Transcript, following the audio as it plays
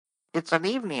It's an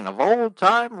evening of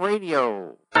old-time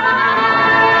radio.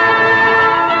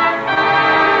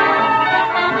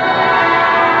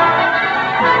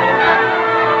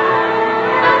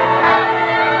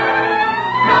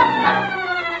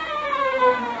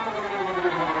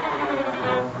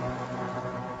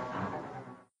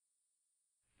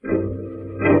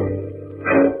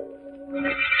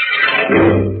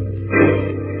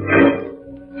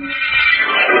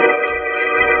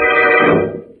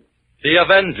 The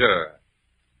Avenger.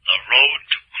 The road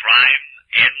to crime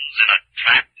ends in a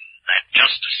trap that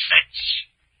justice sets.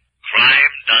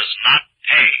 Crime does not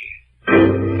pay.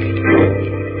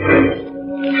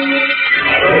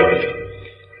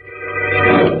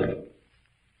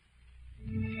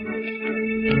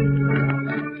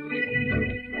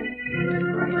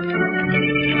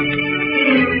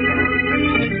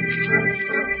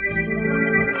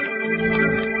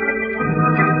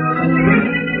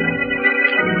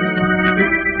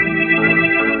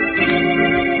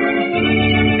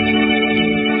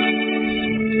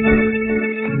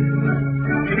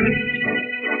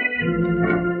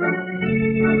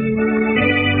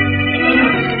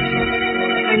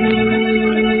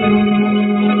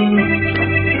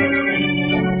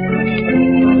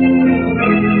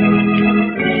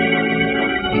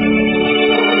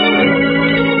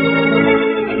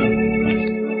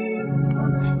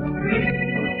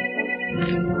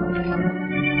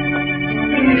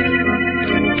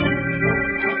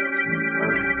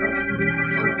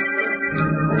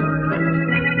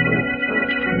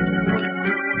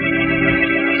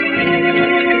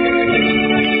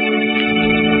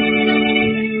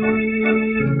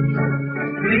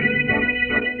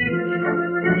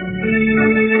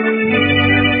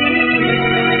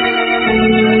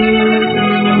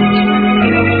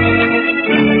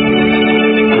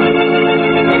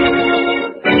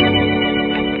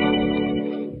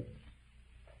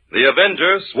 The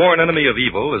Avenger, sworn enemy of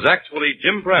evil, is actually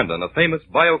Jim Brandon, a famous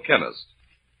biochemist.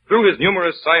 Through his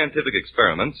numerous scientific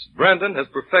experiments, Brandon has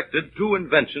perfected two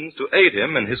inventions to aid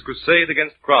him in his crusade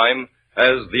against crime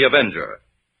as the Avenger.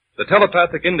 The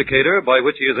telepathic indicator by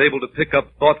which he is able to pick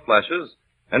up thought flashes,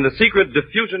 and the secret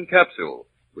diffusion capsule,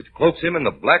 which cloaks him in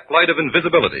the black light of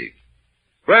invisibility.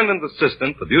 Brandon's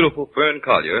assistant, the beautiful Fern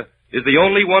Collier, is the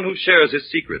only one who shares his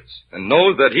secrets and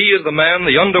knows that he is the man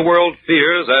the underworld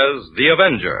fears as the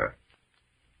Avenger.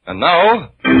 And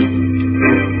now...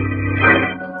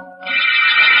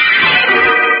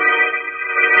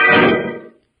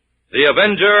 The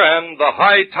Avenger and the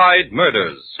High Tide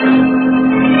Murders.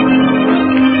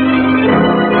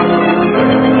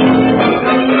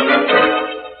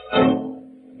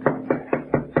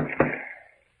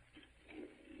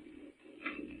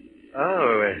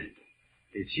 Oh,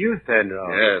 it's you, Fenro.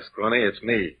 Yes, Crony, it's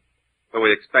me. What are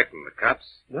we expecting, the cops?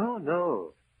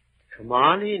 No. Come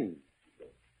on in.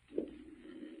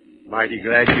 Mighty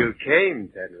glad you came,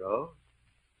 Fenro.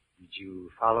 Did you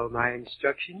follow my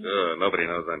instructions? Sure, nobody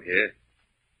knows I'm here.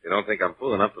 You don't think I'm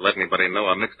fool enough to let anybody know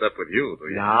I'm mixed up with you, do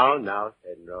you? Now,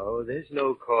 Fenro, there's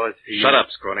no cause for you... Shut up,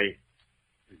 Scrawny.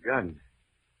 A gun?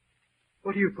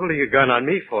 What are you pulling a gun on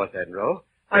me for, Fenro?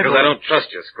 Because I don't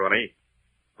trust you, Scrawny.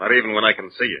 Not even when I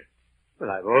can see you. Well,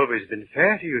 I've always been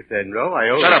fair to you, Fenro.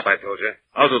 Shut up, I told you.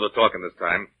 I'll do the talking this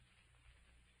time.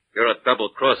 You're a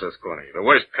double-crosser, Scrawny. The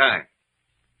worst kind.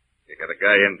 You got a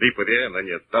guy in deep with you, and then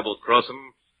you double-cross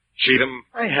him, cheat him.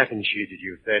 I haven't cheated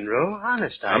you, Fenro.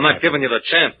 Honest, I'm not giving you the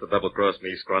chance to double-cross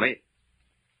me, Scrawny.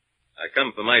 I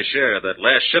come for my share of that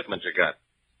last shipment you got.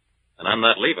 And I'm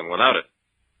not leaving without it.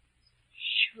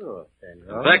 Sure,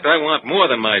 Fenro. In fact, I want more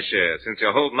than my share, since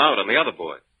you're holding out on the other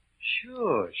boy.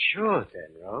 Sure,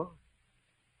 Fenro.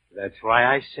 That's why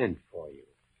I sent for you.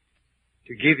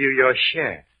 To give you your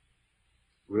share.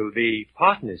 We'll be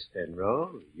partners,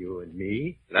 Fenro, you and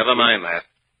me. Never mind that.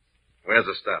 Where's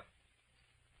the stuff?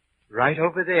 Right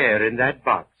over there in that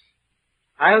box.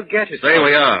 I'll get it. Stay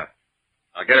where you are.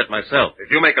 I'll get it myself.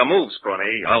 If you make a move,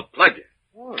 Scrawny, I'll plug you.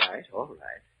 All right.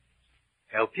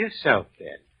 Help yourself,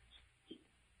 then.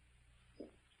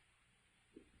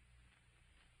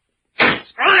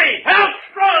 Scrawny! Help!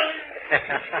 Scrawny!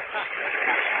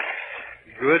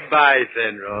 Goodbye,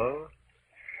 Fenro.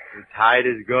 The tide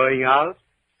is going out,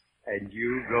 and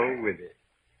you go with it.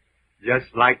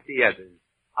 Just like the others,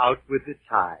 out with the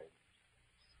tide.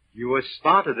 You were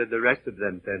smarter than the rest of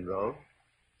them, Fenro.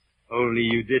 Only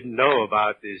you didn't know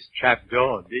about this trap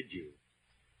door, did you?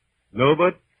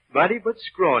 Nobody but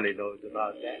Scrawny knows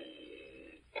about that.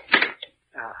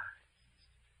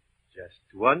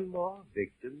 Just one more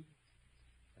victim,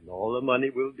 and all the money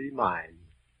will be mine.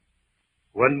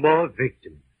 One more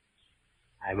victim.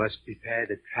 I must prepare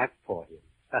the trap for him.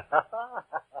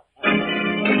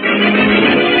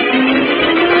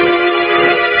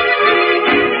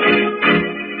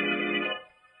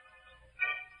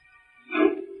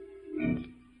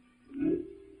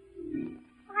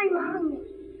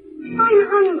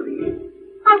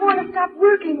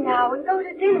 working now and go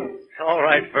to dinner. All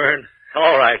right, Fern.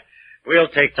 All right. We'll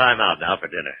take time out now for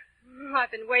dinner.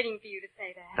 I've been waiting for you to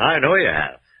say that. I know you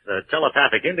have. The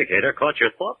telepathic indicator caught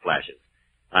your thought flashes.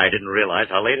 I didn't realize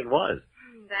how late it was.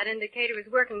 That indicator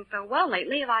is working so well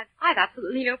lately, I've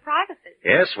absolutely no privacy.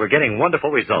 Yes, we're getting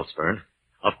wonderful results, Fern.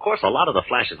 Of course, a lot of the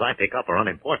flashes I pick up are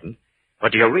unimportant,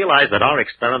 but do you realize that our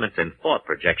experiments in thought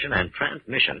projection and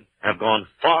transmission have gone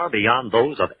far beyond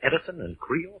those of Edison and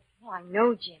Creel? Oh, I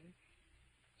know, Jim.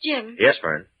 Jim. Yes,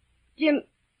 Fern. Jim,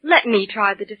 let me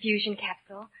try the diffusion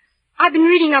capsule. I've been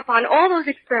reading up on all those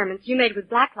experiments you made with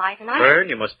black light, and Fern,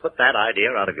 you must put that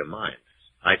idea out of your mind.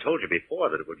 I told you before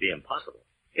that it would be impossible.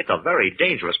 It's a very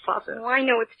dangerous process. Oh, I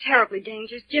know it's terribly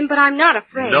dangerous, Jim, but I'm not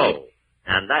afraid. No.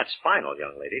 And that's final,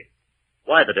 young lady.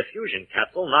 Why, the diffusion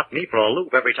capsule knocked me for a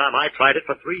loop every time I tried it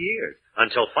for 3 years,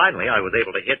 until finally I was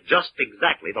able to hit just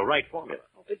exactly the right formula.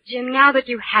 Oh, but Jim, now that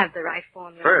you have the right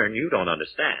formula... Fern, you don't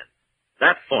understand.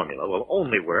 That formula will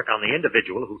only work on the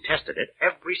individual who tested it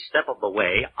every step of the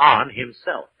way on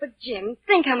himself. But, Jim,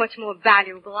 think how much more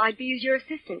valuable I'd be as your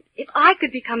assistant if I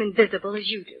could become invisible as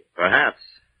you do. Perhaps,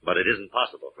 but it isn't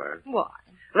possible, Fern. Why?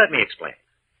 Let me explain.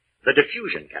 The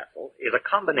diffusion capsule is a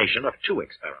combination of 2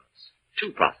 experiments,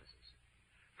 2 processes.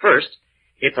 First,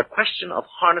 it's a question of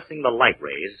harnessing the light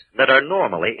rays that are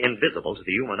normally invisible to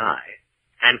the human eye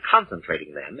and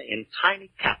concentrating them in tiny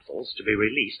capsules to be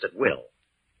released at will.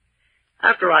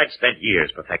 After I'd spent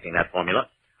years perfecting that formula,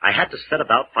 I had to set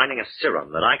about finding a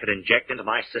serum that I could inject into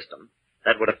my system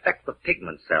that would affect the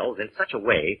pigment cells in such a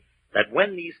way that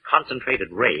when these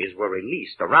concentrated rays were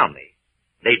released around me,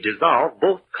 they'd dissolve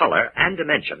both color and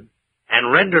dimension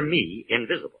and render me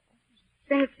invisible.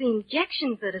 Then it's the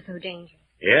injections that are so dangerous.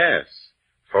 Yes.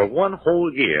 For 1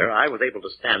 whole year, I was able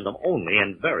to stand them only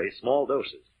in very small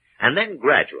doses. And then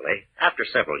gradually, after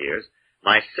several years,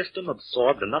 my system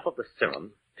absorbed enough of the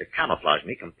serum to camouflage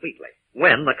me completely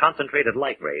when the concentrated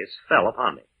light rays fell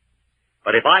upon me.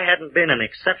 But if I hadn't been in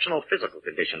exceptional physical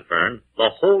condition, Fern, the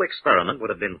whole experiment would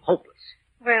have been hopeless.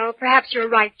 Well, perhaps you're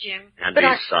right, Jim. And but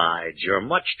besides, you're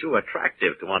much too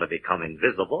attractive to want to become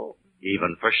invisible,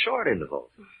 even for short intervals.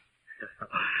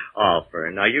 Oh,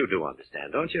 Fern, now you do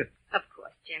understand, don't you? Of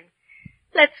course, Jim.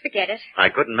 Let's forget it. I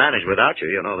couldn't manage without you,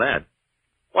 you know that.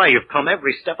 Why, you've come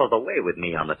every step of the way with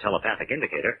me on the telepathic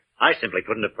indicator. I simply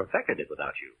couldn't have perfected it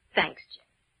without you. Thanks, Jim.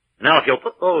 Now, if you'll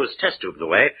put those test tubes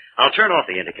away, I'll turn off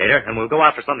the indicator and we'll go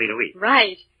out for something to eat.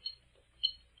 Right.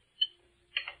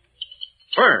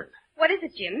 Fern. What is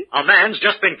it, Jim? A man's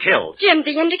just been killed. Jim,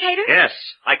 the indicator? Yes,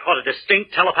 I caught a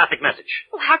distinct telepathic message.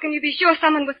 Well, how can you be sure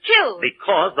someone was killed?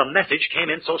 Because the message came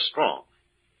in so strong.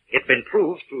 It's been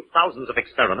proved through thousands of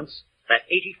experiments that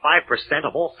 85%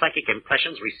 of all psychic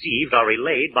impressions received are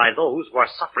relayed by those who are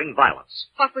suffering violence.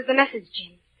 What was the message,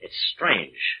 Jim? It's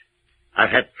strange.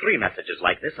 I've had 3 messages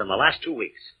like this in the last 2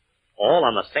 weeks, all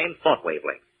on the same thought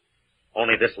wavelength.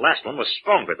 Only this last one was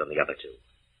stronger than the other 2.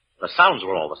 The sounds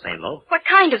were all the same, though. What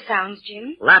kind of sounds,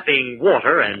 Jim? Lapping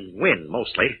water and wind,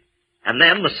 mostly. And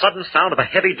then the sudden sound of a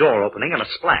heavy door opening and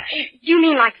a splash. Do you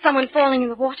mean like someone falling in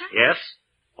the water? Yes.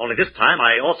 Only this time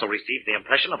I also received the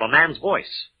impression of a man's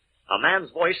voice. A man's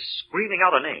voice screaming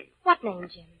out a name. What name,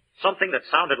 Jim? Something that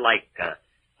sounded like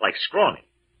Scrawny.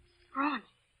 Scrawny?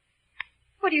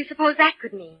 What do you suppose that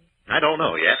could mean? I don't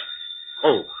know yet.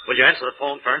 Oh, will you answer the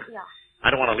phone, Fern? Yeah. I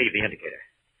don't want to leave the indicator.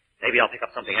 Maybe I'll pick up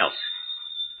something else.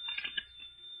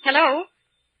 Hello?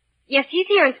 Yes, he's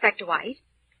here, Inspector White.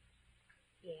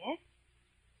 Yes?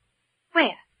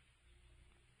 Where?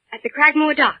 At the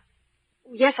Cragmore dock.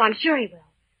 Yes, I'm sure he will.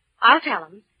 I'll tell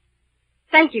him.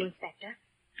 Thank you, Inspector.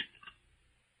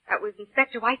 That was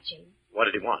Inspector White, Jim. What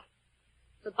did he want?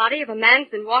 The body of a man's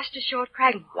been washed ashore at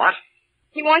Cragmore. What?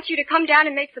 He wants you to come down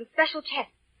and make some special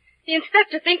tests. The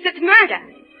inspector thinks it's murder.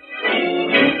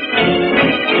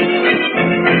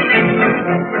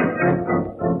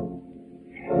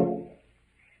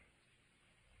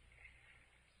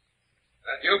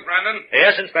 That you, Brandon?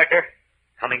 Yes, Inspector.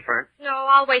 Coming, Fern? No,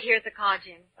 I'll wait here at the car,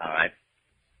 Jim. All right.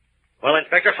 Well,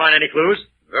 Inspector, find any clues?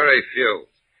 Very few.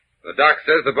 The doc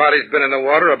says the body's been in the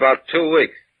water about 2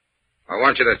 weeks. I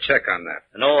want you to check on that.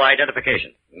 No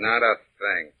identification. Not a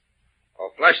thing.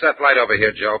 Oh, flash that light over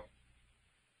here, Joe.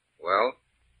 Well,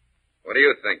 what do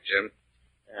you think, Jim?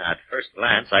 At first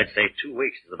glance, I'd say 2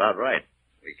 weeks is about right.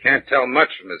 We can't tell much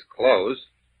from his clothes.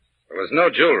 There was no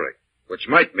jewelry, which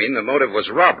might mean the motive was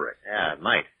robbery. Yeah, it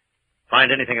might.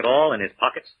 Find anything at all in his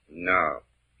pockets? No.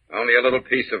 Only a little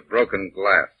piece of broken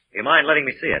glass. You mind letting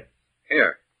me see it?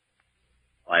 Here.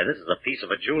 Why, this is a piece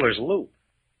of a jeweler's loop.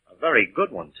 A very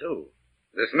good one, too.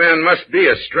 This man must be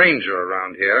a stranger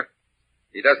around here.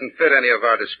 He doesn't fit any of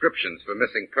our descriptions for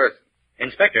missing persons.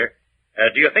 Inspector,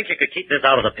 Do you think you could keep this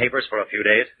out of the papers for a few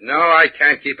days? No, I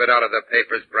can't keep it out of the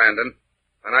papers, Brandon.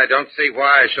 And I don't see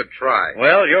why I should try.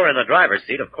 Well, you're in the driver's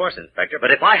seat, of course, Inspector,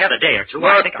 but if I had a day or two,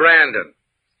 I Look, think... Brandon,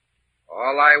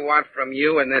 all I want from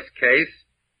you in this case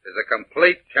is a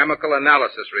complete chemical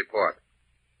analysis report.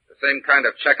 The same kind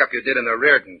of checkup you did in the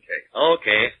Reardon case.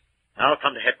 Okay. I'll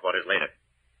come to headquarters later.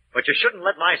 But you shouldn't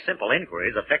let my simple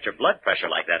inquiries affect your blood pressure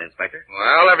like that, Inspector.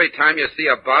 Well, every time you see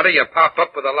a body, you pop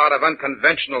up with a lot of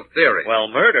unconventional theories. Well,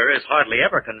 murder is hardly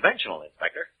ever conventional,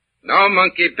 Inspector. No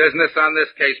monkey business on this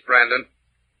case, Brandon.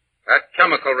 That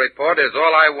chemical report is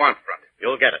all I want from you.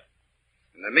 You'll get it.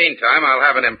 In the meantime, I'll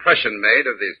have an impression made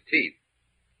of his teeth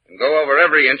and go over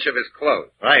every inch of his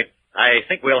clothes. Right. I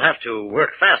think we'll have to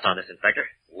work fast on this, Inspector.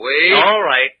 We? All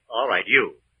right,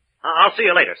 you. I'll see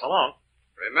you later. So long.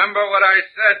 Remember what I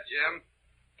said, Jim.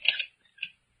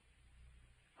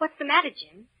 What's the matter,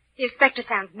 Jim? The inspector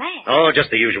sounds mad. Oh, just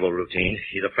the usual routine.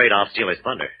 He's afraid I'll steal his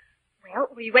thunder.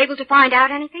 Well, were you able to find out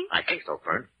anything? I think so,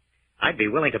 Fern. I'd be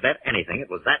willing to bet anything it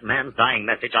was that man's dying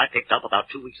message I picked up about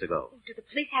 2 weeks ago. Do the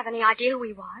police have any idea who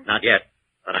he was? Not yet,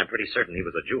 but I'm pretty certain he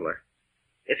was a jeweler.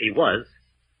 If he was,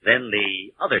 then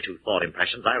the other 2 thought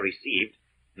impressions I received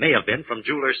may have been from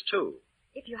jewelers, too.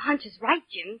 If your hunch is right,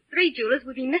 Jim, 3 jewelers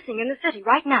would be missing in the city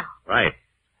right now. Right.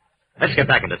 Let's get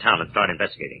back into town and start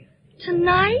investigating.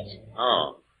 Tonight?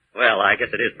 Oh, well, I guess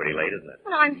it is pretty late, isn't it?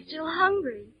 But I'm still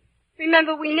hungry.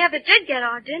 Remember, we never did get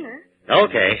our dinner.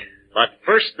 Okay, but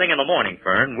first thing in the morning,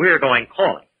 Fern, we're going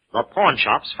calling. The pawn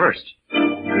shops first.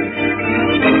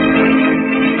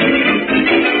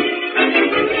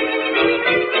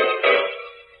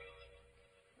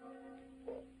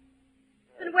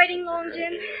 Been waiting long,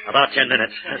 Jim? About 10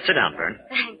 minutes. Sit down, Fern.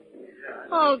 Thanks.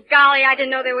 Oh, golly, I didn't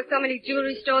know there were so many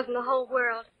jewelry stores in the whole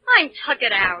world. I'm tuck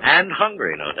it out. And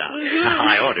hungry, no doubt. Mm-hmm.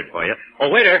 I ordered for you. Oh,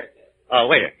 waiter.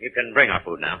 Waiter, you can bring our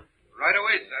food now. Right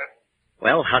away, sir.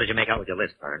 Well, how did you make out with your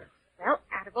list, Fern? Well,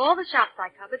 out of all the shops I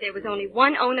covered, there was only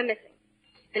one owner missing.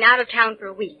 Been out of town for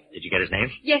a week. Did you get his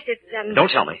name? Yes, it's, Don't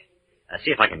tell me.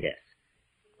 See if I can guess.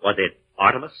 Was it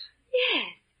Artemis? Yes.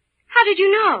 How did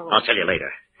you know? I'll tell you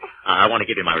later. I want to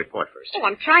give you my report first. Oh,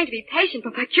 I'm trying to be patient,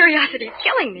 but my curiosity's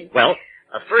killing me. Well,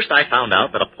 first I found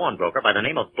out that a pawnbroker by the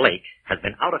name of Blake has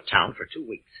been out of town for 2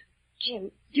 weeks.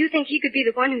 Jim, do you think he could be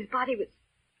the one whose body was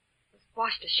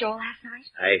washed ashore last night?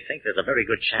 I think there's a very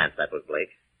good chance that was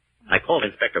Blake. I called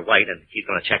Inspector White, and he's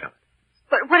going to check on it.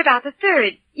 But what about the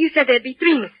third? You said there'd be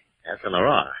 3 missing. Yes, and there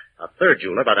are. A third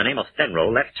jeweler by the name of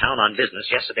Fenro left town on business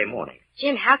yesterday morning.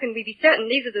 Jim, how can we be certain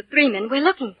these are the 3 men we're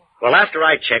looking for? Well, after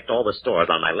I checked all the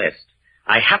stores on my list,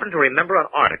 I happened to remember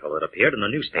an article that appeared in the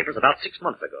newspapers about 6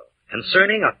 months ago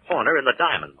concerning a corner in the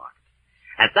diamond market.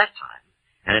 At that time,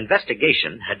 an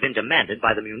investigation had been demanded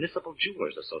by the Municipal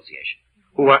Jewelers Association,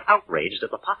 who were outraged at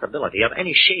the possibility of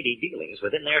any shady dealings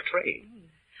within their trade.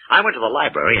 I went to the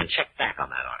library and checked back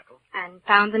on that article. And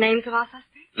found the names of our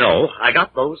suspects? No, I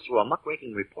got those through a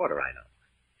muckraking reporter I know.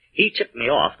 He tipped me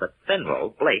off that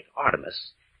Fenro, Blake,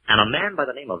 Artemis, and a man by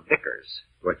the name of Vickers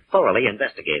were thoroughly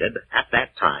investigated at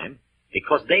that time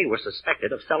because they were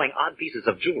suspected of selling odd pieces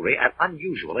of jewelry at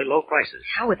unusually low prices.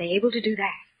 How were they able to do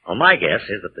that? Well, my guess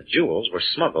is that the jewels were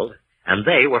smuggled and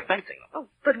they were fencing them. Oh,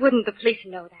 but wouldn't the police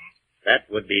know that? That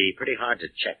would be pretty hard to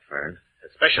check, Fern,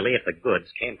 especially if the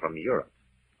goods came from Europe.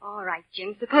 All right,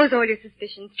 Jim. Suppose all your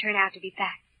suspicions turn out to be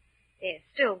facts. There's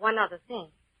still one other thing.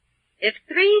 If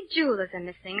 3 jewelers are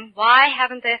missing, why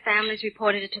haven't their families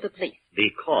reported it to the police?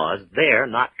 Because they're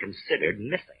not considered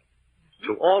missing.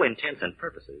 To all intents and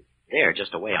purposes, they're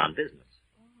just away on business.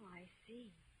 Oh, I see.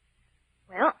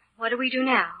 Well, what do we do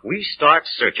now? We start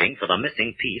searching for the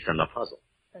missing piece in the puzzle.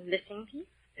 The missing piece?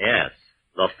 Yes,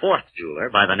 the 4th jeweler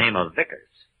by the name of Vickers.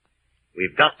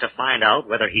 We've got to find out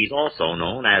whether he's also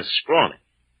known as Scrawny.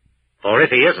 For if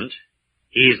he isn't,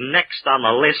 he's next on the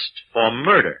list for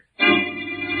murder.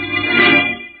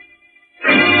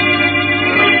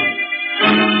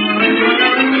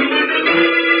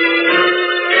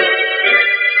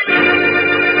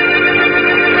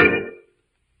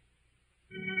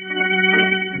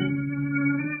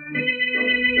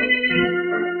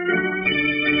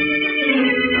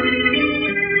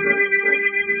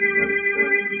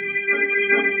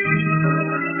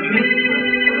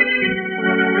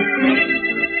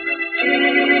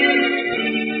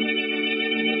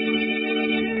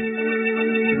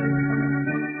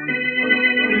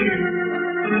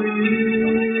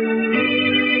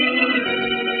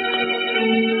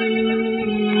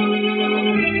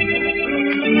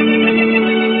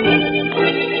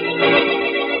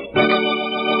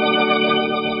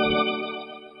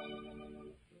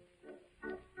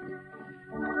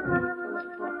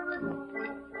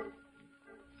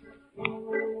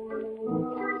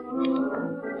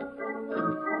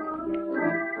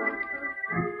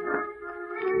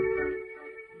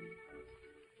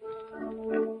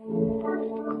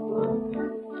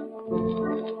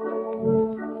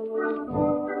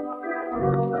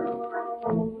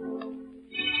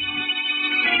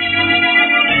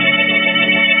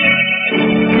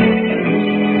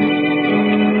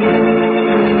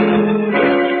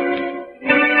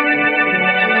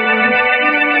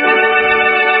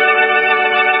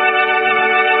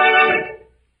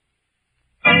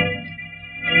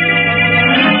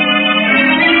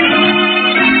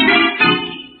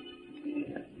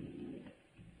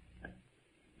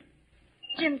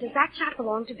 That shop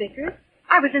belonged to Vickers.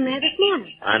 I was in there this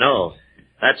morning. I know.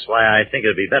 That's why I think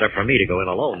it'd be better for me to go in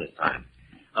alone this time.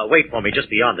 Wait for me just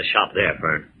beyond the shop there,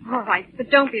 Fern. All right, but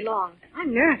don't be long.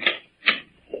 I'm nervous.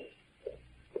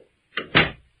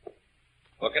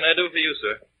 What can I do for you,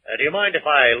 sir? Do you mind if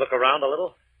I look around a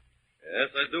little? Yes,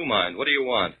 I do mind. What do you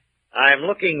want? I'm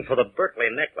looking for the Berkeley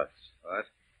necklace. What?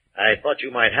 I thought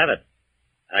you might have it.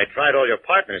 I tried all your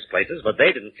partners' places, but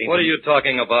they didn't seem What to... are you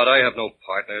talking about? I have no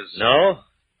partners. No?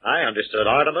 I understood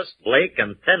Artemis, Blake,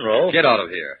 and Penrose. Get out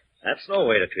of here. That's no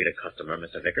way to treat a customer,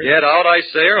 Mr. Vickers. Get out, I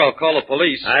say, or I'll call the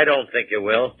police. I don't think you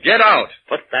will. Get out!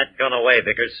 Put that gun away,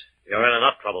 Vickers. You're in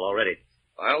enough trouble already.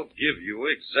 I'll give you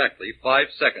exactly 5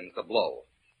 seconds to blow.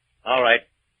 All right.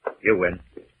 You win.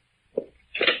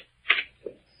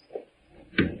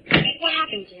 What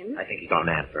happened, Jim? I think he got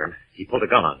mad, Fern. He pulled a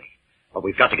gun on me. But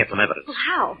we've got to get some evidence. Well,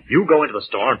 how? You go into the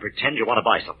store and pretend you want to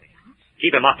buy something.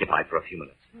 Keep him occupied for a few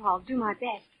minutes. Well, I'll do my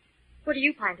best. What do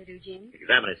you plan to do, Jim?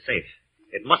 Examine his safe.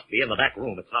 It must be in the back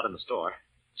room. It's not in the store.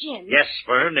 Jim? Yes,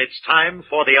 Fern, it's time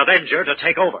for the Avenger to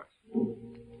take over.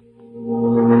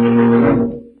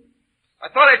 I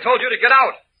thought I told you to get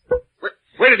out.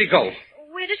 Where did he go?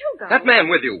 Where did you go? That man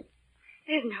with you.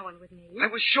 There's no one with me. I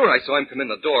was sure I saw him come in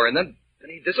the door, and then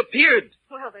he disappeared.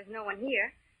 Well, there's no one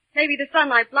here. Maybe the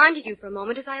sunlight blinded you for a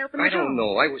moment as I opened the door. I don't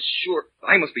know. I was sure.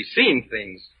 I must be seeing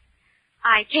things.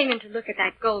 I came in to look at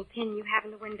that gold pin you have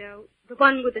in the window, the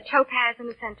one with the topaz in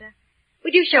the center.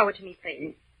 Would you show it to me,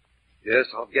 please? Yes,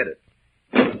 I'll get it.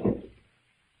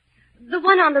 The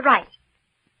one on the right.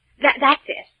 That's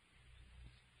it.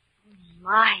 Oh,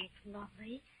 my, it's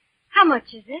lovely. How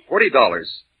much is it? $40.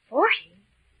 40?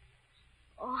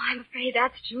 Oh, I'm afraid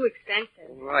that's too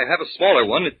expensive. Well, I have a smaller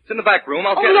one. It's in the back room.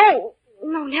 I'll get it. No.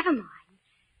 No, never mind.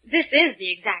 This is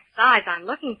the exact size I'm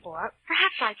looking for.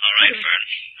 Perhaps I... All right, Fern.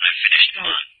 I've finished. Come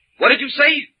on. What did you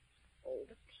say? Oh,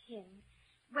 the pin.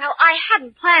 Well, I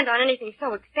hadn't planned on anything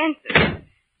so expensive.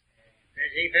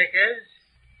 Busy, Vickers?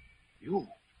 You?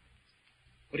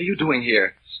 What are you doing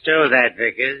here? Stow that,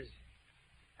 Vickers.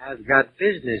 I've got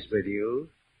business with you.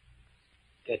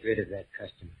 Get rid of that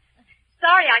customer.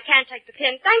 Sorry I can't take the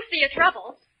pin. Thanks for your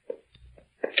trouble.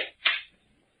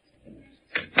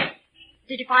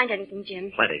 Did you find anything,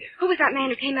 Jim? Plenty. Who was that man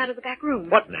who came out of the back room?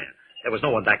 What man? There was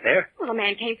no one back there. Well, the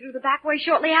man came through the back way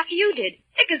shortly after you did.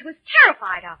 Vickers was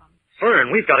terrified of him.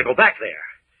 Fern, we've got to go back there.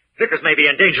 Vickers may be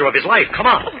in danger of his life. Come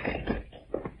on.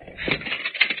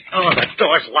 Oh, the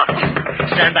door's locked.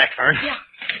 Stand back, Fern. Yeah.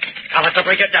 I'll have to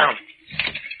break it down.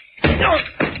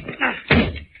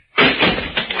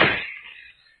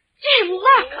 Jim,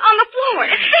 look! On the floor!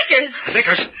 It's Vickers!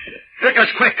 Vickers!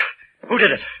 Vickers, quick! Who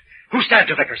did it? Who stabbed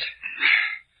you, Vickers?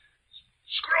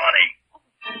 Scrawny.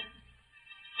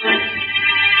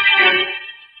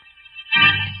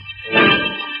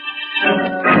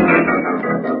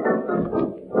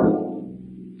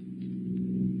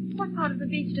 What part of the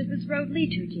beach does this road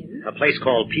lead to, Jim? A place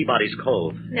called Peabody's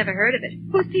Cove. Never heard of it.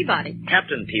 Who's Peabody?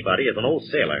 Captain Peabody is an old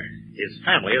sailor. His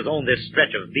family has owned this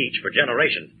stretch of beach for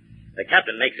generations. The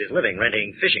captain makes his living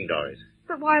renting fishing dories.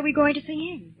 But why are we going to see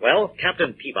him? Well,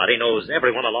 Captain Peabody knows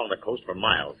everyone along the coast for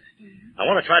miles. I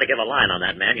want to try to get a line on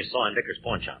that man you saw in Vickers'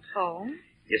 pawn shop. Oh?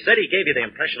 You said he gave you the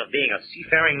impression of being a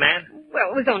seafaring man?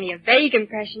 Well, it was only a vague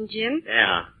impression, Jim.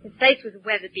 Yeah. His face was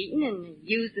weather-beaten, and he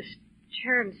used the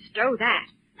term stow that.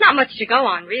 Not much to go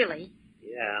on, really.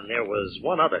 Yeah, and there was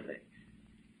one other thing.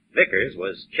 Vickers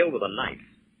was killed with a knife.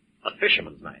 A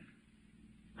fisherman's knife.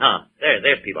 Ah,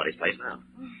 there's Peabody's place now.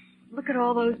 Look at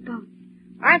all those boats.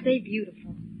 Aren't they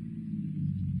beautiful?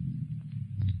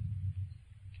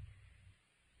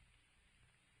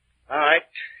 All right.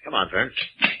 Come on, Fern.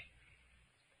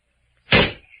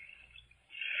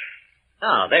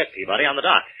 Oh, there's Peabody on the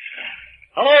dock.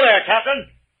 Hello there, Captain.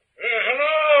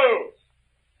 Hello.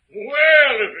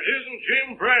 Well, if it isn't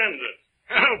Jim Brandon.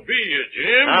 How be you,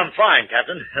 Jim? I'm fine,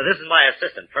 Captain. This is my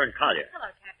assistant, Fern Collier. Hello,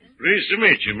 Captain. Pleased to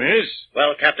meet you, miss.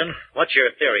 Well, Captain, what's your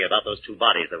theory about those two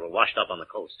bodies that were washed up on the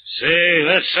coast? Say,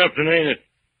 that's something, ain't it?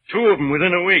 2 of them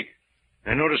within a week.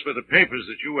 I noticed by the papers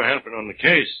that you were helping on the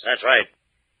case. That's right.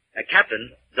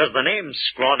 Captain, does the name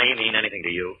Scrawny mean anything to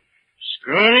you?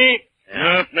 Scrawny?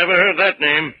 Yeah. Nope, never heard that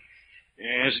name.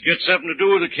 Has it got something to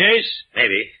do with the case?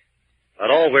 Maybe.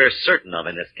 But all we're certain of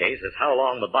in this case is how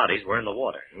long the bodies were in the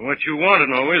water. What you want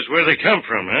to know is where they come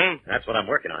from, huh? That's what I'm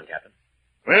working on, Captain.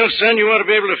 Well, son, you ought to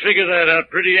be able to figure that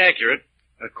out pretty accurate,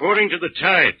 according to the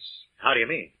tides. How do you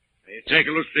mean? Hey, take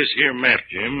a look at this here map,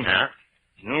 Jim. Huh?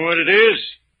 Know what it is?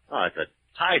 Oh, it's a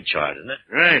tide chart, isn't it?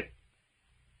 Right.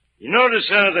 You notice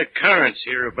how the currents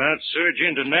hereabouts surge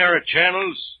into narrow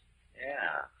channels?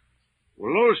 Yeah.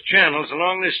 Well, those channels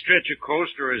along this stretch of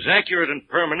coast are as accurate and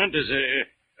permanent as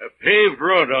a paved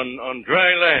road on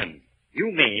dry land.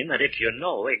 You mean that if you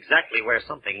know exactly where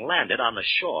something landed on the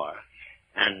shore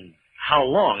and how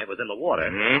long it was in the water,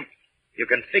 you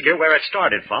can figure where it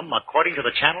started from according to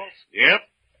the channels? Yep.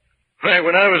 Why,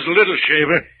 when I was a little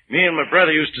shaver, me and my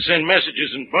brother used to send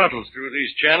messages in bottles through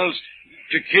these channels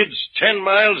to kids 10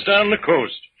 miles down the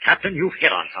coast. Captain, you've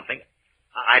hit on something.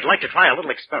 I'd like to try a little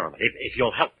experiment, if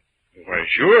you'll help me. Why,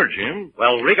 sure, Jim.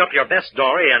 Well, rig up your best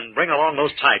dory and bring along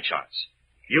those tide charts.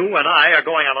 You and I are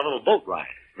going on a little boat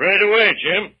ride. Right away,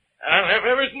 Jim. I'll have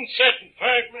everything set in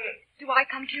 5 minutes. Do I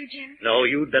come too, Jim? No,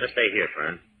 you'd better stay here,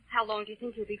 Fern. How long do you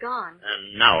think you'll be gone?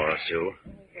 An hour or two.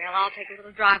 Well, I'll take a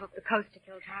little drive up the coast to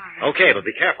kill time. Okay, but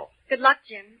be careful. Good luck,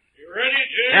 Jim. You ready,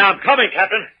 Jim? Yeah, I'm coming,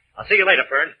 Captain. I'll see you later,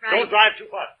 Fern. Right. Don't drive too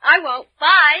far. I won't.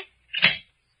 Bye.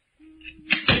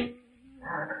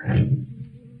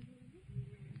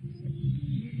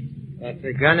 That's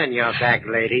a gun in your back,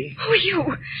 lady. Who are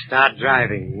you? Start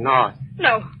driving north.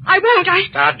 No, I won't.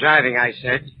 Start driving, I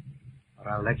said, or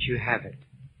I'll let you have it.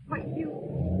 What,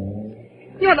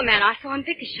 You're the man I saw in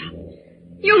Victor's shop.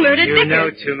 You murdered You Vickers. know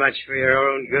too much for your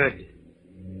own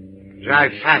good.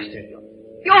 Drive faster.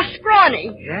 You're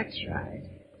scrawny. That's right.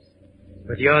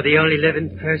 But you're the only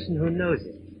living person who knows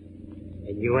it.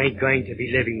 And you ain't going to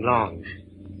be living long.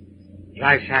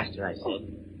 Drive faster, I said.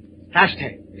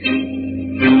 Faster.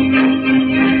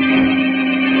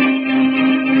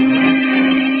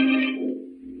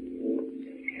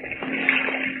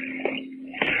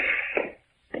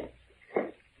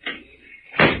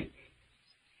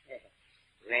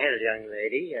 Well, young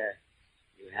lady,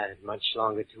 you haven't much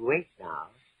longer to wait now.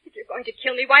 If you're going to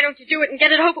kill me, why don't you do it and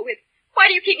get it over with? Why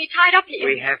do you keep me tied up here?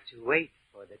 We have to wait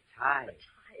for the tide.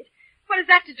 Tide? What has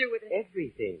that to do with it?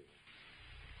 Everything.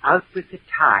 Out with the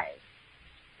tide.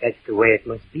 That's the way it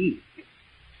must be.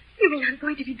 You mean I'm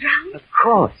going to be drowned? Of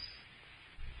course.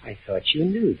 I thought you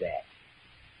knew that.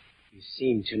 You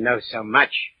seem to know so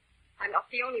much. I'm not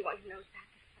the only one who knows that.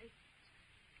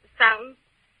 The sounds.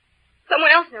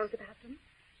 Someone else knows about them.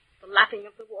 The lapping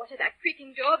of the water, that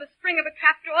creaking door, the spring of a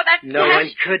trapdoor, that No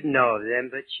flash. one could know of them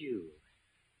but you.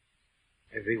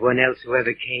 Everyone else who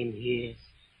ever came here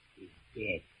is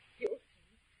dead. You'll see.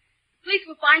 Police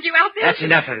will find you out there. That's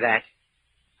enough of that.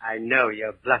 I know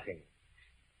you're bluffing.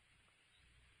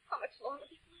 How much longer?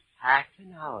 Half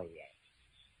an hour yet.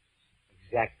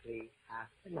 Exactly half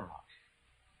an hour.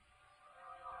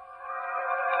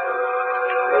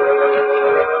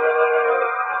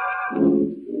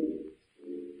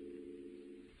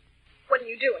 What are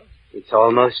you doing? It's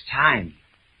almost time.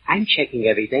 I'm checking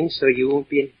everything so you won't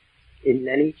be in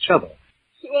any trouble.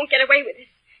 You won't get away with it.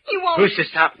 You won't. Who's to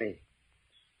stop me?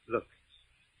 Look.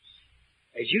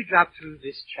 As you drop through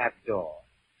this trap door,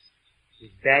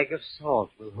 this bag of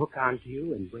salt will hook onto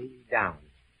you and weigh you down.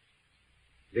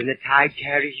 Then the tide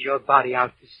carries your body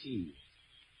out to sea.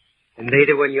 And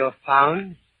later when you're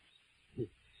found,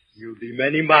 you'll be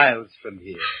many miles from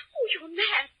here. Oh, you're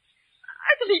mad.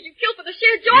 I believe you killed for the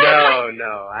sheer joy of life.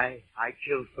 No, I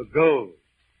killed for gold.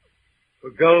 For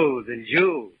gold and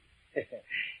jewels.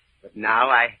 But now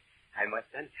I must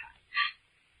untie.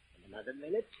 In another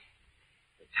minute,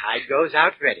 the tide goes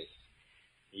out ready.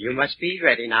 You must be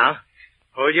ready now.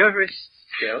 Hold your wrists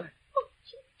still. Oh,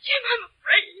 Jim, I'm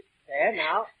afraid. There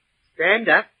now. Stand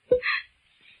up.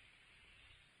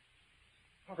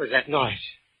 What was that noise?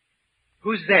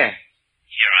 Who's there?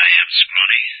 Here I am,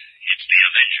 Scrawny. It's the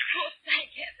Avenger. Oh, thank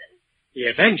heaven. The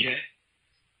Avenger?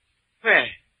 Where?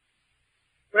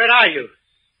 Where are you?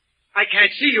 I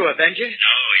can't see you, Avenger.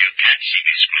 No, you can't see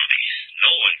me, Scrawny.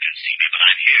 No one can see me, but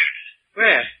I'm here.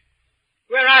 Where?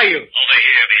 Where are you? Over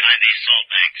here, behind these salt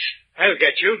banks. I'll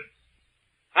get you.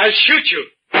 I'll shoot you.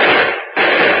 Not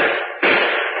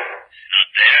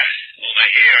there. Over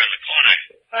here in the corner.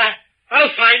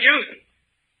 I'll find you.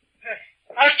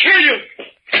 I'll kill you.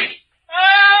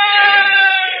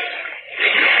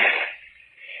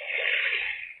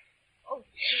 Oh,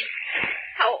 Jim.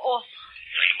 How awful.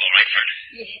 Are you all right, Fern?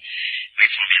 Yes.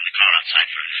 Wait for me in the car outside,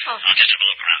 Fern. Oh. I'll just have a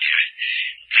look around here.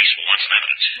 Police will want some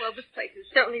evidence. Well, this place is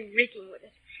certainly reeking with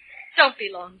it. Don't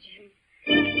be long, Jim.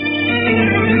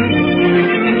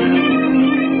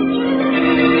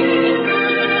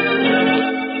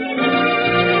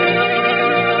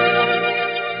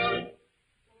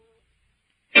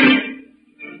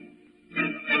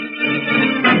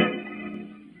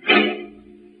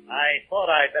 I thought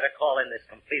I'd better call in this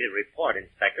completed report,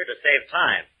 Inspector, to save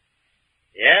time.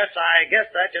 Yes, I guess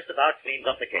that just about cleans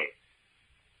up the case.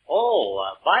 Oh,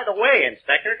 by the way,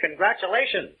 Inspector,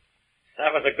 congratulations.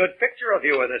 That was a good picture of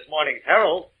you in this morning's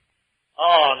Herald.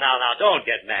 Oh, now, don't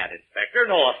get mad, Inspector.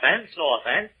 No offense.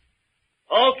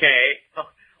 Okay.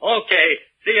 Okay.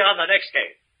 See you on the next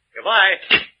case. Goodbye.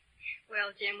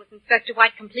 Well, Jim, was Inspector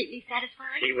White completely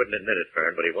satisfied? He wouldn't admit it,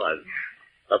 Fern, but he was.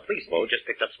 The police boat just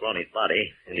picked up Scrawny's body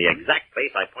in the exact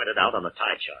place I pointed out on the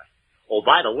tide chart. Oh,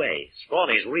 by the way,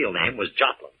 Scrawny's real name was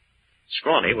Joplin.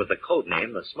 Scrawny was the code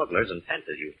name the smugglers and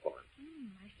fences used for him.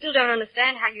 I still don't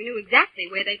understand how you knew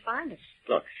exactly where they'd find him.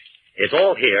 Look, it's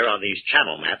all here on these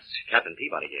channel maps Captain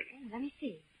Peabody gave me. Let me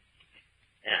see.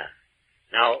 Yeah.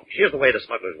 Now, here's the way the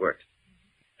smugglers worked.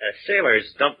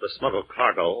 Sailors dumped the smuggled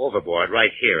cargo overboard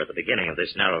right here at the beginning of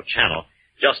this narrow channel,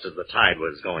 just as the tide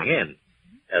was going in.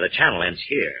 The channel ends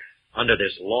here. Under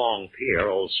this long pier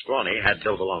old Scrawny had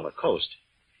built along the coast.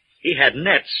 He had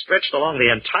nets stretched along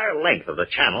the entire length of the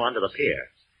channel under the pier.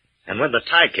 And when the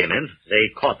tide came in, they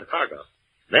caught the cargo.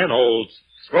 Then old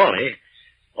Scrawny,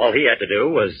 all he had to do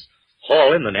was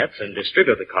haul in the nets and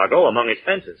distribute the cargo among his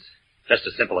fences. Just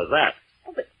as simple as that.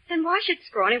 Oh, but then why should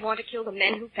Scrawny want to kill the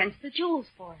men who fenced the jewels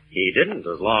for him? He didn't,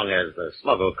 as long as the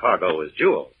smuggled cargo was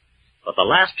jewels. But the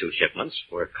last two shipments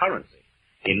were currency.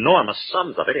 Enormous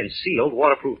sums of it in sealed,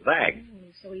 waterproof bags. Oh,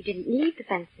 so he didn't need the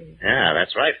fences. Yeah,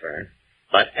 that's right, Fern.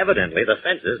 But evidently the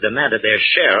fences demanded their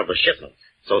share of the shipments,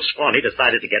 so Scrawny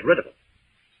decided to get rid of them.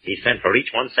 He sent for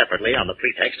each one separately on the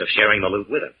pretext of sharing the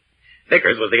loot with him.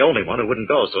 Vickers was the only one who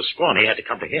wouldn't go, so Scrawny had to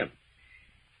come to him.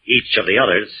 Each of the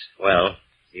others, well,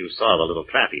 you saw the little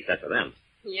trap he set for them.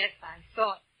 Yes, I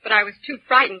saw it, but I was too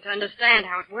frightened to understand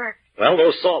how it worked. Well,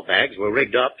 those salt bags were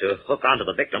rigged up to hook onto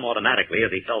the victim automatically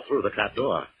as he fell through the trap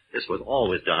door. This was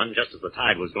always done just as the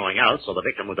tide was going out, so the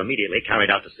victim was immediately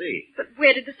carried out to sea. But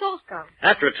where did the salt go?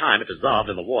 After a time, it dissolved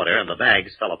in the water, and the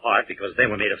bags fell apart because they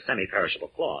were made of semi-perishable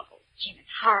cloth. Jim,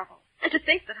 it's horrible. And to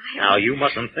think that I... Now, you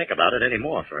mustn't think about it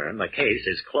anymore, Fern. The case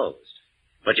is closed.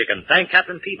 But you can thank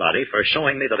Captain Peabody for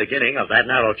showing me the beginning of that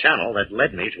narrow channel that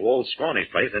led me to old Scrawny's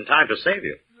place in time to save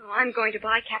you. Oh, I'm going to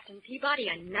buy Captain Peabody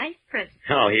a nice present.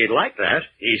 Oh, he'd like that.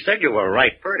 He said you were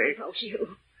right pretty. Oh,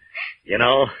 you... You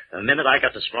know, the minute I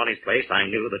got to Scrawny's place, I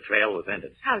knew the trail was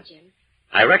ended. How, Jim?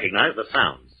 I recognized the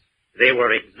sounds. They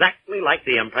were exactly like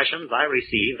the impressions I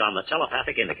received on the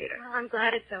telepathic indicator. Well, I'm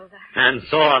glad it's over. And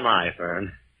so am I,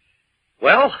 Fern.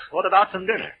 Well, what about some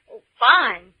dinner? Oh,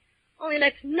 fine. Only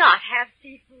let's not have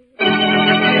seafood.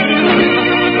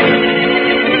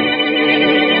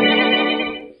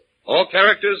 All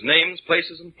characters, names,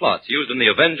 places, and plots used in the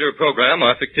Avenger program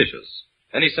are fictitious.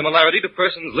 Any similarity to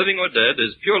persons living or dead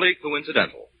is purely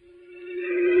coincidental.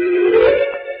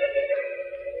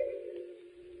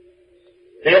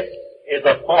 This is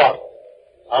a thought.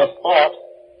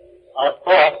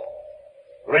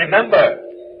 Remember,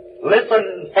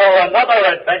 listen for another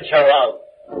adventure of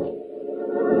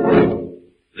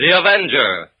The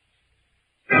Avenger.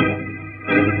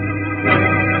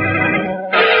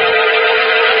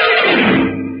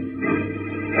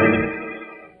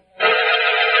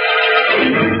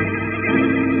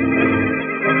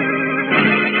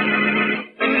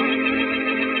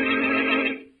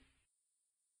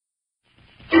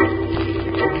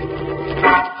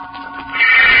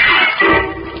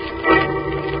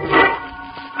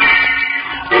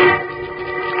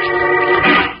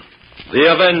 The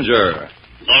Avenger.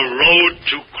 The road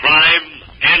to crime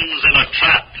ends in a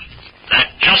trap that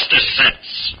justice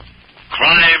sets.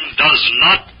 Crime does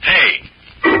not pay.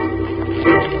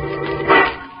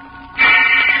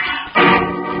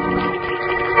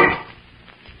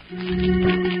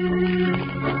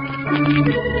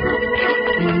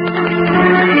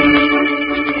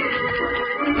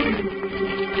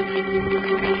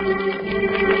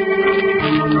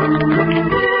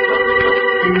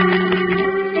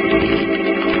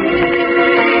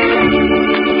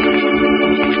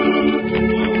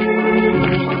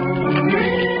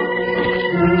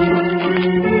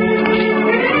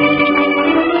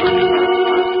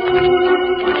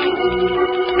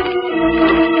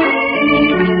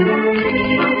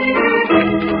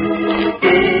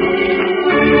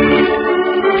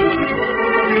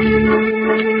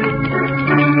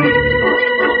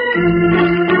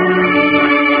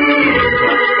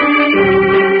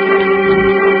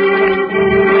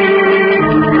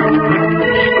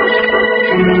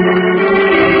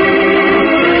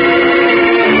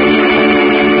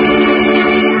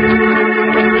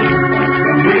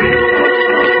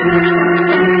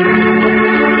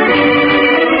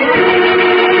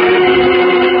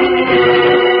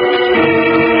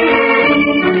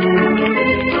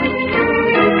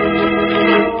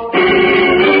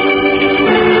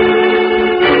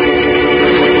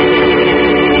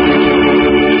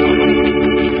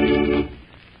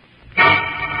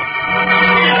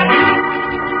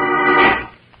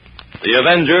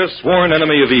 Avenger, sworn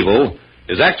enemy of evil,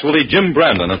 is actually Jim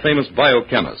Brandon, a famous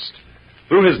biochemist.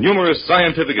 Through his numerous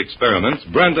scientific experiments,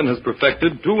 Brandon has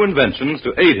perfected two inventions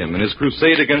to aid him in his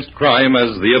crusade against crime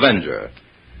as the Avenger.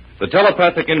 The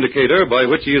telepathic indicator by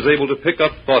which he is able to pick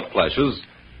up thought flashes,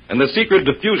 and the secret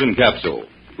diffusion capsule,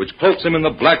 which cloaks him in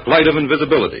the black light of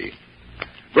invisibility.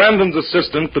 Brandon's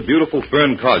assistant, the beautiful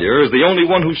Fern Collier, is the only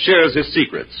one who shares his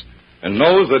secrets, and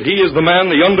knows that he is the man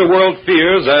the underworld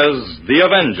fears as the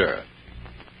Avenger.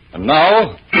 And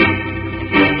now,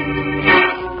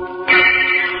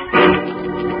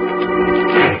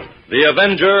 The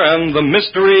Avenger and the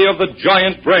Mystery of the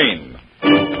Giant Brain.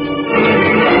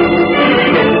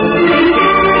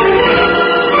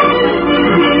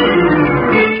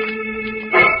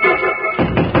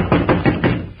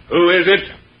 Who is it?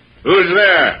 Who's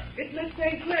there? It's Miss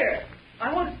St. Clair.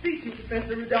 I want to speak to you,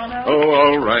 Professor O'Donnell. Oh,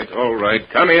 all right.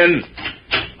 Come in.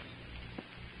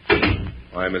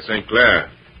 Why, Miss St. Clair,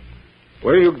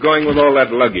 where are you going with all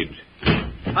that luggage?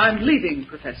 I'm leaving,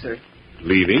 Professor.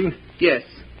 Leaving? Yes.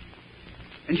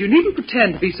 And you needn't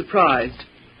pretend to be surprised.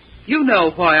 You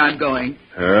know why I'm going.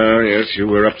 Oh, yes, you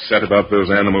were upset about those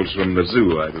animals from the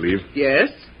zoo, I believe. Yes.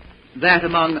 That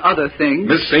among other things.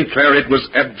 Miss St. Clair, it was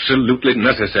absolutely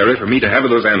necessary for me to have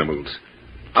those animals.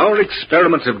 Our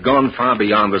experiments have gone far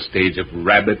beyond the stage of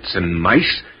rabbits and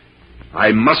mice.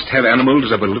 I must have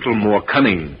animals of a little more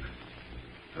cunning.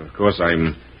 Of course,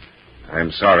 I'm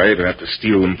sorry to have to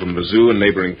steal them from the zoo and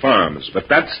neighboring farms, but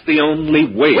that's the only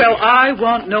way. Well, I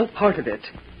want no part of it.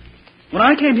 When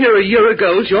I came here a year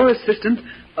ago as your assistant,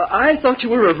 I thought you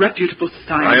were a reputable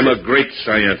scientist. I am a great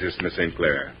scientist, Miss St.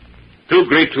 Clair. Too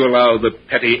great to allow the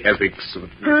petty ethics of...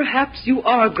 Perhaps you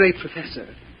are a great professor,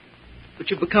 but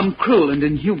you've become cruel and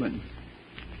inhuman.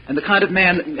 And the kind of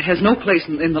man has no place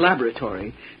in the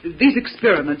laboratory. These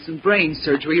experiments in brain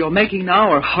surgery you're making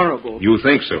now are horrible. You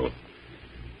think so?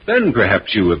 Then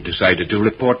perhaps you have decided to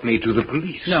report me to the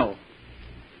police. No.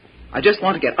 I just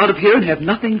want to get out of here and have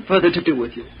nothing further to do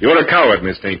with you. You're a coward,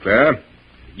 Miss St. Clair.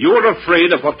 You're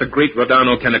afraid of what the great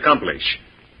Rodano can accomplish.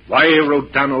 Why,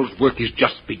 Rodano's work is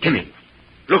just beginning.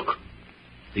 Look,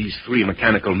 these three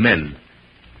mechanical men,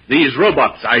 these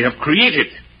robots I have created,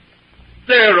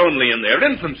 they're only in their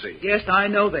infancy. Yes, I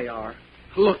know they are.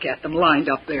 Look at them lined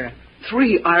up there.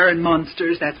 3 iron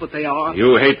monsters, that's what they are.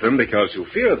 You hate them because you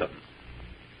fear them.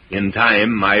 In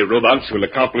time, my robots will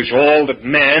accomplish all that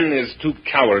man is too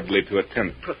cowardly to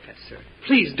attempt. Professor,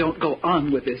 please don't go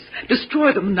on with this.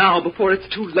 Destroy them now before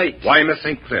it's too late. Why, Miss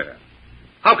St. Clair?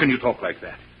 How can you talk like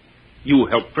that? You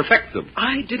helped perfect them.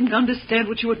 I didn't understand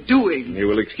what you were doing. You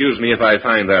will excuse me if I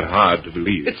find that hard to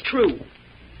believe. It's true.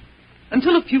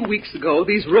 Until a few weeks ago,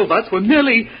 these robots were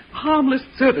merely harmless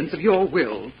servants of your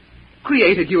will.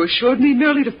 Created, you assured me,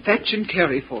 merely to fetch and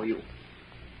carry for you.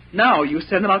 Now you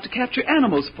send them out to capture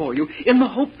animals for you, in the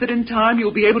hope that in time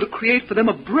you'll be able to create for them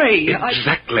a brain.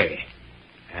 Exactly.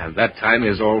 And that time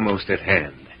is almost at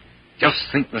hand. Just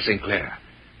think, Miss St. Clair.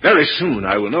 Very soon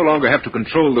I will no longer have to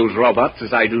control those robots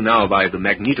as I do now by the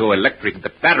magneto-electric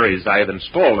batteries I have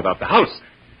installed about the house.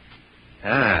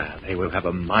 They will have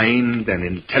a mind and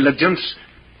intelligence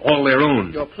all their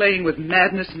own. You're playing with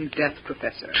madness and death,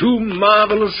 Professor. 2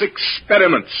 marvelous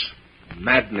experiments.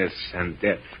 Madness and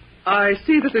death. I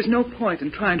see that there's no point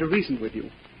in trying to reason with you.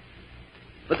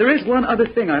 But there is one other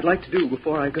thing I'd like to do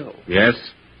before I go. Yes?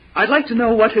 I'd like to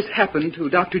know what has happened to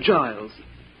Dr. Giles.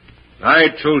 I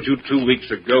told you 2 weeks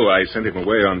ago I sent him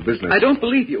away on business. I don't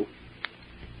believe you.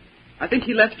 I think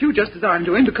he left you just as I'm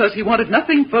doing because he wanted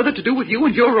nothing further to do with you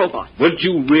and your robot. Would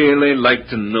you really like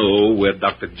to know where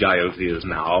Dr. Giles is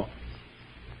now?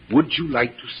 Would you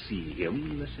like to see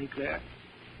him, Miss St. Clair?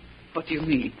 What do you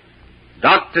mean?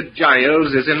 Dr.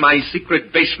 Giles is in my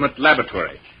secret basement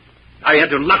laboratory. I had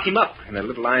to lock him up in a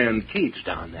little iron cage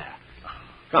down there.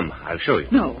 Come, I'll show you.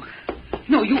 No.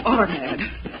 No, you are mad.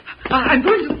 I'm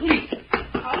going to the police.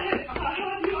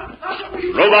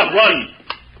 Robot 1!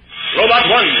 Robot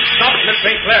 1, stop Miss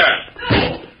St. Clair.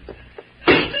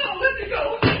 No, let me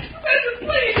go. Professor,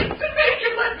 please.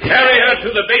 Major, let me Carry her to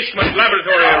the basement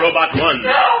laboratory, Robot 1.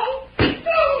 No.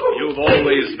 You've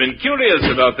always been curious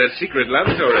about that secret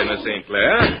laboratory, Miss St.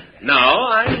 Clair. Now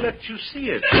I'll let you see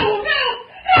it. No.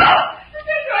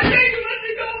 Professor, I beg you, let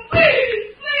me go.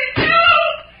 Please, no.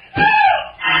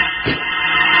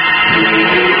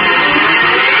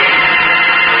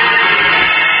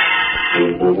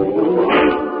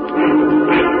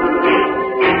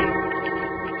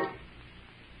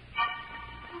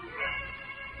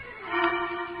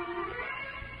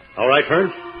 All right,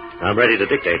 Fern. I'm ready to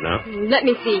dictate now. Let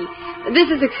me see. This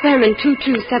is experiment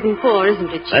 2274, isn't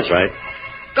it, Chief? That's right.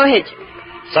 Go ahead, Chief.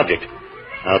 Subject,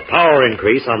 A power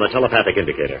increase on the telepathic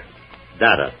indicator.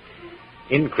 Data.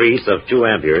 Increase of 2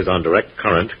 amperes on direct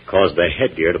current caused the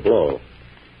headgear to blow.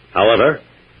 However,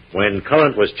 when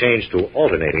current was changed to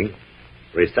alternating,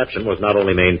 reception was not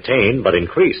only maintained, but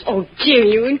increased. Oh, Jim,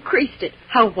 you increased it.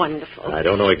 How wonderful. I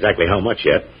don't know exactly how much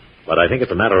yet, but I think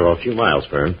it's a matter of a few miles,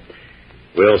 Fern.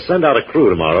 We'll send out a crew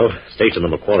tomorrow, station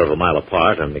them a quarter of a mile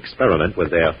apart, and experiment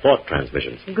with their thought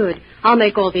transmissions. Good. I'll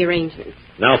make all the arrangements.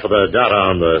 Now for the data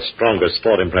on the strongest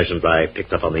thought impressions I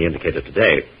picked up on the indicator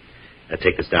today.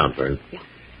 Take this down, Fern. Yeah.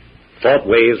 Thought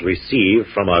waves received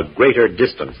from a greater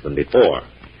distance than before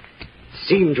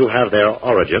seem to have their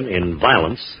origin in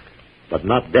violence, but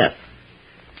not death.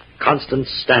 Constant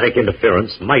static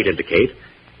interference might indicate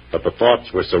that the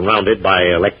thoughts were surrounded by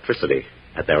electricity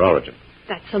at their origin.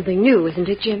 That's something new, isn't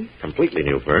it, Jim? Completely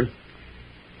new, Fern.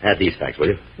 Add these facts, will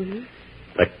you? Mm-hmm.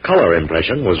 The color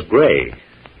impression was gray.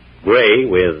 Gray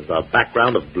with a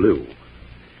background of blue.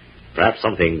 Perhaps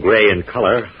something gray in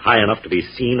color, high enough to be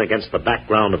seen against the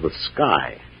background of the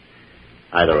sky.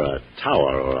 Either a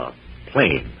tower or a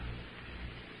plane.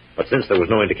 But since there was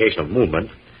no indication of movement,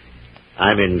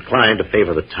 I'm inclined to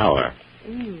favor the tower.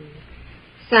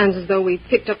 Sounds as though we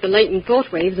picked up the latent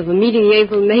thought waves of a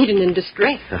medieval maiden in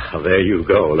distress. There you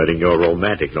go, letting your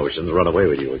romantic notions run away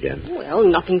with you again. Well,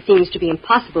 nothing seems to be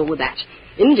impossible with that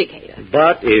indicator.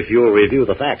 But if you'll review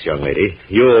the facts, young lady,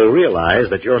 you'll realize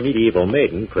that your medieval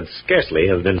maiden could scarcely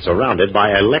have been surrounded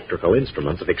by electrical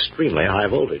instruments of extremely high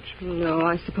voltage. No,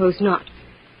 I suppose not.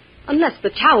 Unless the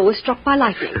tower was struck by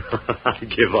lightning. I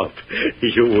give up.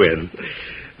 You win.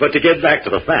 But to get back to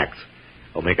the facts,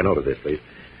 I'll make a note of this, please.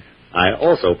 I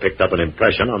also picked up an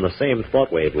impression on the same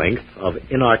thought wavelength of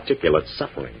inarticulate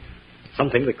suffering,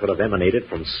 something that could have emanated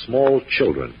from small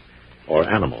children or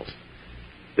animals.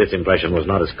 This impression was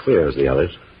not as clear as the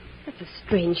others. That's a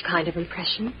strange kind of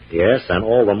impression. Yes, and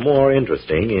all the more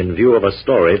interesting in view of a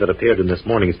story that appeared in this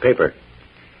morning's paper.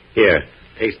 Here,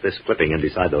 paste this clipping in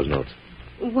beside those notes.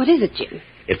 What is it, Jim?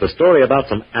 It's a story about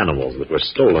some animals that were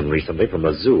stolen recently from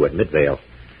the zoo at Midvale.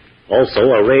 Also,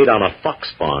 a raid on a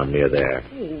fox farm near there.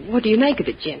 What do you make of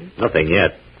it, Jim? Nothing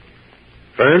yet.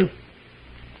 Fern,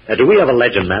 do we have a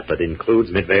legend map that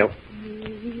includes Midvale?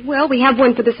 Well, we have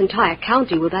one for this entire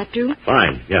county. Will that do?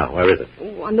 Fine. Yeah, where is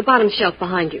it? On the bottom shelf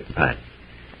behind you. Right.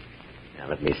 Now,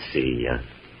 let me see.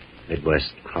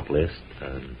 Midwest crop list.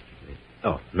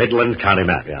 Midland County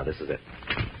map. Yeah, this is it.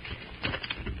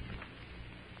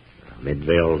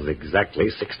 Midvale's exactly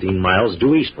 16 miles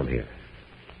due east from here.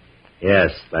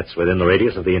 Yes, that's within the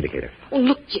radius of the indicator. Oh,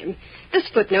 look, Jim. This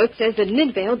footnote says that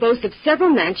Midvale boasts of several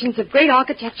mansions of great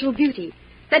architectural beauty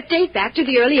that date back to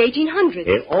the early 1800s.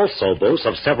 It also boasts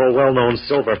of several well-known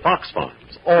silver fox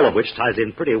farms, all of which ties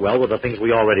in pretty well with the things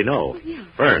we already know. Oh, yeah.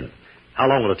 Fern, how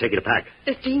long will it take you to pack?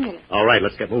 15 minutes. All right,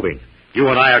 let's get moving. You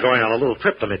and I are going on a little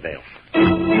trip to Midvale.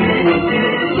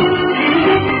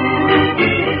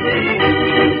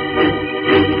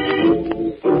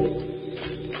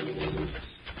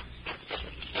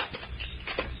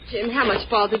 Jim, how much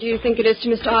farther do you think it is to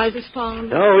Mr. Iser's farm?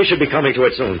 Oh, we should be coming to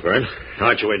it soon, Fern.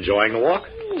 Aren't you enjoying the walk?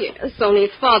 Yes, only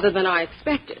it's farther than I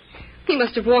expected. He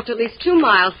must have walked at least 2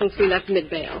 miles since we left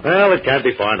Midvale. Well, it can't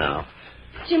be far now.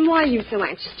 Jim, why are you so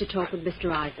anxious to talk with Mr.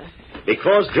 Iser?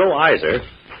 Because Joe Iser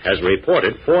has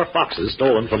reported 4 foxes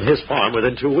stolen from his farm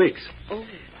within 2 weeks. Oh.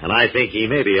 And I think he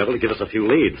may be able to give us a few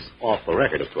leads. Off the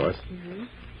record, of course. Mm-hmm.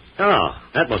 Ah,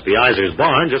 that must be Iser's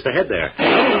barn just ahead there.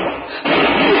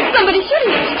 Somebody's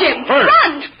shooting at us, Jim. Fern!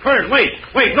 Run! Fern, wait!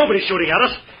 Wait, nobody's shooting at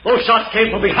us. Those shots came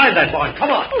from behind that barn. Come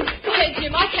on. Oh, go ahead,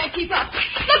 Jim. I can't keep up.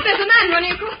 Look, there's a man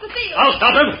running across the field. I'll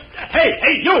stop him.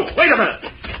 Hey, you! Wait a minute.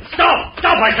 Stop!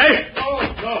 Stop, I say! Oh,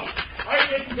 no. I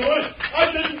didn't do it. I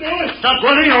didn't do it. Stop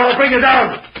running or I'll bring you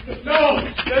down. No,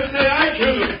 they say I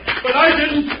killed him. But I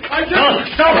didn't. No,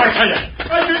 stop, I tell you.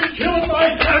 I didn't kill him.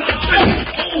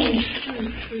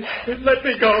 Let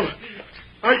me go.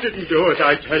 I didn't do it,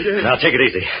 I tell you. Now, take it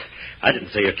easy. I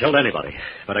didn't say you killed anybody,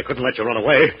 but I couldn't let you run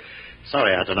away.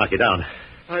 Sorry I had to knock you down.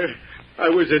 I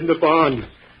was in the barn.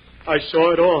 I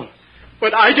saw it all.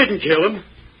 But I didn't kill him.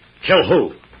 Kill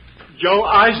who? Joe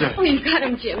Iser. Oh, you got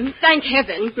him, Jim. Thank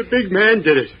heaven. The big man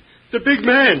did it. The big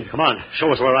man. Come on,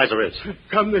 show us where Iser is.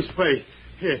 Come this way.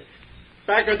 Here.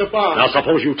 Back of the barn. Now,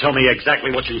 suppose you tell me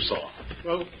exactly what you saw.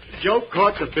 Well, Joe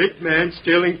caught the big man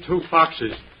stealing 2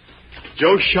 foxes.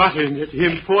 Joe shot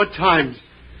him 4 times.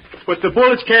 But the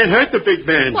bullets can't hurt the big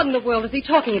man. What in the world is he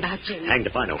talking about, Jim? Hanged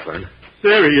if I know, Fern.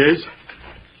 There he is.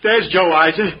 There's Joe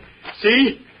Iser.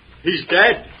 See? He's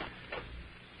dead.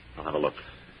 I'll have a look.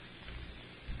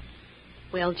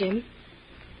 Well, Jim?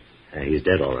 He's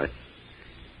dead, all right.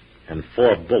 And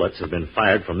 4 bullets have been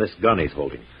fired from this gun he's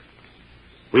holding.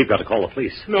 We've got to call the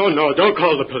police. No, don't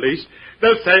call the police.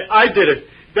 They'll say I did it.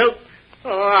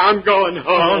 Oh, I'm going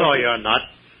home. No, you're not.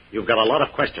 You've got a lot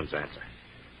of questions to answer.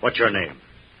 What's your name?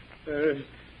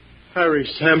 Harry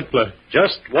Sampler.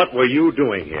 Just what were you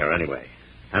doing here, anyway?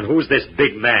 And who's this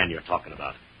big man you're talking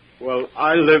about? Well,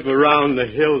 I live around the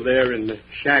hill there in the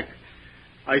shack.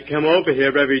 I come over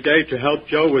here every day to help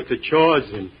Joe with the chores,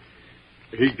 and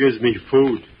he gives me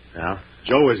food. Yeah?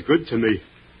 Joe is good to me.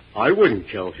 I wouldn't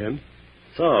kill him.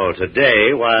 So,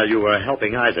 today, while you were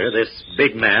helping Iser, this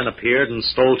big man appeared and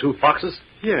stole 2 foxes?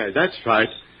 Yeah, that's right.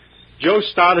 Joe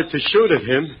started to shoot at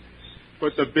him,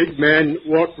 but the big man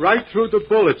walked right through the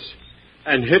bullets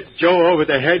and hit Joe over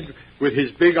the head with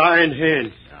his big iron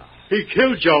hand. Oh. He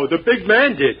killed Joe. The big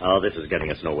man did. Oh, this is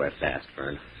getting us nowhere fast,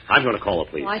 Fern. I'm going to call the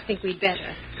police. Well, I think we'd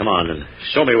better. Come on, and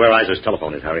show me where Iser's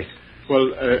telephone is, Harry.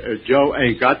 Well, Joe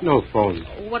ain't got no phone.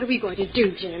 What are we going to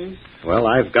do, Jim? Well,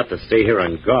 I've got to stay here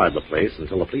and guard the place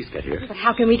until the police get here. But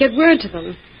how can we get word to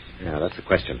them? Yeah, that's the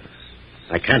question.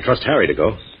 I can't trust Harry to go.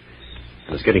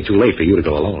 And it's getting too late for you to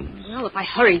go alone. Well, if I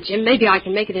hurry, Jim, maybe I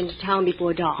can make it into town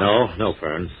before dawn. No,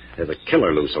 Fern. There's a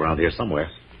killer loose around here somewhere.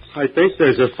 I think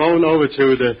there's a phone over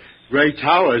to the Gray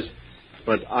Towers,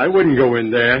 but I wouldn't go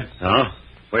in there. Oh?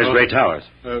 Where's Gray Towers?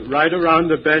 Right around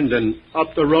the bend and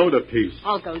up the road a piece.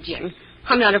 I'll go, Jim.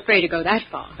 I'm not afraid to go that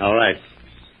far. All right.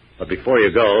 But before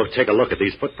you go, take a look at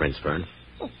these footprints, Fern.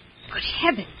 Oh, good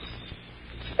heavens.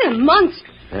 They're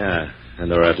monstrous. Yeah, and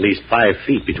there are at least 5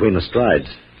 feet between the strides.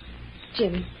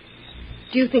 Jim,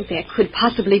 do you think there could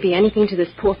possibly be anything to this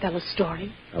poor fellow's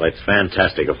story? Well, it's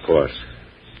fantastic, of course.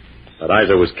 But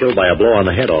Iser was killed by a blow on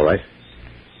the head, all right.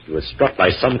 He was struck by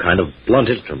some kind of blunt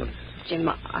instrument. Jim,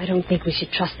 I don't think we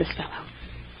should trust this fellow.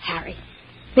 Harry,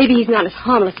 maybe he's not as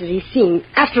harmless as he seemed.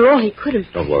 After all, he could have...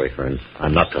 Don't worry, Fern.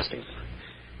 I'm not trusting him.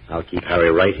 I'll keep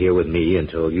Harry right here with me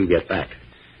until you get back.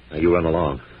 Now, you run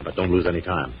along, but don't lose any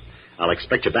time. I'll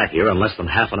expect you back here in less than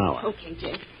half an hour. Okay,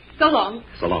 Jim. So long.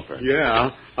 So long, Fern.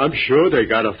 Yeah, I'm sure they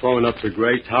got a phone up to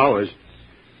Gray Towers.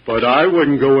 But I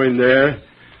wouldn't go in there.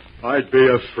 I'd be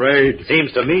afraid.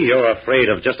 Seems to me you're afraid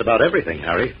of just about everything,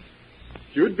 Harry.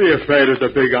 You'd be afraid of the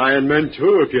big iron men,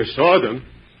 too, if you saw them.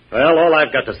 Well, all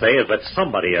I've got to say is that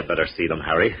somebody had better see them,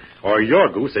 Harry, or your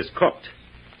goose is cooked.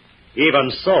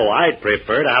 Even so, I'd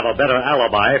prefer to have a better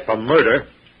alibi for murder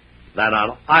than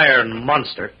an iron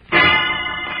monster.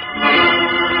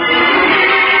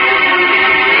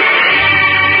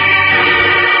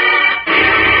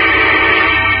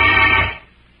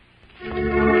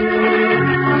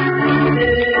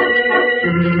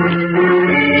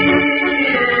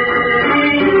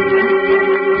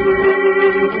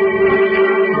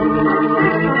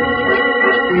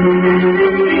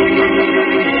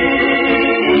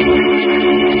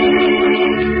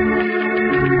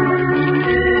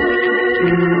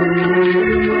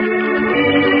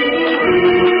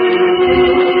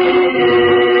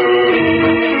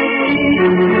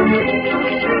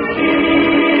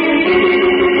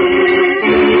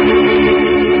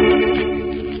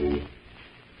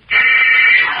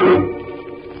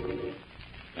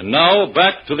 And now,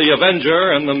 back to the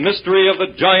Avenger and the mystery of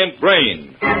the giant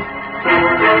brain.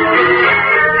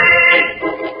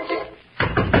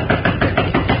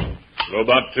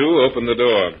 Robot 2, open the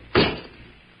door.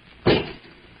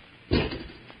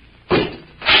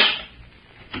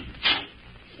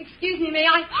 Excuse me, may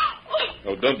I...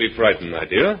 Oh, don't be frightened, my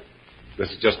dear.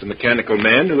 This is just a mechanical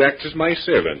man who acts as my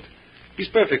servant. He's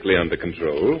perfectly under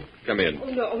control. Come in.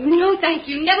 Oh, no, thank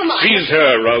you. Never mind. Seize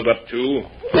her, Robot 2.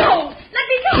 No, let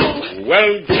me go.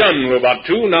 Well done, Robot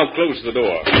 2. Now close the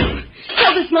door.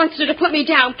 Tell this monster to put me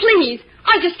down, please.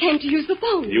 I just came to use the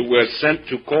phone. You were sent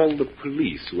to call the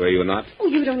police, were you not? Oh,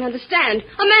 you don't understand.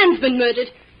 A man's been murdered.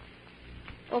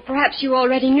 Or perhaps you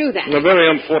already knew that. A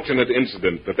very unfortunate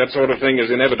incident, but that sort of thing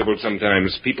is inevitable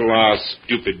sometimes. People are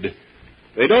stupid.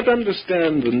 They don't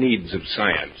understand the needs of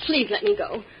science. Please let me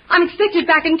go. I'm expected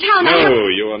back in town. No,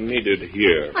 you are needed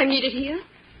here. I'm needed here?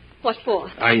 What for?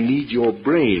 I need your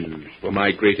brain for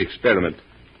my great experiment.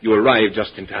 You arrived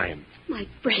just in time. My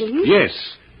brain? Yes.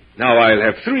 Now I'll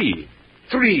have 3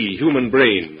 human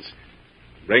brains.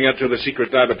 Bring her to the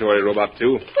secret laboratory, Robot 2.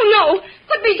 Oh, no.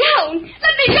 Put me down.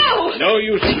 Let me go. No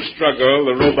use to struggle.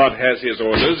 The robot has his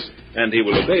orders, and he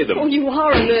will obey them. Oh, you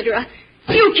are a murderer.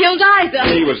 You killed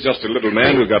Iser. He was just a little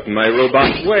man who got in my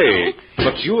robot's way.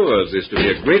 But yours is to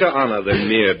be a greater honor than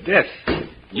mere death.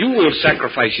 You will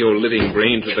sacrifice your living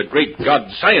brain to the great god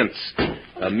science.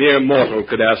 A mere mortal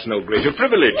could ask no greater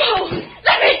privilege. No.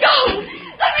 Let me go.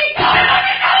 Let me go.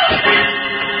 Let me go.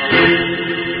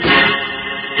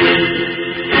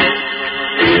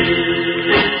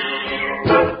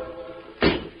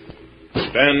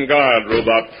 Stand guard,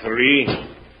 Robot 3.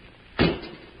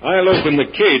 I'll open the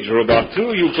cage, Robot 2.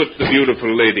 You put the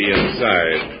beautiful lady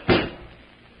inside.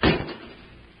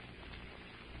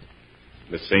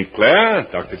 Miss St. Clair,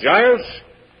 Dr. Giles,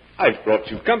 I've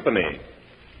brought you company.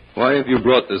 Why have you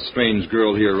brought this strange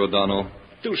girl here, Rodano?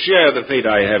 To share the fate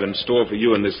I have in store for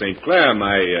you and Miss St. Clair,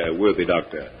 my worthy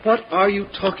doctor. What are you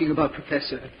talking about,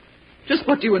 Professor? Just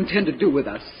what do you intend to do with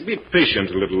us? Be patient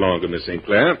a little longer, Miss St.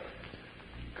 Clair.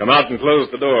 Come out and close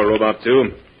the door, Robot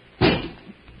 2.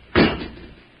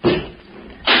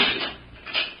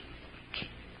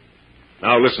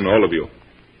 Now listen, all of you.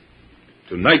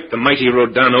 Tonight, the mighty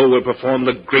Rodano will perform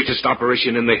the greatest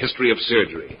operation in the history of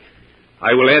surgery.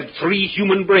 I will add 3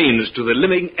 human brains to the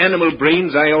living animal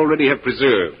brains I already have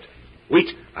preserved. Wait,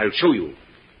 I'll show you.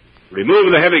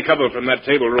 Remove the heavy cover from that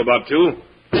table, Robot 2.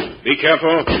 Be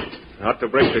careful not to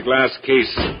break the glass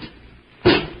case.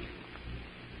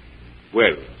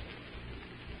 Well,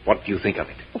 what do you think of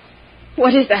it?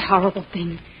 What is that horrible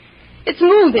thing? It's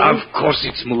moving. Of course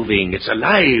it's moving. It's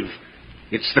alive.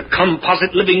 It's the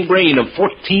composite living brain of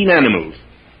 14 animals.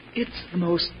 It's the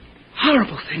most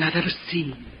horrible thing I've ever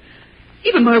seen.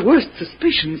 Even my worst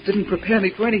suspicions didn't prepare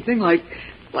me for anything like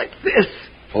this.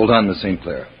 Hold on, Miss St.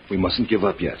 Clair. We mustn't give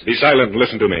up yet. Be silent and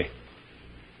listen to me.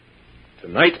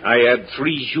 Tonight I add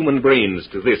 3 human brains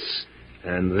to this,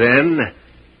 and then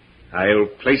I'll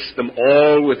place them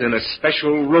all within a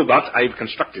special robot I've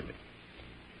constructed.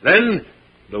 Then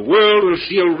the world will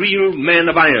see a real man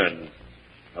of iron,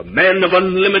 a man of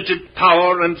unlimited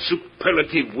power and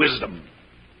superlative wisdom.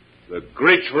 The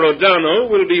great Rodano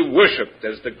will be worshipped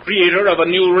as the creator of a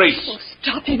new race. Oh,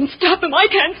 stop him, stop him. I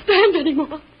can't stand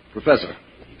anymore. Professor.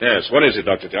 Yes, what is it,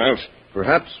 Dr. Giles?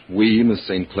 Perhaps we, Miss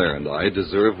St. Clair and I,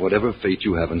 deserve whatever fate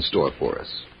you have in store for us.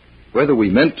 Whether we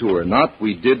meant to or not,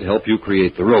 we did help you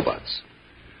create the robots.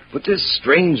 But this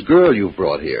strange girl you've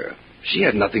brought here, she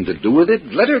had nothing to do with it.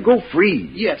 Let her go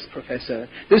free. Yes, Professor.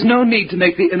 There's no need to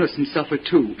make the innocent suffer,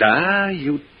 too. Ah,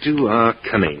 you two are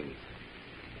cunning.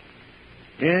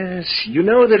 Yes, you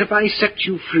know that if I set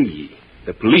you free,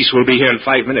 the police will be here in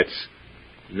 5 minutes.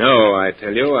 No, I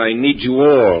tell you, I need you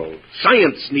all.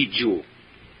 Science needs you.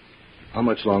 How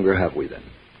much longer have we, then?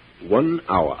 1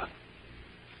 hour.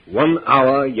 1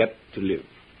 hour yet to live.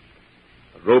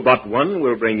 Robot 1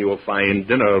 will bring you a fine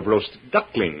dinner of roasted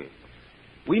duckling.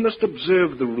 We must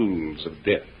observe the rules of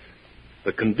death.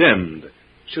 The condemned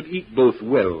should eat both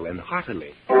well and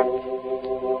heartily.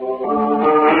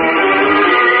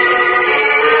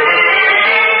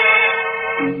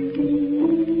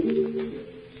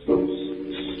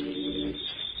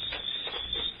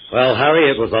 Well, Harry,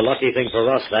 it was a lucky thing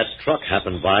for us that truck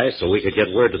happened by so we could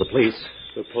get word to the police.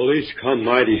 The police come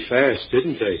mighty fast,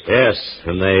 didn't they? Yes,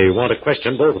 and they want to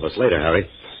question both of us later, Harry.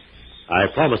 I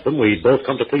promised them we'd both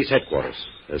come to police headquarters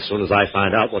as soon as I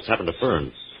find out what's happened to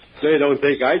Fern. They don't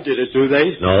think I did it, do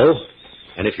they? No.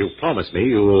 And if you promise me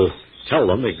you'll tell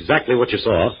them exactly what you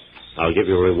saw, I'll give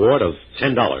you a reward of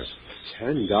 $10.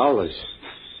 $10?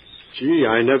 Gee,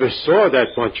 I never saw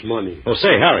that much money. Oh,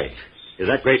 say, Harry, is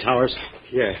that Gray Towers?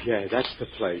 Yeah, that's the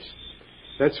place.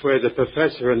 That's where the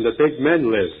professor and the big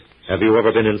men live. Have you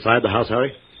ever been inside the house,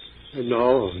 Harry?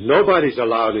 No, nobody's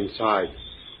allowed inside.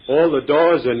 All the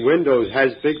doors and windows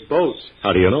has big bolts.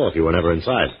 How do you know if you were never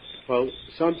inside? Well,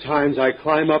 sometimes I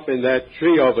climb up in that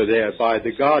tree over there by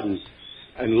the garden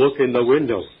and look in the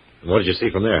window. What did you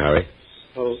see from there, Harry?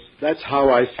 Well, that's how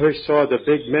I first saw the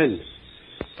big men.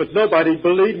 But nobody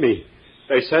believed me.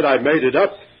 They said I made it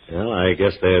up. Well, I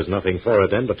guess there's nothing for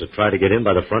it then but to try to get in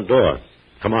by the front door.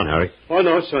 Come on, Harry. Oh,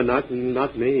 no, sir, not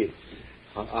me.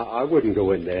 I wouldn't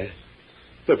go in there.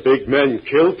 The big men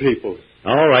kill people.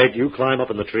 All right, you climb up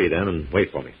in the tree then and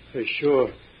wait for me. Sure,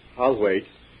 I'll wait.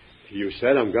 You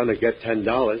said I'm going to get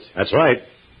 $10. That's right.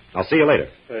 I'll see you later.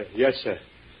 Yes, sir.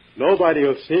 Nobody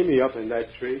will see me up in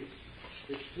that tree.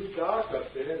 It's too dark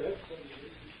up there.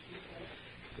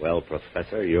 Well,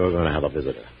 Professor, you're going to have a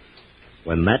visitor.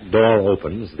 When that door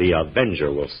opens, the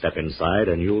Avenger will step inside,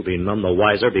 and you'll be none the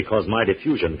wiser because my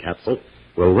diffusion capsule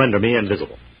will render me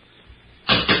invisible.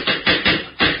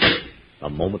 The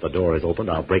moment the door is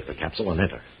opened, I'll break the capsule and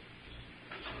enter.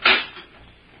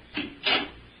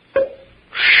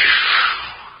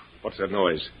 What's that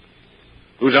noise?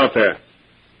 Who's out there?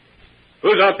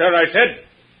 Who's out there, I said?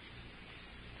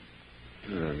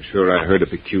 I'm sure I heard a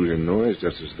peculiar noise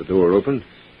just as the door opened.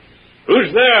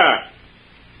 Who's there?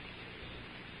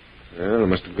 Well, it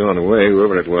must have gone away,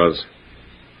 whoever it was.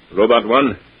 Robot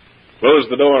 1, close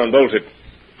the door and bolt it.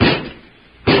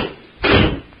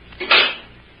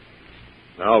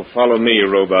 Now follow me,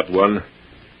 Robot 1.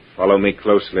 Follow me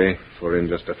closely, for in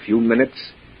just a few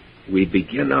minutes, we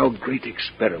begin our great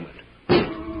experiment.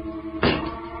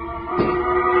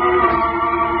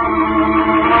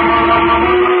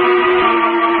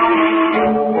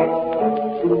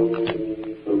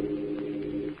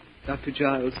 Dr.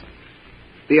 Giles,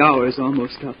 the hour is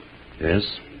almost up. Yes,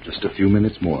 just a few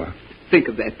minutes more. Think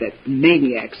of that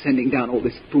maniac sending down all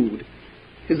this food,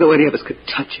 as though any of us could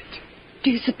touch it.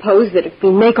 Do you suppose that if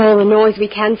we make all the noise we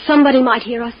can, somebody might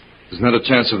hear us? There's not a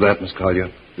chance of that, Miss Collier.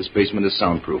 This basement is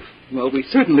soundproof. Well, we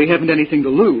certainly haven't anything to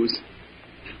lose.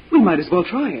 We might as well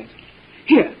try it.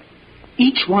 Here,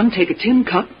 each one take a tin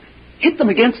cup, hit them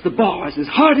against the bars as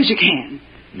hard as you can.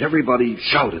 And everybody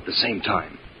shout at the same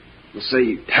time. We'll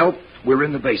say, help, we're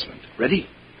in the basement. Ready?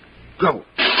 Go.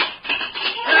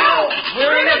 Help!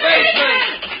 We're in the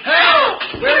basement! Help!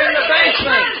 We're in the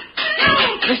basement!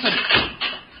 Listen.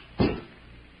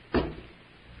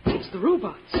 It's the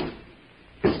robots.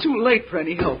 It's too late for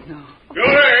any help now. Go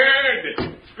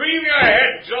ahead. Scream your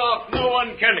heads off. No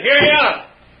one can hear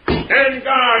you. Stand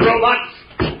guard, robots.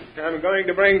 I'm going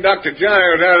to bring Dr.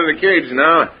 Giles out of the cage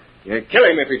now. You kill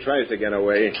him if he tries to get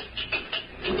away.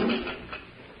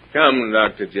 Come,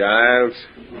 Dr. Giles.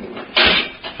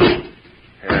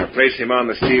 Place him on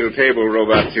the steel table,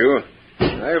 Robot 2.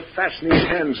 I'll fasten his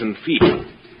hands and feet.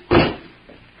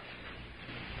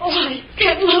 Oh, I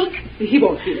can't look. He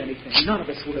won't feel anything. None of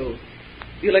us will.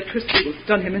 The electricity will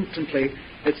stun him instantly.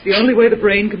 It's the only way the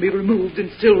brain can be removed and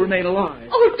still remain alive.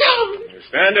 Oh, don't!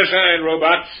 Stand aside,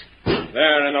 robots.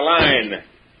 There, in a line.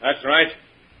 That's right.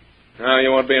 Now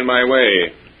you won't be in my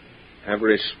way.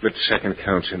 Every split second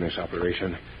counts in this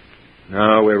operation.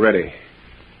 Now we're ready.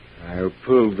 I'll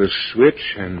pull the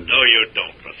switch and... No, you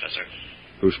don't, Professor.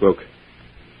 Who spoke?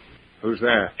 Who's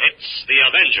there? It's the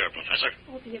Avenger, Professor.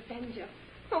 Oh, the Avenger.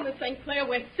 Oh, Miss St. Clair,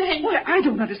 we're safe. Why, I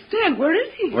don't understand. Where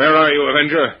is he? Where are you,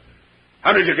 Avenger?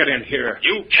 How did you get in here?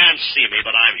 You can't see me,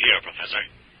 but I'm here, Professor.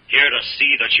 Here to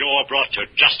see that you're brought to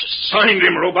justice. Find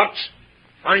him, robots.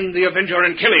 Find the Avenger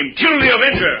and kill him. Kill the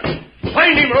Avenger.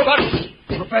 Find him, robots.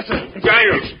 Professor.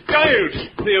 Giles.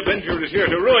 The Avenger is here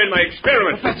to ruin my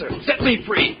experiment. Professor, set me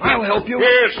free. I'll help you.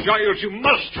 Yes, Giles, you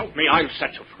must help me. I'll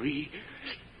set you free.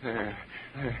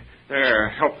 There.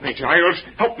 Help me, Giles.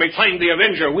 Help me find the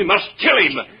Avenger. We must kill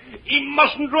him. He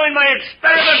mustn't ruin my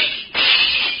experiment.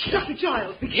 Dr.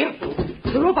 Giles, be careful.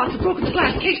 The robots have broken the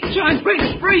glass case. The giant's brain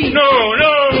is free. No,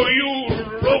 you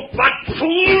robot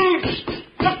fools.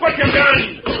 Look what you've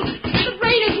done. The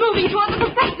brain is moving toward the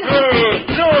professor.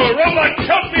 No, robots,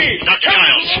 help me. Dr.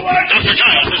 Giles. Dr.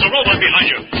 Giles, there's a robot behind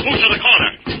you. Move to the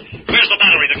corner. Where's the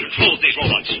battery that controls these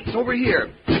robots? It's over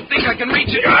here. I think I can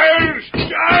reach it.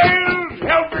 Giles,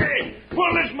 help me.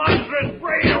 Pull this monstrous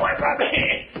brain away from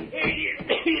me.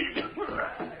 He's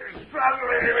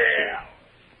struggling here.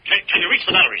 Can you reach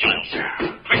the battery, Giles?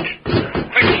 Quick,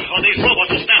 or these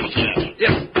robots will stab us to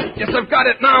death. Yes, I've got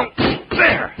it now.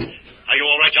 There. Are you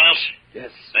all right, Giles?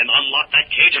 Yes. Then unlock that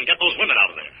cage and get those women out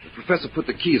of there. The professor put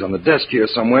the keys on the desk here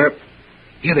somewhere.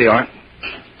 Here they are.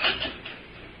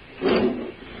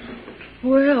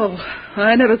 Well,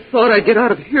 I never thought I'd get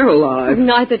out of here alive.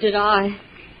 Neither did I.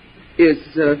 Is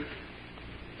the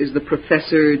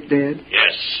professor dead?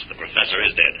 Yes, the professor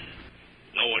is dead.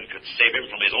 No one could save him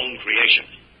from his own creation.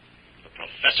 The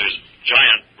professor's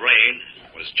giant brain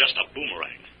was just a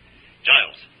boomerang.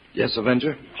 Giles. Yes,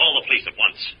 Avenger? Call the police at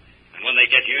once. And when they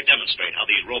get here, demonstrate how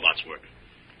these robots work.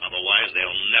 Otherwise,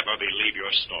 they'll never believe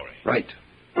your story. Right.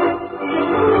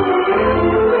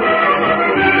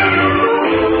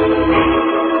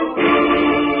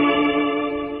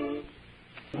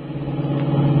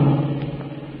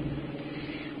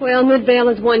 Well, Midvale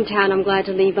is one town I'm glad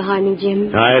to leave behind me,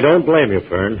 Jim. I don't blame you,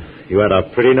 Fern. You had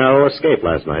a pretty narrow escape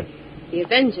last night. The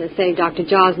Avenger saved Dr.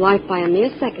 Jaw's life by a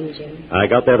mere second, Jim. I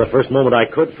got there the first moment I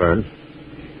could, Fern.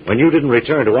 When you didn't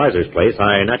return to Weiser's place,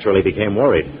 I naturally became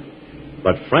worried.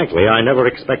 But frankly, I never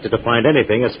expected to find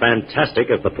anything as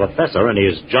fantastic as the professor and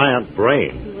his giant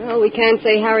brain. Well, we can't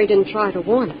say Harry didn't try to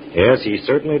warn us. Yes, he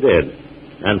certainly did.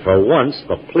 And for once,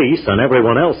 the police and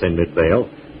everyone else in Midvale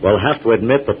will have to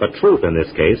admit that the truth in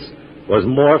this case was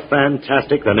more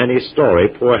fantastic than any story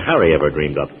poor Harry ever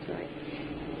dreamed up.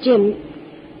 Jim,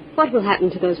 what will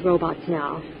happen to those robots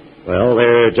now? Well,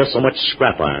 they're just so much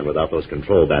scrap iron without those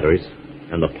control batteries,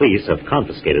 and the police have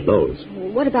confiscated those.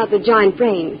 What about the giant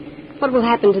brain? What will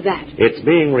happen to that? It's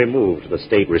being removed to the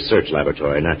State Research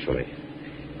Laboratory, naturally.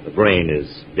 The brain is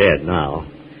dead now.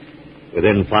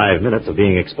 Within 5 minutes of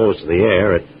being exposed to the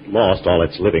air, it lost all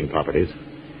its living properties.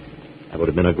 That would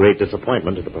have been a great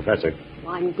disappointment to the professor.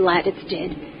 Well, I'm glad it's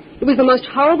dead. It was the most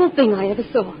horrible thing I ever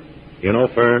saw. You know,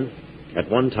 Fern, at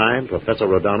one time, Professor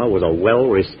Rodano was a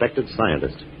well-respected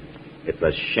scientist. It's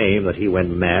a shame that he went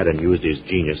mad and used his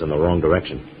genius in the wrong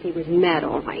direction. He was mad,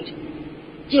 all right.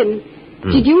 Jim,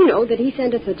 did you know that he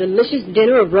sent us a delicious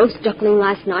dinner of roast duckling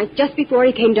last night, just before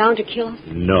he came down to kill us?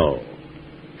 No.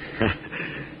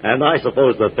 And I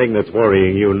suppose the thing that's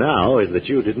worrying you now is that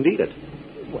you didn't eat it.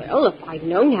 Well, if I'd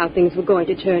known how things were going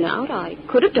to turn out, I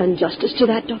could have done justice to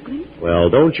that duckling. Well,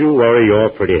 don't you worry your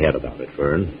pretty head about it,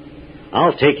 Fern.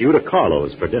 I'll take you to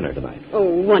Carlo's for dinner tonight. Oh,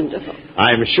 wonderful.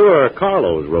 I'm sure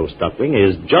Carlo's roast duckling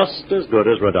is just as good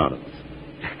as Rodano's.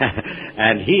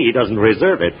 And he doesn't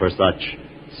reserve it for such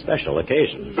special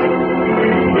occasions.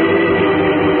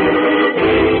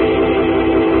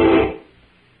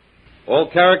 All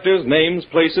characters, names,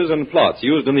 places, and plots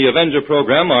used in the Avenger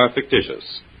program are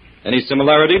fictitious. Any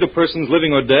similarity to persons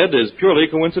living or dead is purely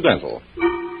coincidental.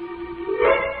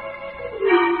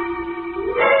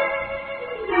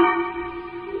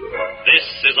 This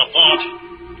is a thought,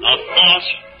 a thought,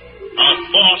 a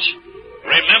thought.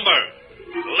 Remember,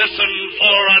 listen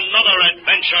for another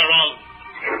adventure of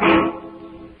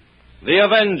The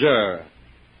Avenger.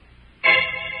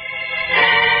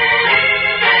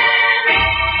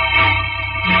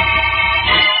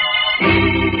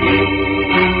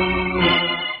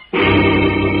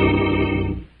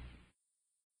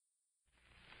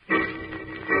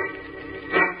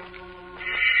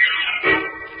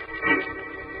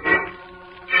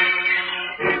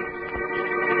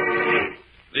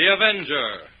 The Avenger.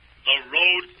 The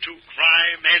road to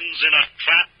crime ends in a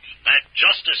trap that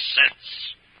justice sets.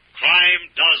 Crime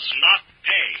does not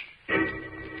pay.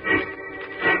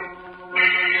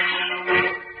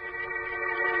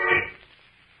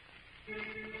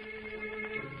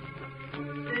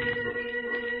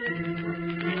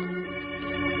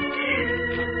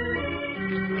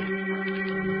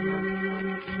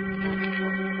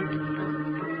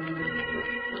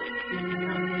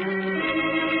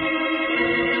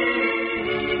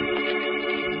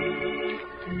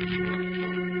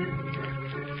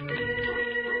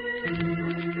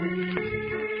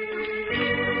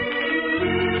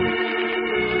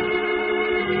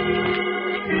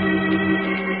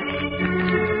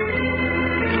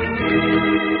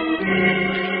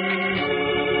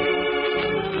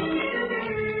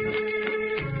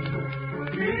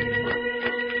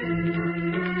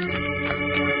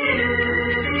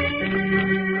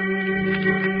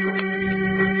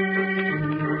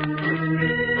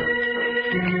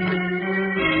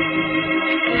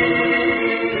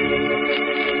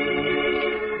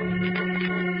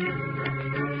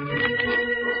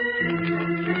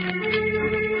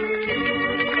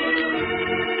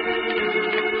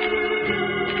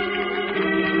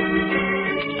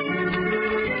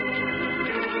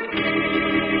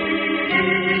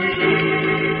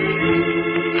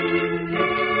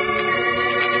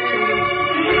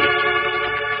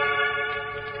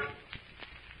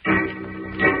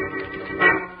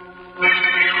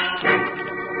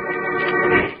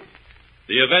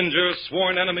 The Avenger,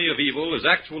 sworn enemy of evil, is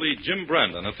actually Jim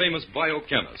Brandon, a famous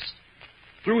biochemist.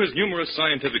 Through his numerous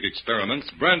scientific experiments,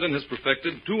 Brandon has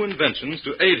perfected two inventions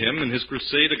to aid him in his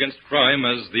crusade against crime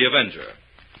as the Avenger.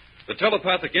 The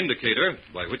telepathic indicator,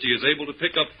 by which he is able to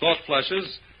pick up thought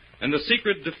flashes, and the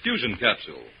secret diffusion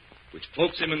capsule, which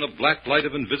cloaks him in the black light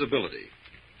of invisibility.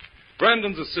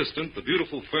 Brandon's assistant, the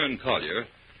beautiful Fern Collier,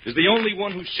 is the only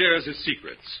one who shares his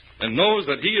secrets and knows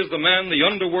that he is the man the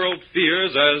underworld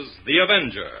fears as the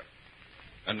Avenger.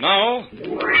 And now,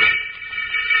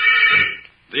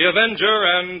 The Avenger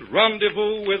and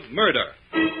Rendezvous with Murder.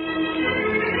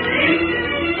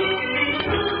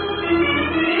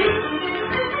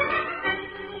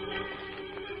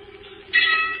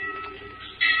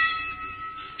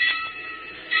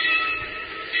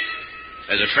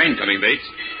 There's a train coming, Bates.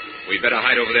 We'd better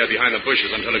hide over there behind the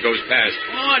bushes until it goes past.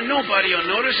 Oh, nobody will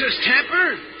notice us,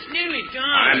 Tapper. It's nearly done.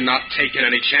 I'm not taking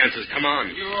any chances. Come on.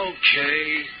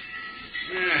 Okay.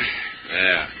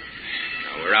 There.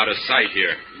 Now, we're out of sight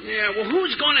here. Yeah, well,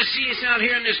 who's going to see us out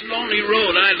here on this lonely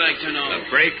road, I'd like to know. The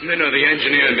brakeman or the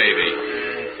engineer,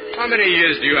 maybe. How many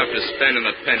years do you have to spend in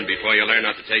the pen before you learn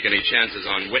not to take any chances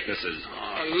on witnesses?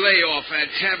 Oh, lay off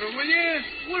that, Tapper, will you?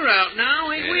 We're out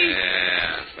now, ain't we?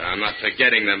 Yeah, but I'm not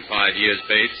forgetting them 5 years,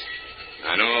 Bates.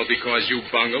 I know because you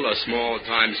bungled a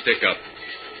small-time stick-up.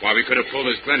 Why, we could have pulled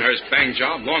this Glenhurst bang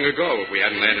job long ago if we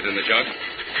hadn't landed in the jug.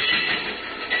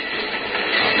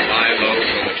 I'll lie low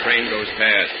till the train goes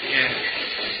past. Yeah.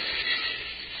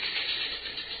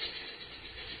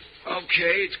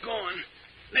 Okay, it's going.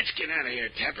 Let's get out of here,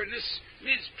 Tapper. This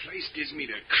place gives me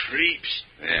the creeps.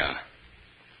 Yeah.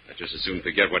 I'd just as soon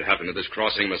forget what happened to this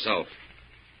crossing myself.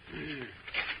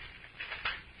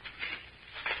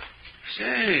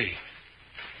 Say,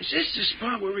 Is this the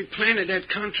spot where we planted that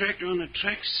contractor on the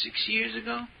tracks 6 years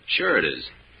ago? Sure it is.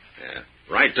 Yeah,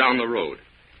 right down the road.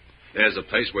 There's a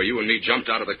place where you and me jumped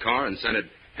out of the car and sent it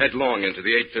headlong into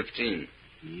the 815.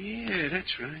 Yeah,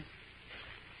 that's right.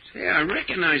 Say, I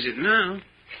recognize it now.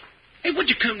 Hey, what'd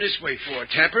you come this way for,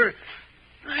 Tapper?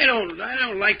 I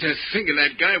don't like to think of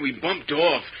that guy we bumped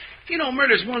off. You know,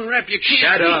 murder's one rap you can't...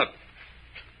 Shut up.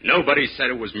 Nobody said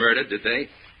it was murder, did they?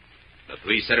 The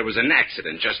police said it was an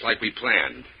accident, just like we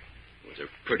planned. It was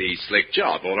a pretty slick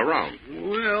job all around.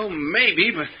 Well,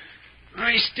 maybe, but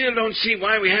I still don't see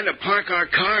why we had to park our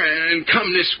car and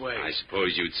come this way. I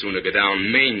suppose you'd sooner go down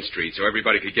Main Street so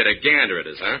everybody could get a gander at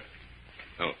us, huh?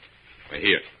 Oh, right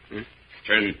here.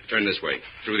 Turn this way,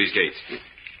 through these gates.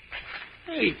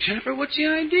 Hey, Tapper, what's the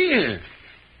idea?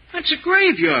 That's a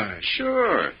graveyard.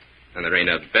 Sure. And there ain't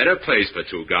a better place for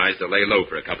two guys to lay low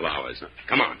for a couple hours.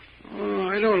 Come on. Oh,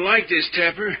 I don't like this,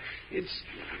 Tapper.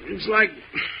 It's like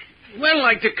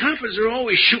the coppers are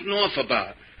always shooting off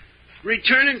about.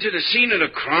 Returning to the scene of the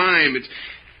crime.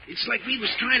 It's like we was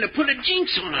trying to put a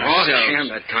jinx on ourselves. Oh, damn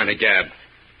that kind of gab.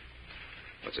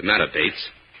 What's the matter, Bates?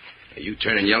 Are you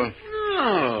turning yellow?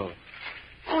 No.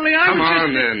 Only Come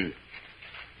on, then.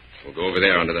 We'll go over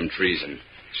there under them trees and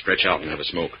stretch out and have a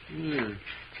smoke. Yeah.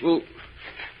 Well,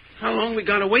 how long we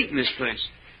got to wait in this place?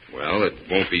 Well, it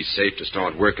won't be safe to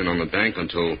start working on the bank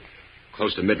until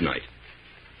close to midnight.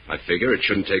 I figure it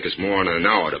shouldn't take us more than an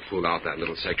hour to pull out that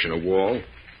little section of wall,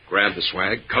 grab the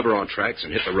swag, cover our tracks,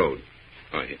 and hit the road.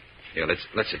 Oh, here,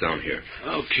 let's sit down here.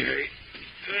 Okay.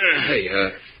 Hey,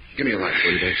 give me a light,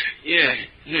 will you, Bates? Yeah,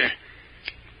 here.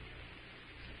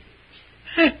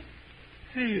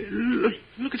 Hey,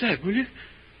 look at that, will you?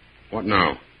 What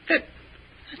now? That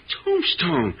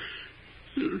tombstone.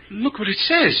 Look what it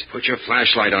says. Put your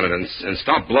flashlight on it and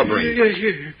stop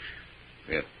blubbering.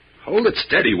 Yeah. Hold it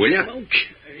steady, will you?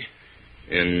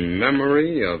 Okay. In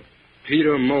memory of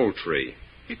Peter Moultrie.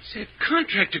 It's that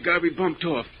contractor guy we bumped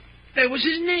off. That was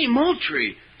his name,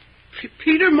 Moultrie.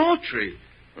 Peter Moultrie.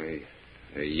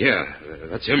 Yeah,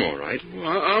 that's him, all right. Well,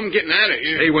 I'm getting out of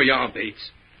here. Stay where you are,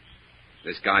 Bates.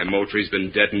 This guy Moultrie's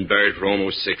been dead and buried for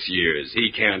almost 6 years.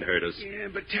 He can't hurt us. Yeah,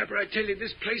 but Tapper, I tell you,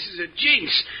 this place is a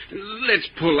jinx. Let's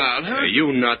pull out, huh? Hey,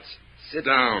 you nuts. Sit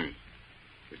down.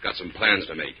 We've got some plans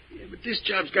to make. Yeah, but this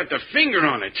job's got the finger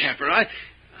on it, Tapper. I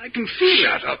can feel it.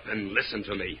 Shut up and listen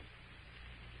to me.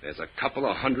 There's a couple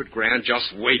of $100,000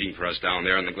 just waiting for us down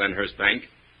there in the Glenhurst Bank.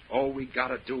 All we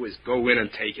gotta do is go in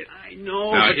and take it. I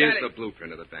know. Now, here's the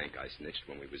blueprint of the bank I snitched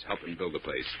when we was helping build the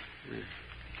place.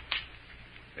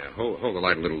 Yeah, hold the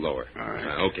light a little lower. All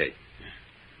right. Okay.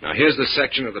 Now, here's the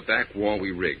section of the back wall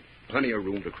we rigged. Plenty of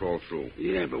room to crawl through.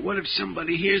 Yeah, but what if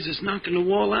somebody hears us knocking the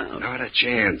wall out? Not a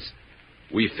chance.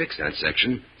 We fixed that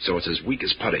section so it's as weak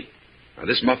as putty. Now,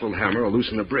 this muffled hammer will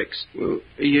loosen the bricks. Well,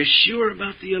 are you sure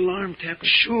about the alarm, Tapper?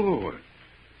 Sure.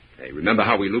 Hey, remember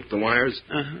how we looped the wires?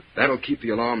 Uh-huh. That'll keep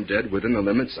the alarm dead within the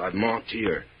limits I've marked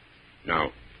here.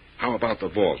 Now, how about the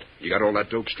vault? You got all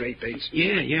that dope straight, Bates?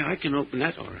 Yeah, I can open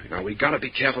that all right. Now, we got to be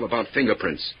careful about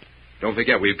fingerprints. Don't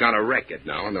forget, we've got a record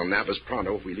now, and they'll nab us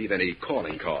pronto if we leave any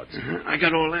calling cards. Uh-huh. I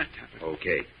got all that, Tapper.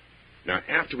 Okay. Now,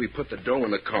 after we put the dough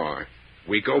in the car,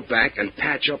 we go back and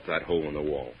patch up that hole in the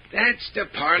wall. That's the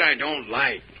part I don't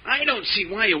like. I don't see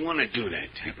why you want to do that,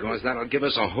 Tapper. Because that'll give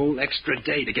us a whole extra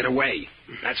day to get away.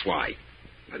 That's why.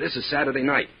 Now, this is Saturday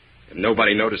night. If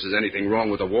nobody notices anything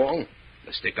wrong with the wall,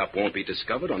 the stick-up won't be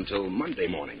discovered until Monday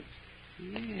morning.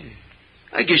 Yeah.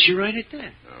 I guess you're right at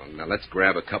that. Now, let's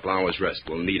grab a couple hours rest.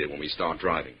 We'll need it when we start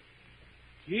driving.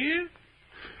 Here?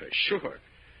 Sure.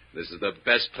 This is the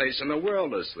best place in the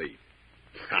world to sleep.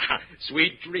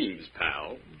 Sweet dreams,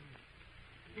 pal.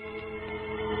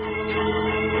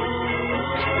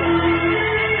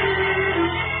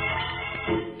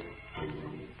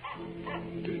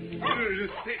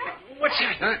 What's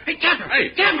that? Huh? Hey, Tapper! Hey!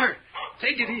 Tapper!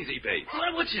 Take it easy, Bates.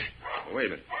 What's it? Oh, wait a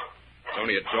minute. It's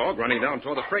only a dog running down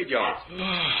toward the freight yards.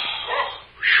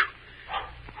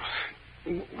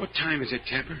 What time is it,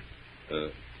 Tapper?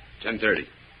 10:30.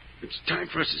 It's time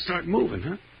for us to start moving,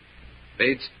 huh?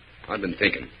 Bates, I've been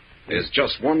thinking. There's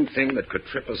just one thing that could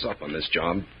trip us up on this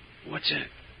job. What's that?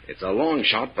 It's a long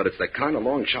shot, but it's the kind of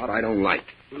long shot I don't like.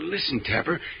 Well, listen,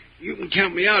 Tapper. You can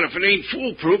count me out if it ain't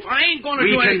foolproof. I ain't going to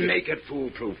do anything. We can make it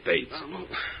foolproof, Bates. Well,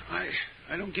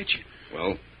 I don't get you.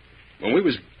 Well, when we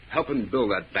was helping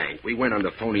build that bank, we went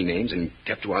under phony names and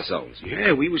kept to ourselves.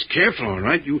 Yeah, we was careful, all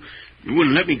right. You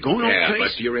wouldn't let me go no place. place.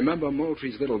 But do you remember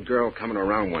Moultrie's little girl coming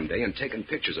around one day and taking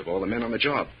pictures of all the men on the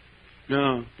job?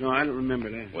 No, I don't remember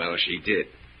that. Well, she did.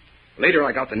 Later,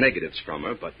 I got the negatives from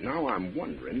her, but now I'm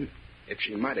wondering if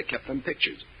she might have kept them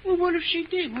pictures. Well, what if she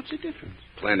did? What's the difference?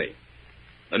 Plenty.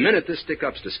 The minute this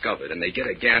stick-up's discovered and they get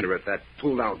a gander at that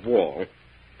pulled-out wall,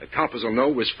 the coppers will know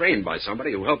it was framed by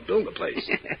somebody who helped build the place.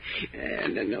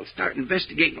 And then they'll start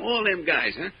investigating all them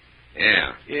guys, huh?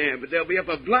 Yeah. Yeah, but they'll be up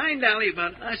a blind alley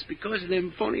about us because of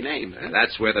them phony names, huh?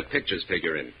 That's where the pictures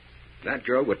figure in. That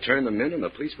girl would turn them in, and the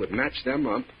police would match them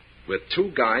up with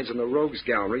two guys in the rogues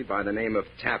gallery by the name of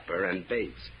Tapper and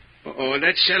Bates. Oh,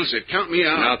 that settles it. Count me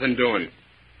out. Nothing doing.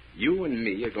 You and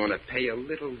me are going to pay a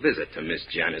little visit to Miss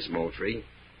Janice Moultrie.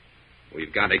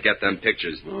 We've got to get them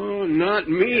pictures. Oh, not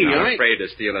me. You're not afraid to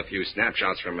steal a few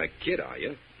snapshots from a kid, are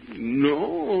you?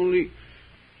 No, only...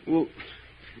 Well,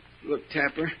 look,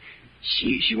 Tapper,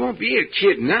 she won't be a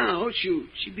kid now.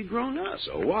 She'll be grown up.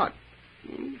 So what?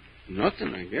 Well,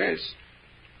 nothing, I guess.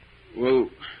 Well,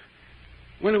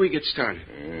 when do we get started?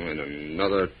 In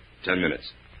another 10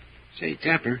 minutes. Say,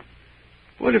 Tapper,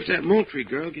 what if that Moultrie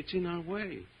girl gets in our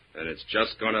way? Then it's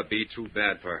just going to be too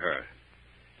bad for her.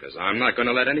 Because I'm not going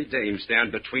to let any dame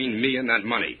stand between me and that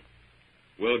money.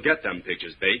 We'll get them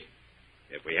pictures, Bate.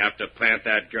 If we have to plant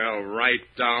that girl right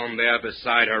down there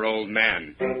beside her old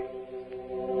man.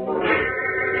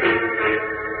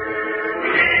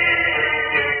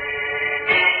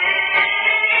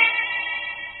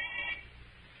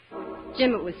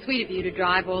 Jim, it was sweet of you to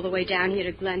drive all the way down here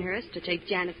to Glenhurst to take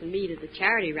Janice and me to the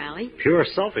charity rally. Pure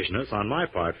selfishness on my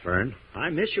part, Fern. I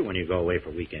miss you when you go away for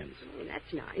weekends. Oh,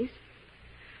 that's nice.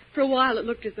 For a while, it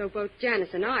looked as though both Janice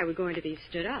and I were going to be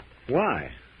stood up.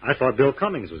 Why? I thought Bill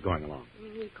Cummings was going along.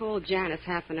 He called Janice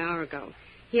half an hour ago.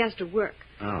 He has to work.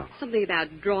 Oh. Something about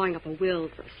drawing up a will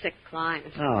for a sick client.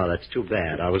 Oh, that's too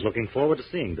bad. I was looking forward to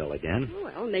seeing Bill again.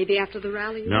 Well, maybe after the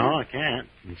rally. No, I can't.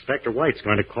 Inspector White's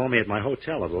going to call me at my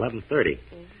hotel at 11:30.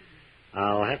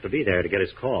 I'll have to be there to get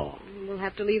his call. We'll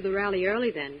have to leave the rally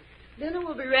early then. Dinner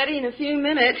will be ready in a few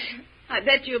minutes. I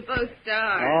bet you'll both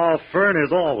starve. Oh, Fern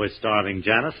is always starving,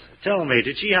 Janice. Tell me,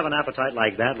 did she have an appetite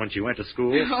like that when she went to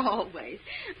school? Always.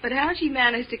 But how she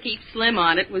managed to keep slim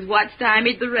on it was what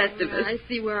stymied the rest of us. I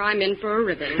see where I'm in for a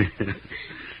ribbon.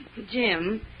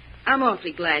 Jim, I'm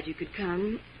awfully glad you could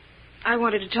come. I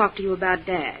wanted to talk to you about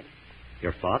Dad.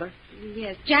 Your father?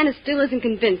 Yes, Janice still isn't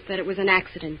convinced that it was an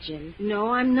accident, Jim. No,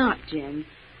 I'm not, Jim.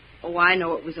 Oh, I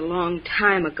know it was a long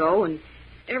time ago, and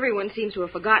everyone seems to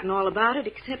have forgotten all about it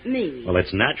except me. Well,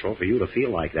 it's natural for you to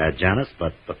feel like that, Janice,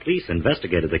 but the police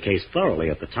investigated the case thoroughly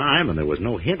at the time, and there was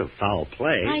no hint of foul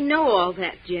play. I know all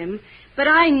that, Jim, but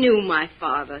I knew my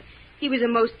father. He was a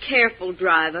most careful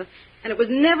driver, and it was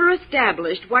never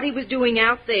established what he was doing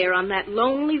out there on that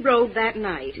lonely road that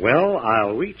night. Well,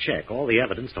 I'll recheck all the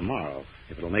evidence tomorrow,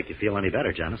 if it'll make you feel any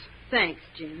better, Janice. Thanks,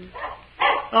 Jim.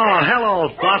 Oh, hello,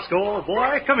 Bosco, old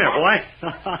boy. Come here, boy.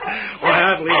 Well,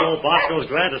 I believe old Bosco's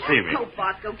glad to see me. Oh,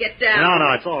 Bosco, get down.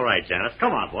 No, it's all right, Janice.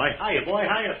 Come on, boy. Hiya, boy.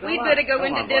 Hiya, fella. We'd better go Come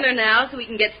into on, dinner boy. now so we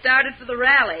can get started for the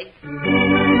rally.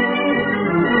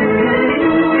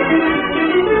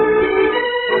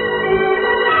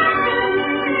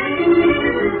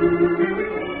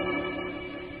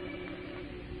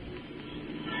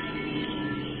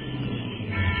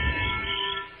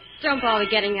 Don't bother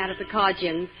getting out of the car,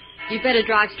 Jim. You'd better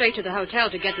drive straight to the hotel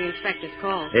to get the inspector's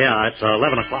call. Yeah, it's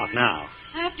 11 o'clock now.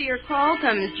 After your call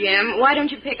comes, Jim, why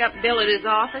don't you pick up Bill at his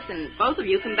office and both of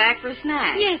you come back for a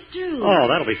snack? Yes, do. Oh,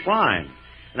 that'll be fine.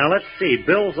 Now, let's see.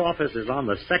 Bill's office is on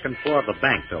the second floor of the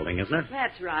bank building, isn't it?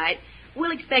 That's right.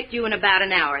 We'll expect you in about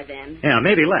an hour then. Yeah,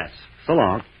 maybe less. So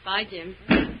long. Bye, Jim.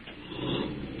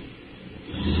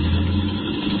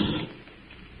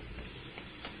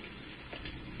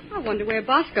 I wonder where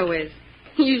Bosco is.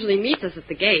 He usually meets us at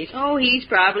the gate. Oh, he's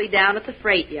probably down at the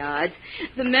freight yards.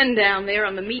 The men down there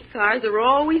on the meat cars are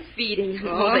always feeding him.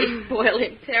 Oh, they spoil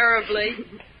him terribly.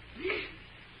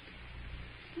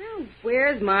 Now,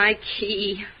 where's my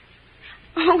key?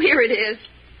 Oh, here it is.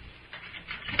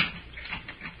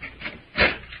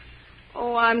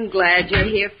 Oh, I'm glad you're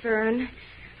here, Fern.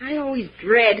 I always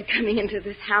dread coming into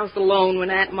this house alone when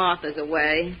Aunt Martha's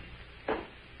away.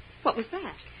 What was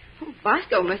that? Oh,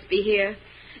 Bosco must be here.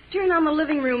 Turn on the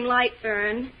living room light,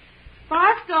 Fern.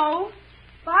 Bosco!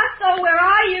 Bosco, where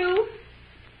are you?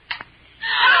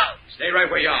 Stay right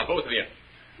where you are, both of you.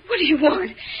 What do you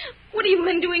want? What have you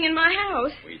been doing in my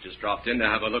house? We just dropped in to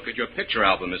have a look at your picture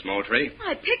album, Miss Moultrie.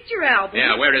 My picture album?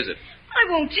 Yeah, where is it? I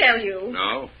won't tell you.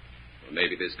 No? Well,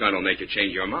 maybe this gun will make you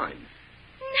change your mind.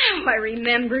 Now I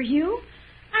remember you.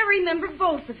 I remember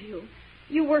both of you.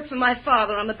 You worked for my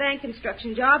father on the bank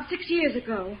construction job 6 years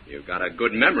ago. You've got a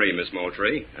good memory, Miss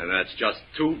Moultrie, and that's just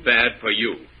too bad for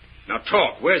you. Now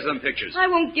talk. Where's them pictures? I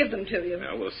won't give them to you.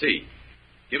 Well, we'll see.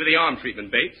 Give her the arm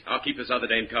treatment, Bates. I'll keep this other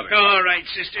dame covered. All right,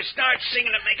 sister. Start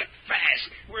singing and make it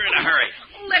fast. We're in a hurry.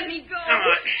 Let me go.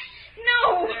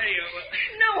 No.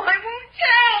 No, I won't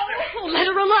tell. Oh, let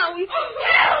her alone.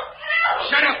 Help!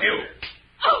 Shut up, you!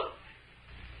 Oh.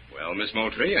 Well, Miss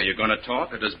Moultrie, are you going to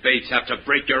talk, or does Bates have to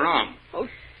break your arm? Oh,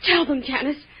 tell them,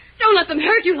 Janice. Don't let them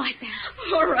hurt you like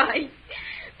that. All right.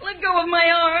 Let go of my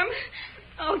arm.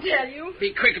 I'll tell you.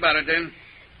 Be quick about it, then.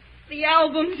 The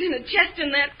album's in a chest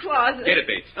in that closet. Get it,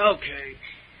 Bates. Okay.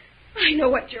 I know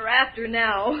what you're after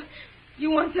now.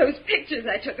 You want those pictures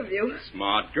I took of you.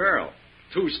 Smart girl.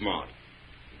 Too smart.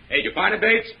 Hey, did you find it,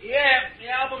 Bates? Yeah, the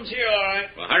album's here, all right.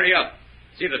 Well, hurry up.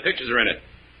 See if the pictures are in it.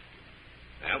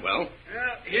 Well.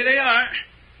 Well, here they are.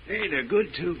 Hey, they're good,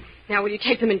 too. Now, will you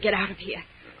take them and get out of here?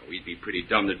 We'd be pretty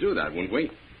dumb to do that, wouldn't we?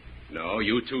 No,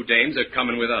 you two dames are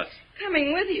coming with us.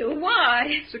 Coming with you? Why?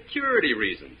 Security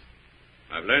reasons.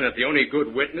 I've learned that the only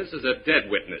good witness is a dead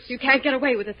witness. You can't get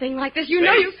away with a thing like this. You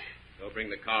know you... They'll bring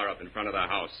the car up in front of the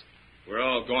house. We're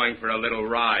all going for a little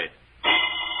ride.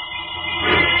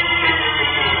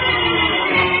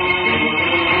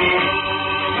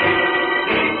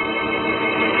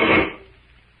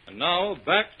 And now,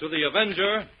 back to the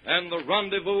Avenger and the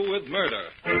Rendezvous with Murder.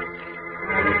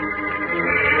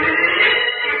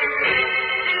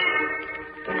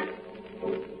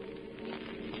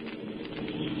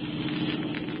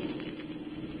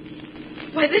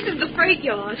 Why, this is the freight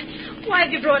yard. Why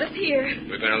have you brought us here?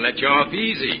 We're going to let you off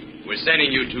easy. We're sending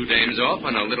you two dames off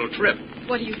on a little trip.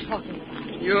 What are you talking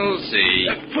about? You'll see.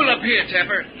 Pull up here,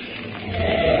 Tapper.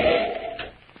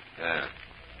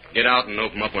 Get out and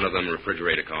open up one of them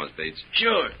refrigerator cars, Bates.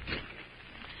 Sure.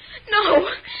 No.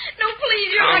 No, please,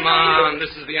 you're Come not going on.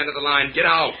 This is the end of the line. Get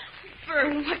out.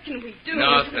 Fern, what can we do?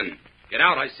 Nothing. Get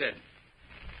out, I said.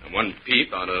 And one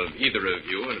peep out of either of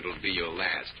you, and it'll be your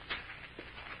last.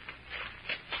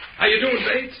 How you doing,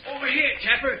 Bates? Over here,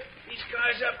 Tapper. These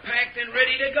cars are packed and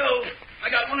ready to go. I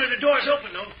got one of the doors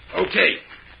open, though. Okay.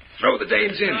 Throw the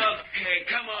dames in. Okay,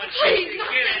 come on, Please, Susie.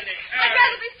 Get in there. I'd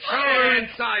rather be Throw her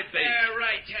inside, Bates. Yeah,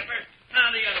 right, Tapper. Now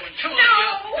the other one. Come No. on,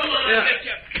 you. Come on, Yeah. lift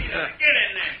your feet up. Get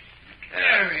in there.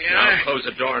 There we Now are. close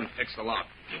the door and fix the lock.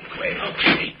 Wait,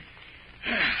 okay.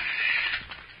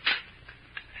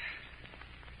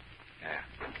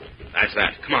 That's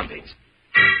that. Come on, Bates.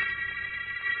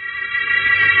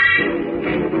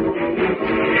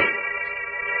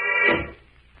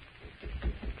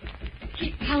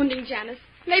 Keep pounding, Janice.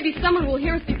 Maybe someone will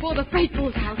hear us before the freight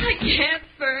pulls out. I can't,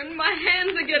 Fern. My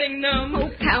hands are getting numb. Oh,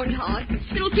 pound hard.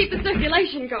 It'll keep the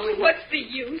circulation going. What's the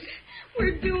use?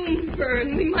 We're doomed,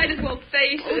 Fern. We might as well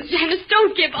face Oh, it. Janice,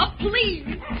 don't give up, please.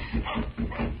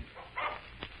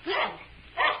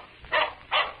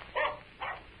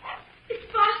 It's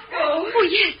Bosco. Oh,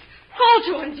 yes. Call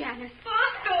to him, Janice.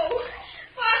 Bosco.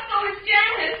 Bosco, it's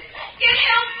Janice. Get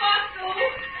help, Bosco.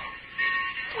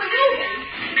 We're moving.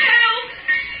 Help.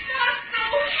 Bosco,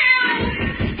 help.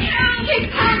 Help. Keep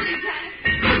pounding, Janice.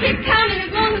 We'll keep pounding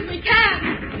as long as we can.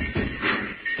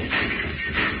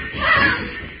 Help.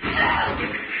 Help.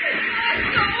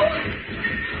 Bosco.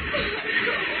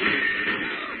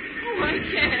 Oh, I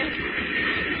can't.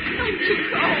 I'm too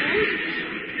cold.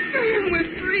 Fern, we're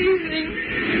freezing.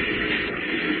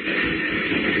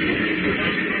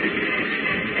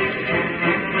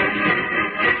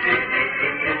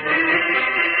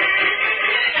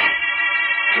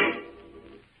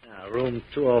 Room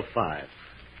 205.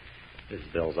 This is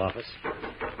Bill's office.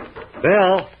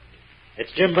 Bill!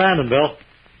 It's Jim Brandon, Bill.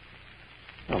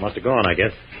 Oh, must have gone, I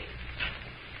guess.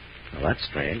 Well, that's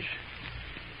strange.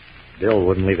 Bill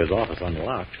wouldn't leave his office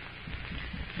unlocked.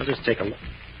 I'll just take a look.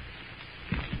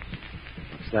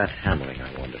 What's that hammering,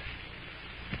 I wonder?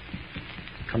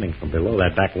 Coming from below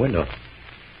that back window.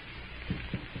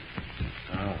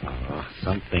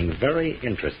 Something very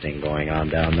interesting going on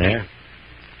down there.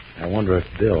 I wonder if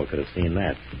Bill could have seen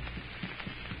that.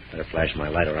 Better flash my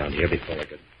light around here before I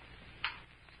could...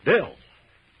 Bill!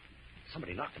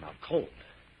 Somebody knocked him out cold.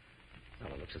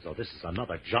 Well, it looks as though this is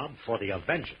another job for the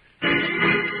Avenger.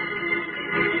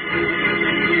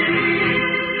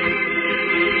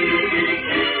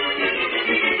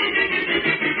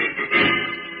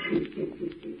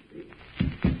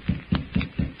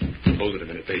 Hold it a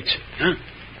minute, Bates. Huh?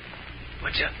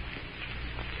 What's up?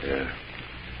 Yeah.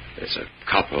 There's a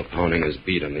copper pounding his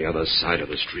beat on the other side of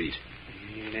the street.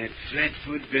 Yeah, that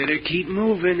flatfoot better keep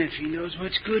moving if he knows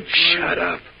what's good for him. Shut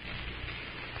up.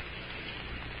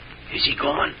 Is he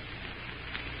gone?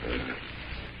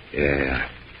 Yeah.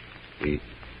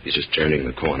 He's just turning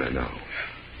the corner now.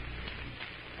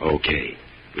 Okay.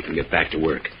 We can get back to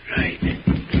work. Right.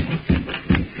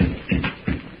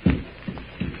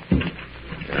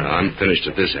 I'm finished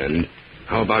at this end.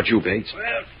 How about you, Bates?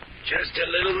 Well, just a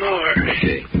little more.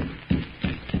 Okay.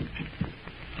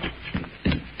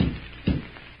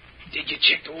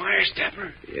 fast,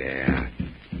 Tapper? Yeah.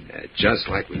 Just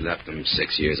like we left them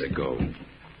 6 years ago.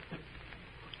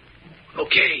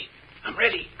 Okay, I'm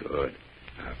ready. Good.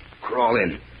 Now, crawl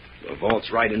in. The vault's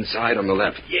right inside on the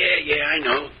left. Yeah, I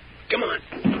know. Come on.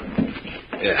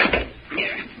 Yeah.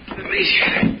 Let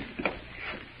me...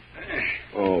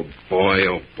 Oh,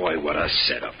 boy, what a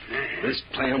setup. This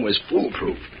plan was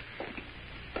foolproof.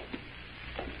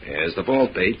 There's the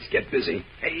vault, Bates. Get busy.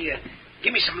 Hey,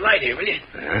 give me some light here, will you?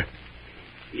 Huh?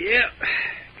 Yep.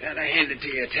 Gotta hand it to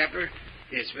you, Tapper.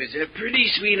 This was a pretty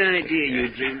sweet idea you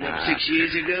dreamed up 6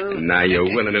 years ago. Now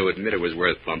you're willing to admit it was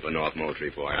worth bumping off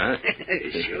Moultrie for, huh?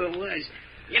 It sure was.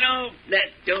 You know,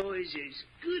 that door is as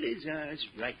good as ours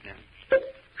right now.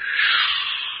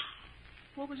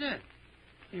 What was that?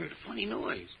 I heard a funny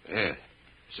noise. Yeah,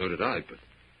 so did I, but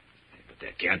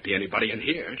there can't be anybody in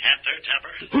here. Can't there,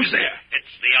 Tapper? Who's there?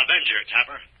 It's the Avenger,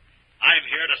 Tapper. I'm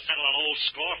here to settle an old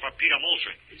score for Peter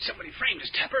Moultrie. Somebody framed us,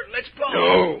 Tapper. Let's blow.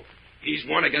 No. He's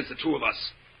one against the two of us.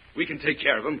 We can take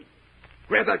care of him.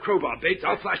 Grab that crowbar, Bates.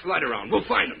 I'll flash the light around. We'll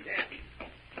find him.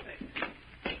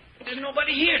 There's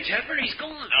nobody here, Tapper. He's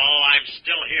gone. No, I'm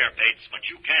still here, Bates, but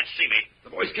you can't see me.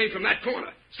 The voice came from that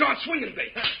corner. Start swinging,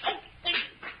 Bates.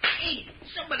 Hey,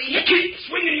 somebody hit Keep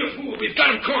swinging, you fool. We've got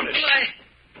him cornered. Well,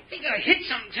 I think I hit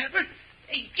something, Tapper.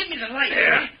 Hey, give me the light.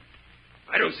 There.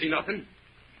 I don't see nothing.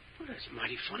 Well, that's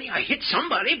mighty funny. I hit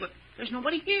somebody, but there's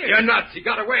nobody here. You're nuts. He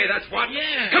got away, that's what.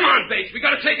 Yeah. Come on, Bates. We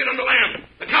got to take it on the lam.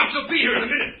 The cops will be here in a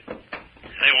minute.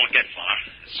 They won't get far.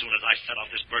 As soon as I set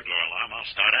off this burglar alarm, I'll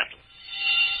start after them.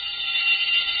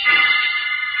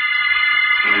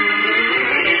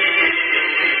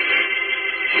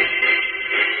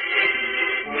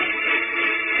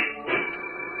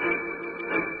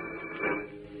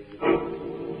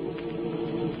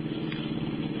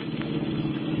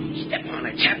 Step on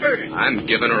it, Tapper. I'm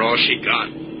giving her all she got.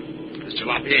 This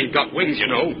jalopy ain't got wings, you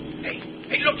know.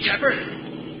 Hey, look, Tapper.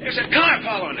 There's a car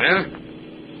following us. Huh?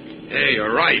 Hey,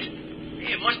 you're right.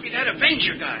 Hey, it must be that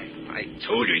Avenger guy. I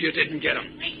told you didn't get him.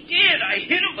 I did. I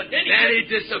hit him, but then Then he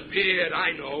disappeared,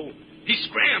 I know. He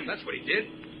scrammed, that's what he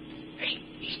did. Hey,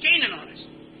 he's gaining on us.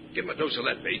 Give him a dose of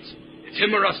lead, Bates. It's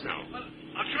him or us now. Well,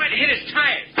 I'll try to hit his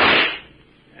tires.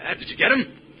 Did you get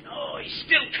him? No, he's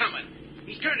still coming.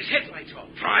 He's turned his headlights off.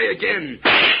 Try again.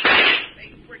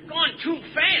 Hey, we're going too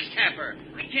fast, Tapper.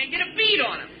 I can't get a beat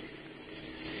on him.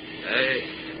 Hey,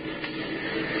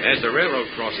 there's the railroad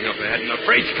crossing up ahead, and the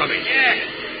freight's coming.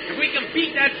 Yeah, if we can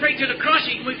beat that freight to the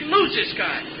crossing, we can lose this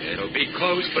guy. It'll be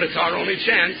close, but it's our only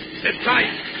chance. Sit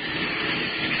tight.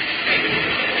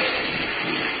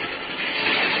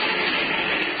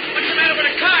 What's the matter with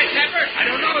the car, Tapper? I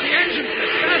don't know. The engine.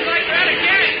 Sounds like they're out of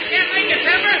gas. Can't make it,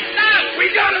 Tapper. Stop!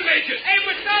 We gotta make it. Hey,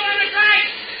 we're still on the track.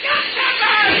 Stop,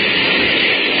 Tapper!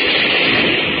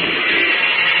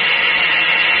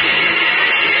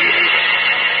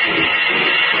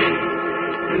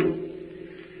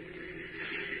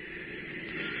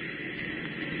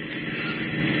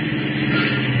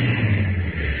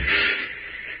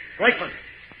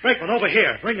 Brakeman, over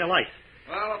here. Bring your light.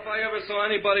 Well, if I ever saw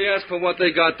anybody ask for what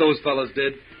they got, those fellas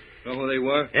did. Know who they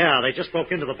were? Yeah, they just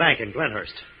broke into the bank in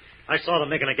Glenhurst. I saw them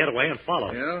making a getaway and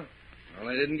followed. Yeah?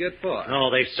 Well, they didn't get far. No,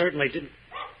 they certainly didn't.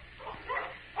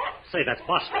 Say, that's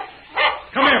Bosco.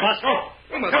 Come here, Bosco.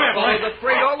 We must Come have here, boy. followed the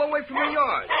freight all the way from the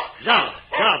yard. Down,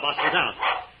 Bosco, down.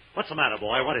 What's the matter,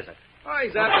 boy? What is it? Oh,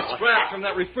 he's after scrap from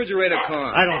that refrigerator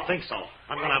car. I don't think so.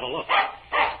 I'm going to have a look.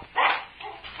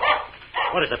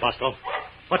 What is it, Bosco?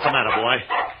 What's the matter, boy?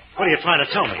 What are you trying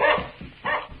to tell me?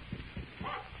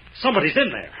 Somebody's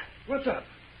in there. What's up?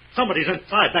 Somebody's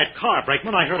inside that car,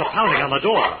 Brakeman. I heard a pounding on the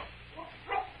door.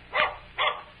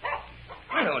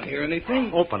 I don't hear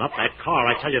anything. Open up that car.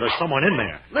 I tell you, there's someone in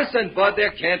there. Listen, Bud,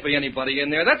 there can't be anybody in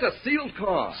there. That's a sealed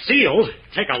car. Sealed?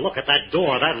 Take a look at that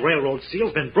door. That railroad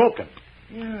seal's been broken.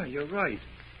 Yeah, you're right.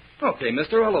 Okay,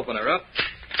 mister, I'll open her up.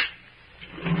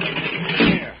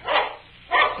 There.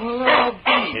 Well, I'll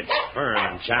be. It's Fern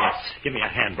and Janice. Give me a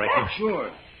hand, Brakeman. Sure.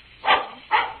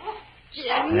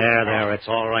 Jim? There. It's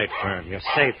all right, Fern. You're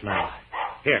safe now.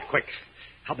 Here, quick.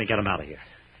 Help me get them out of here.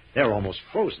 They're almost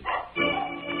frozen.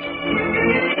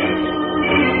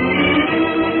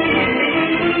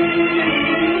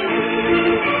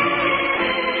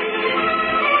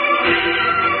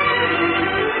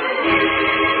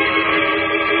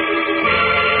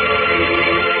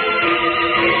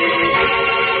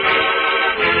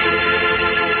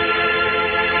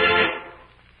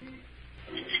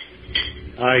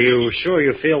 Are you sure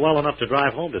you feel well enough to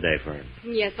drive home today, Fern?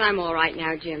 Yes, I'm all right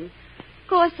now, Jim. Of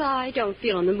course, I don't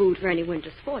feel in the mood for any winter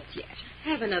sports yet.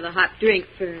 Have another hot drink,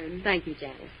 Fern. Thank you,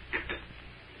 Janice.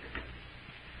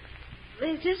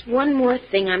 There's just one more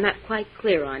thing I'm not quite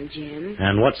clear on, Jim.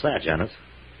 And what's that, Janice?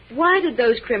 Why did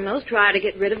those criminals try to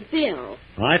get rid of Bill?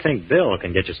 I think Bill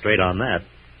can get you straight on that.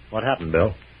 What happened,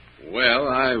 Bill? Well,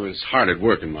 I was hard at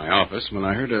work in my office when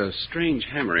I heard a strange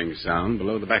hammering sound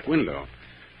below the back window.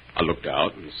 I looked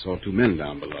out and saw two men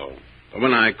down below. But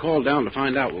when I called down to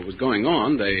find out what was going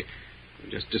on, they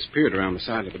just disappeared around the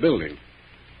side of the building.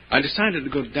 I decided to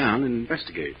go down and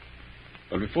investigate.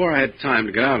 But before I had time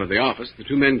to get out of the office, the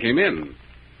two men came in.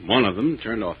 One of them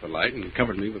turned off the light and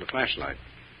covered me with a flashlight.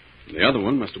 And the other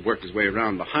one must have worked his way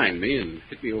around behind me and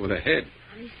hit me over the head.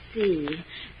 I see.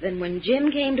 Then when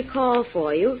Jim came to call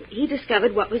for you, he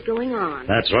discovered what was going on.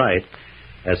 That's right.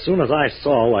 As soon as I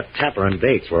saw what Tapper and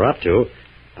Bates were up to,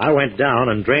 I went down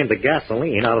and drained the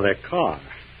gasoline out of their car,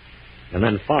 and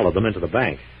then followed them into the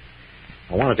bank.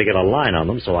 I wanted to get a line on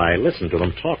them, so I listened to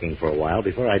them talking for a while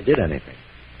before I did anything.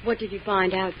 What did you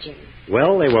find out, Jim?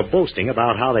 Well, they were boasting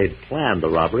about how they'd planned the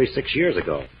robbery 6 years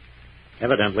ago.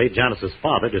 Evidently, Janice's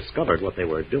father discovered what they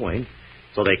were doing,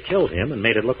 so they killed him and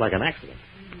made it look like an accident.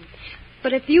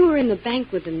 But if you were in the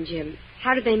bank with them, Jim,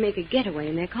 how did they make a getaway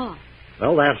in their car?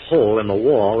 Well, that hole in the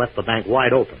wall left the bank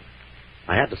wide open.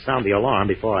 I had to sound the alarm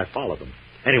before I followed them.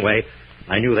 Anyway,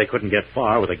 I knew they couldn't get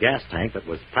far with a gas tank that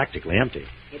was practically empty.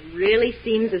 It really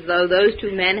seems as though those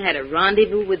two men had a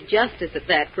rendezvous with justice at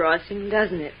that crossing,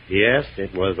 doesn't it? Yes,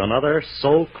 it was another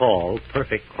so-called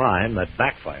perfect crime that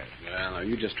backfired. Well,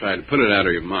 you just try to put it out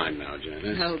of your mind now,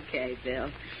 Janice. Okay, Bill.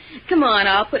 Come on,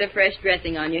 I'll put a fresh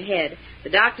dressing on your head. The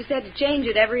doctor said to change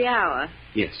it every hour.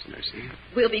 Yes, Mercy.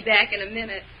 We'll be back in a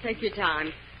minute. Take your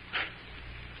time.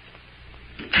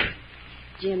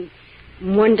 Jim,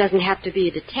 one doesn't have to be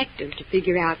a detective to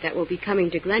figure out that we'll be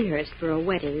coming to Glenhurst for a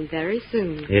wedding very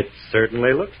soon. It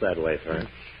certainly looks that way, Fern.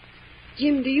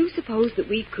 Jim, do you suppose that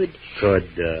we could...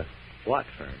 What,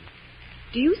 Fern?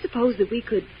 Do you suppose that we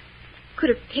could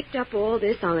have picked up all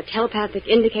this on a telepathic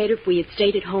indicator if we had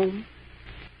stayed at home?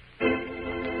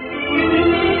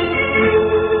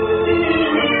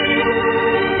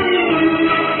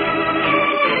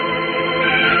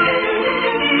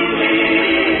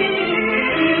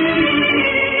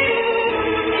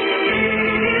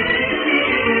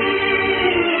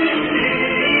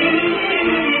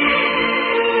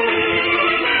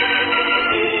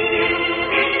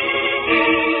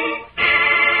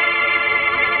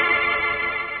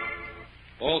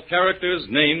 Characters,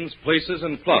 names, places,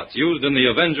 and plots used in the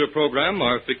Avenger program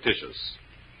are fictitious.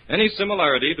 Any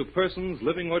similarity to persons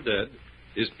living or dead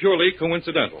is purely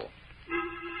coincidental.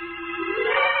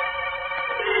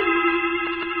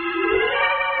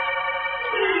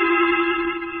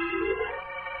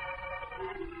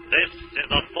 This is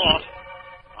a thought.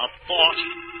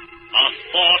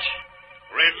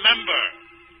 Remember,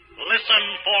 listen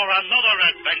for another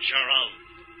adventure of...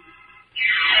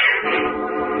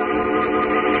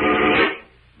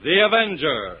 The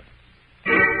Avenger.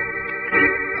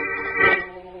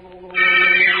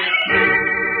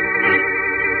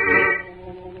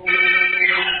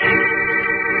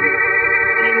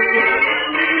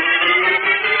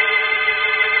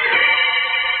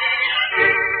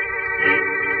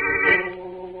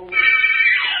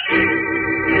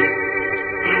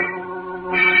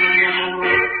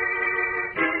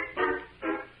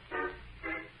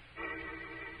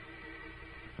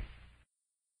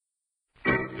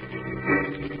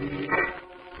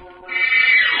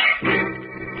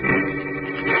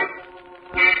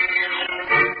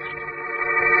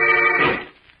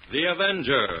 The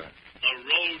Avenger. The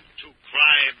road to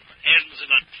crime ends in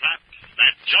a trap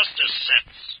that justice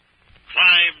sets.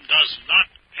 Crime does not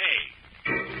pay.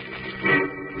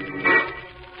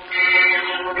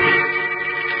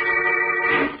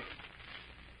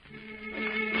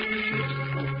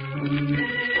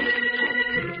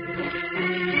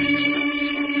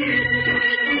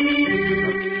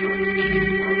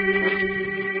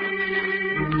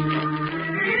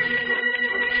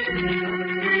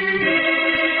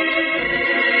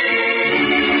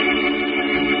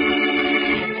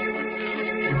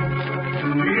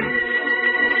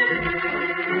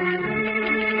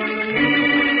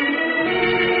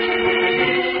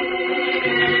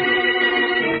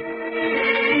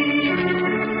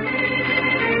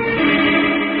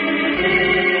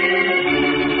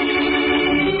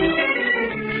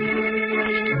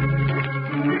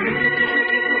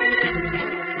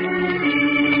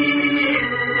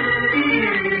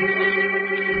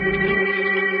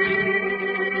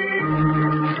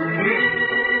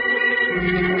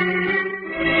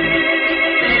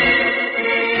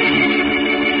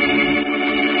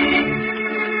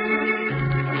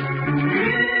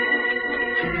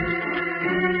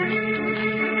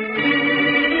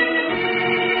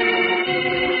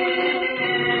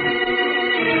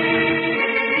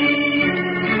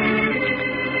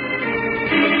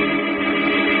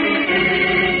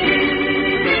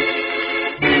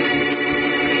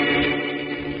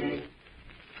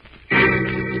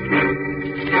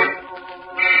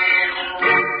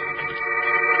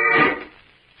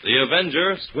 The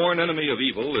Avenger, sworn enemy of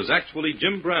evil, is actually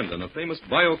Jim Brandon, a famous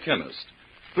biochemist.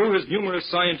 Through his numerous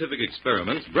scientific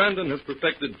experiments, Brandon has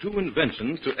perfected two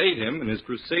inventions to aid him in his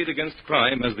crusade against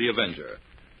crime as the Avenger.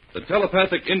 The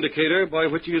telepathic indicator by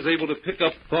which he is able to pick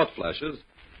up thought flashes,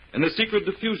 and the secret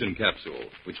diffusion capsule,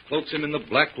 which cloaks him in the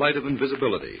black light of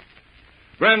invisibility.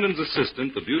 Brandon's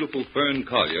assistant, the beautiful Fern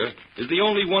Collier, is the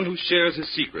only one who shares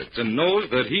his secrets and knows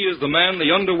that he is the man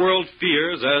the underworld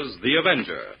fears as the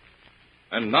Avenger.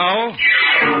 And now,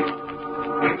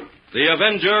 the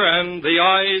Avenger and the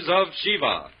Eyes of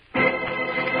Shiva.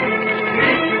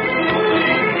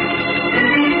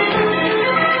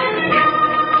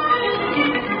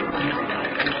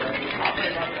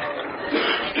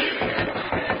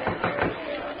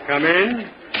 Come in.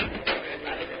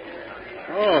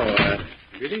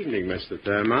 Good evening, Mr.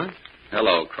 Thurmont.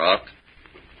 Hello, Croft.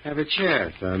 Have a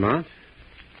chair, Thurmont.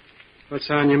 What's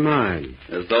on your mind?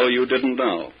 As though you didn't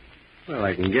know. Well,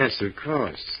 I can guess, of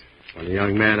course. When a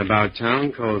young man about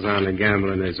town calls on a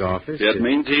gambler in his office... It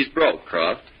means he's broke,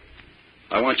 Croft.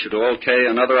 I want you to okay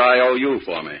another IOU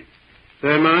for me.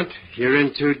 Thurmont, you're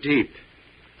in too deep.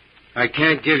 I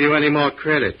can't give you any more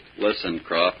credit. Listen,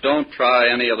 Croft, don't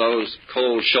try any of those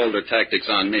cold shoulder tactics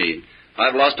on me.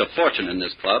 I've lost a fortune in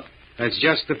this club. That's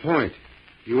just the point.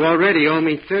 You already owe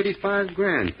me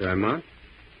 $35,000, Thurmont.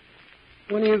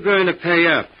 When are you going to pay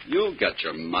up? You'll get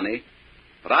your money.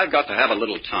 But I've got to have a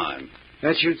little time.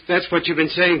 That's what you've been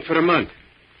saying for a month.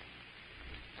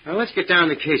 Now, let's get down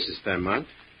to cases, Thurmont.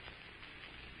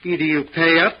 Either you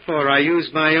pay up or I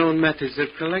use my own methods of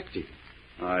collecting.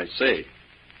 I see.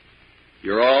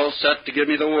 You're all set to give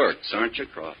me the works, aren't you,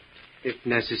 Croft? If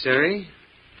necessary.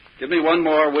 Give me one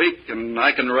more week and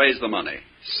I can raise the money.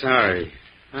 Sorry.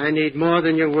 I need more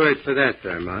than your word for that,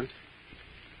 Thurmont.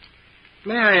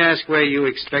 May I ask where you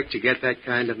expect to get that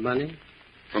kind of money?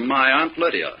 From my Aunt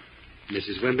Lydia.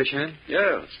 Mrs. Wimbersham?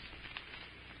 Yes.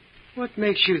 What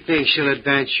makes you think she'll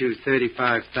advance you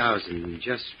 $35,000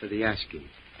 just for the asking?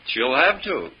 She'll have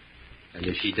to. And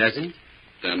if she doesn't?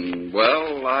 Then,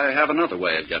 well, I have another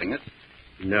way of getting it.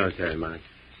 No, Thurmont.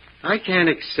 I can't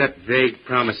accept vague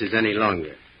promises any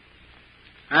longer.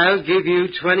 I'll give you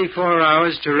 24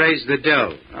 hours to raise the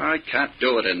dough. I can't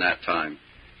do it in that time.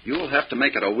 You'll have to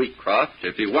make it a week, Croft,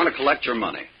 if you want to collect your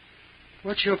money.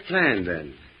 What's your plan,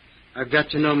 then? I've got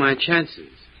to know my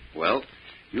chances. Well,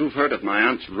 you've heard of my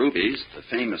aunt's rubies, the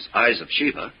famous Eyes of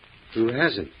Shiva. Who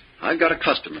hasn't? I've got a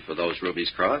customer for those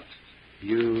rubies, Croft.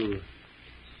 You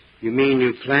mean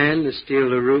you plan to steal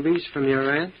the rubies from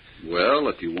your aunt? Well,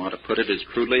 if you want to put it as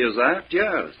crudely as that,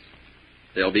 yes.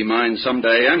 They'll be mine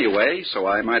someday anyway, so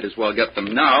I might as well get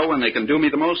them now when they can do me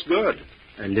the most good.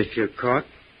 And if you're caught?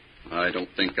 I don't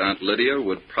think Aunt Lydia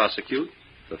would prosecute.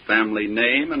 The family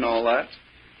name and all that.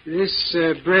 This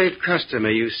brave customer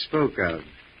you spoke of,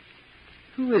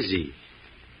 who is he?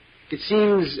 It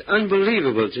seems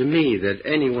unbelievable to me that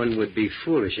anyone would be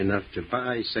foolish enough to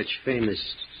buy such famous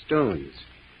stones.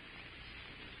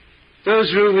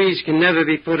 Those rubies can never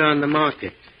be put on the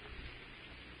market.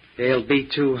 They'll be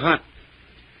too hot.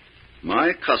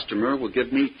 My customer will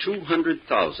give me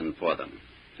 $200,000 for them,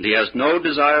 and he has no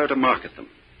desire to market them.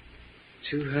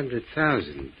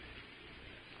 $200,000?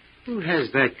 Who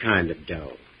has that kind of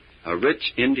dough? A rich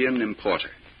Indian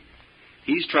importer.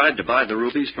 He's tried to buy the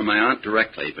rubies from my aunt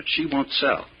directly, but she won't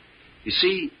sell. You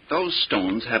see, those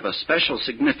stones have a special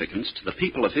significance to the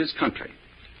people of his country.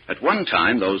 At one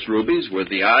time, those rubies were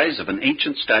the eyes of an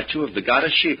ancient statue of the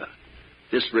goddess Shiva.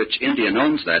 This rich Indian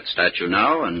owns that statue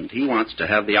now, and he wants to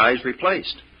have the eyes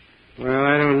replaced. Well,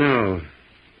 I don't know.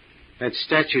 That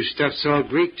statue stuff's all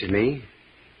Greek to me.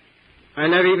 I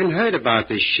never even heard about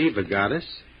this Shiva goddess.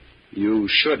 You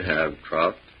should have,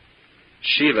 Croft.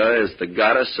 Shiva is the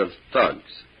goddess of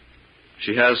thugs.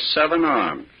 She has 7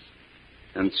 arms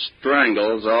and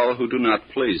strangles all who do not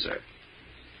please her.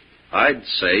 I'd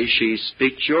say she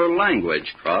speaks your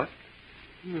language, Croft.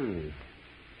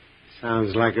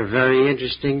 Sounds like a very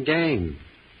interesting dame.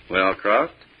 Well,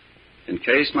 Croft, in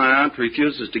case my aunt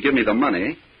refuses to give me the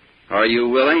money, are you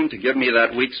willing to give me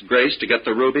that week's grace to get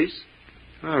the rubies?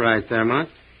 All right, Thurmont.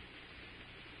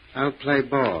 I'll play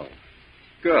ball.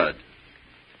 Good.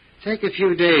 Take a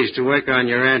few days to work on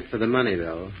your aunt for the money,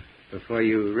 though, before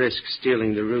you risk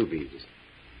stealing the rubies.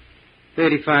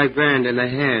 $35,000 in the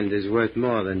hand is worth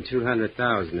more than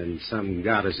 $200,000 in some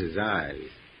goddess's eyes.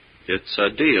 It's a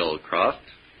deal, Croft.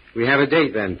 We have a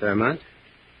date then, Thurmont.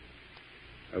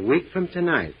 A week from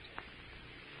tonight.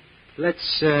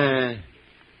 Let's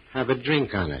have a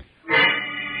drink on it.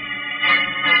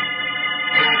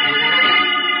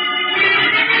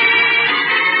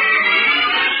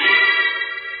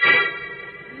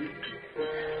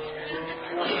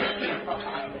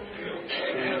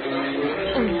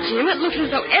 it looks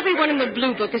as though everyone in the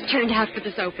Blue Book has turned out for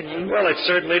this opening. Well, it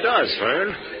certainly does,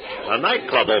 Fern. A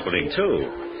nightclub opening,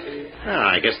 too.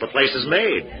 I guess the place is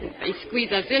made. If they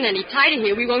squeeze us in any tighter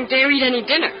here, we won't dare eat any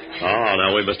dinner. Oh,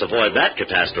 now we must avoid that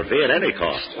catastrophe at any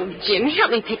cost. Oh, Jim,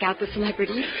 help me pick out the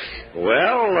celebrities.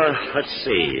 Well, let's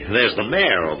see. There's the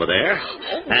mayor over there.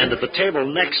 And at the table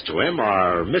next to him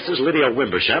are Mrs. Lydia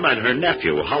Wimbersham and her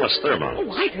nephew, Hollis Thurmond.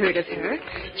 Oh, I've heard of her.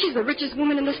 She's the richest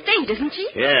woman in the state, isn't she?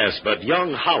 Yes, but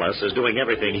young Hollis is doing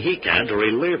everything he can to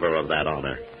relieve her of that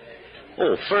honor.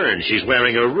 Oh, Fern, she's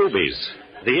wearing her rubies,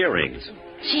 the earrings.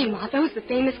 Gee, are those the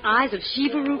famous eyes of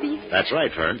Sheba rubies? That's right,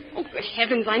 Fern. Oh, good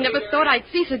heavens, I never thought I'd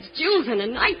see such jewels in a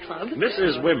nightclub.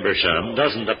 Mrs. Wimbersham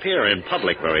doesn't appear in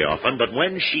public very often, but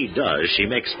when she does, she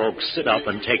makes folks sit up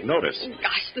and take notice. Oh,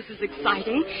 gosh, this is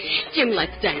exciting. Jim,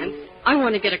 let's dance. I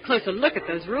want to get a closer look at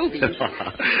those rubies.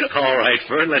 All right,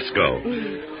 Fern, let's go.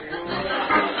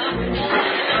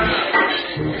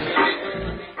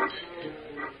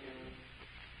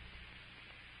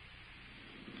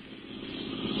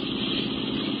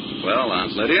 Well,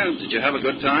 Aunt Lydia, did you have a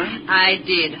good time? I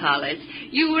did, Hollis.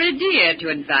 You were a dear to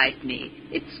invite me.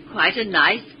 It's quite a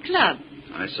nice club.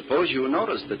 I suppose you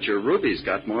noticed that your rubies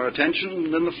got more attention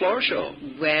than the floor show.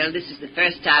 Well, this is the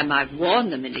first time I've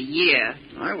worn them in a year.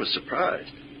 I was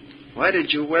surprised. Why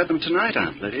did you wear them tonight,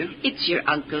 Aunt Lydia? It's your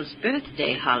uncle's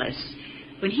birthday, Hollis.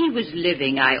 When he was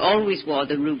living, I always wore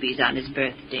the rubies on his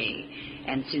birthday.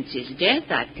 And since his death,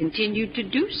 I've continued to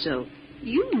do so.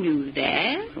 You knew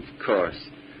that. Of course.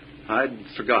 I'd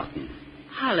forgotten.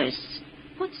 Hollis,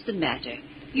 what's the matter?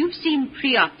 You seem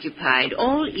preoccupied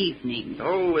all evening.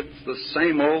 Oh, it's the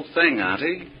same old thing,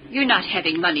 Auntie. You're not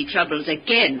having money troubles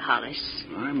again, Hollis.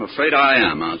 I'm afraid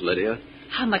I am, Aunt Lydia.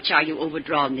 How much are you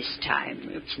overdrawn this time?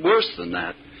 It's worse than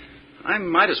that. I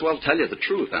might as well tell you the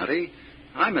truth, Auntie.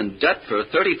 I'm in debt for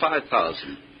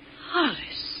 $35,000.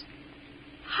 Hollis,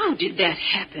 how did that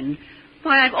happen?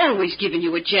 Why, I've always given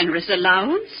you a generous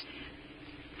allowance.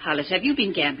 Hollis, have you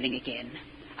been gambling again?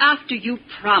 After you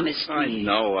promised me.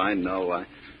 I know.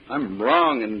 I'm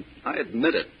wrong, and I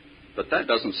admit it. But that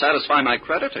doesn't satisfy my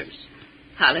creditors.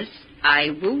 Hollis, I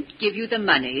won't give you the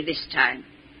money this time.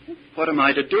 What am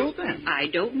I to do, then? I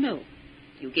don't know.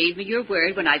 You gave me your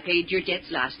word when I paid your debts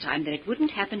last time that it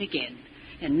wouldn't happen again.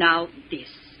 And now this.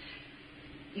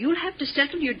 You'll have to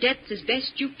settle your debts as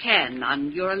best you can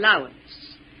on your allowance.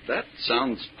 That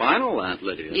sounds final, Aunt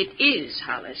Lydia. It is,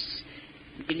 Hollis.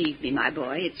 Believe me, my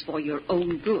boy, it's for your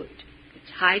own good.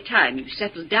 It's high time you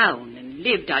settled down and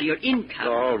lived on your income.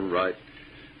 All right.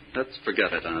 Let's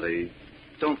forget it, Auntie.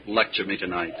 Don't lecture me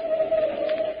tonight.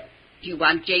 Do you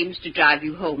want James to drive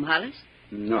you home, Hollis?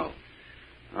 No.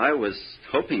 I was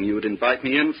hoping you would invite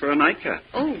me in for a nightcap.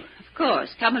 Oh, of course.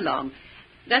 Come along.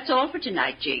 That's all for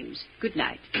tonight, James. Good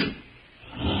night.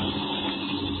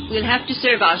 We'll have to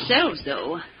serve ourselves,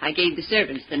 though. I gave the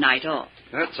servants the night off.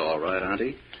 That's all right,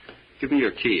 Auntie. Give me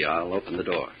your key. I'll open the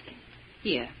door.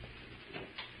 Here.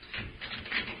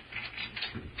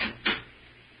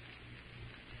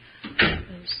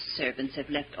 Those servants have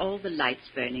left all the lights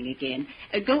burning again.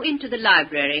 Go into the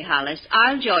library, Hollis.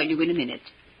 I'll join you in a minute.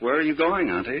 Where are you going,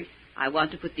 Auntie? I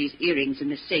want to put these earrings in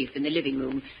the safe in the living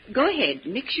room. Go ahead.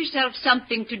 Mix yourself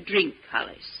something to drink,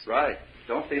 Hollis. Right.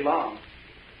 Don't be long.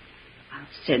 I'll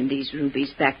send these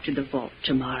rubies back to the vault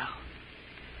tomorrow.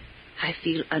 I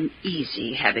feel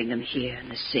uneasy having them here in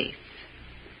the safe.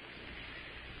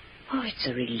 Oh, it's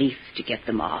a relief to get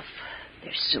them off.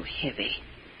 They're so heavy.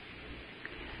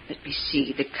 Let me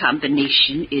see. The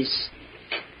combination is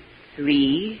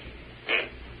 3,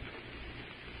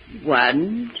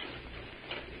 1,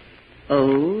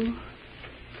 0,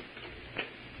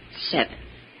 7.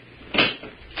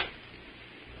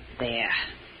 There.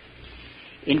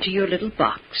 Into your little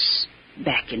box,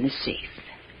 back in the safe.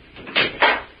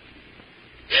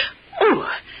 Oh,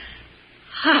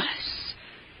 Hollis,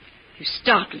 you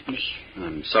startled me.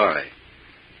 I'm sorry.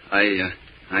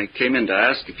 I came in to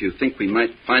ask if you think we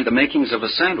might find the makings of a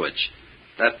sandwich.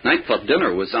 That nightclub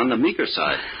dinner was on the meager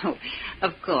side. Oh,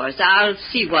 of course. I'll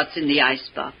see what's in the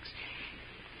icebox.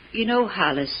 You know,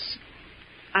 Hollis,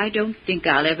 I don't think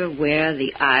I'll ever wear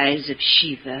the eyes of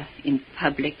Shiva in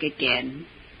public again.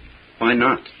 Why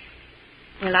not?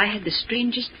 Well, I had the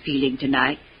strangest feeling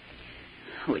tonight.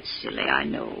 Oh, it's silly, I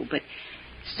know, but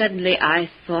suddenly I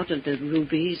thought of the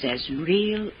rubies as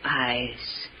real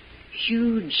eyes.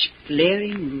 Huge,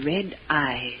 glaring red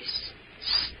eyes,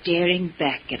 staring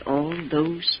back at all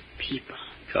those people.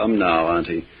 Come now,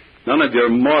 Auntie. None of your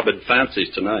morbid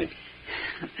fancies tonight.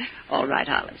 All right,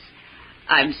 Hollis.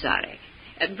 I'm sorry.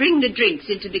 Bring the drinks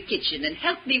into the kitchen and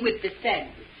help me with the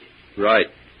sandwich. Right.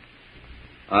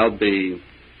 I'll be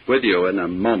with you in a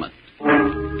moment.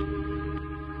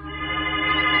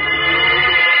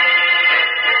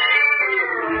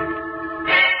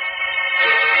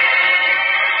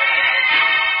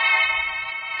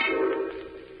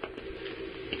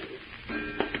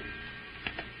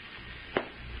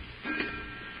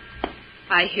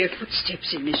 I hear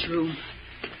footsteps in this room.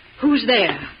 Who's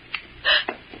there?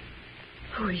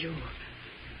 Who are you?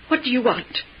 What do you want?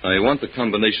 I want the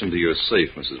combination to your safe,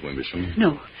 Mrs. Wimbersham.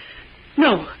 No.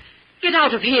 No. Get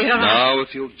out of here. Now,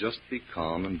 if you'll just be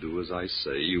calm and do as I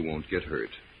say, you won't get hurt.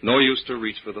 No use to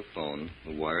reach for the phone.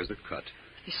 The wires are cut.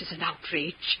 This is an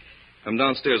outrage. Come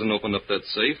downstairs and open up that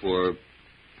safe, or...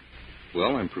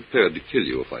 Well, I'm prepared to kill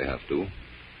you if I have to.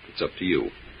 It's up to you.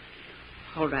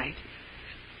 All right.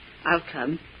 I'll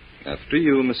come. After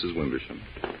you, Mrs. Wimbersham.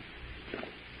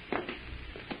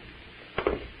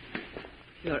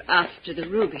 You're after the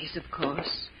rubies, of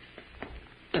course.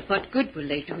 But what good will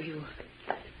they do you?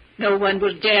 No one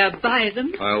will dare buy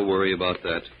them. I'll worry about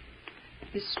that.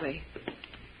 This way.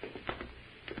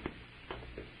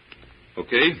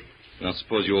 Okay. Now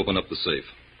suppose you open up the safe.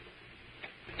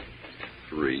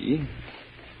 3,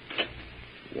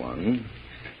 1,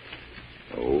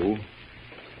 0,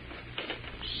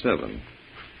 7.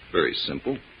 Very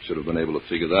simple. Should have been able to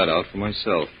figure that out for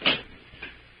myself.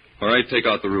 All right, take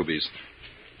out the rubies.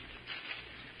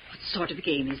 What sort of a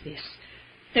game is this?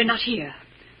 They're not here.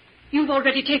 You've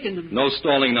already taken them. No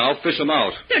stalling now. Fish them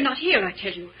out. They're not here, I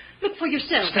tell you. Look for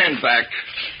yourself. Stand back.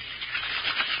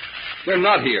 They're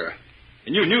not here.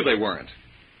 And you knew they weren't.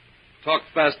 Talk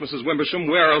fast, Mrs. Wimbersham.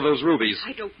 Where are those rubies?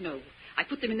 I don't know. I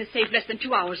put them in the safe less than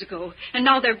 2 hours ago, and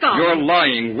now they're gone. You're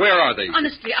lying. Where are they?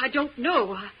 Honestly, I don't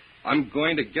know. I'm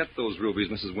going to get those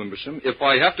rubies, Mrs. Wimbersham, if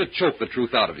I have to choke the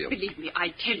truth out of you. Believe me,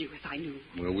 I'd tell you if I knew.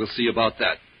 Well, we'll see about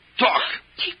that. Talk!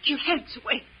 Take your hands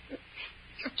away.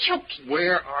 You're choking.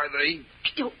 Where are they? I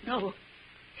don't know.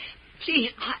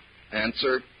 Please,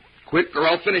 Answer quick, or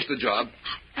I'll finish the job.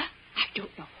 I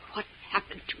don't know what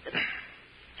happened to them.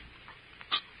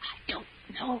 I don't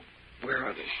know. Where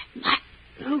are they? My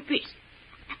rubies.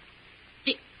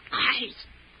 The eyes.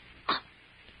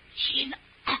 Chin.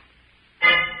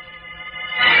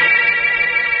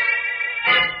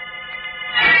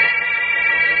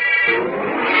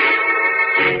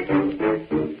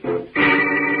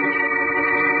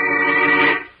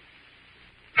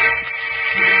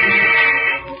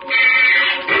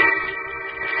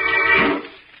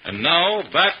 And now,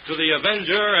 back to the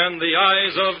Avenger and the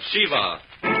Eyes of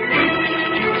Shiva.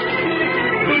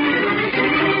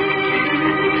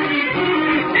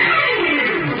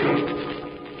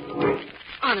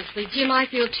 Honestly, Jim, I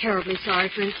feel terribly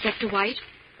sorry for Inspector White.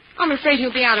 I'm afraid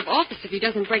he'll be out of office if he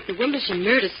doesn't break the Wimbersham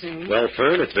murder soon. Well,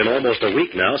 Fern, it's been almost a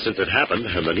week now since it happened,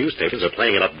 and the newspapers are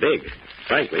playing it up big.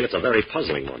 Frankly, it's a very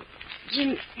puzzling one.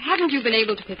 Jim, haven't you been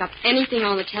able to pick up anything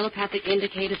on the telepathic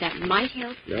indicator that might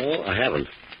help? No, I haven't.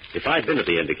 If I'd been at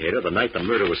the indicator the night the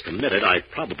murder was committed, I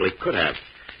probably could have.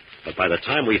 But by the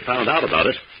time we found out about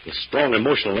it, the strong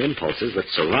emotional impulses that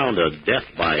surround a death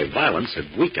by violence had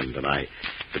weakened, and I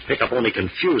could pick up only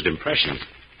confused impressions.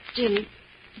 Jim,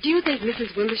 do you think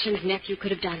Mrs. Wimbersham's nephew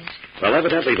could have done it? Well,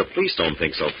 evidently the police don't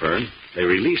think so, Fern. They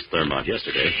released Thurmont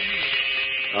yesterday.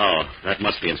 Oh, that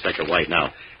must be Inspector White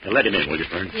now. Now, let him in, will you,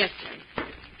 Fern? Yes, sir.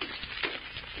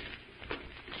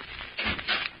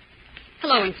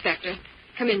 Hello, Inspector.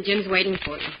 Come in. Jim's waiting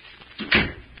for you.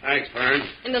 Thanks, Fern.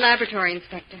 In the laboratory,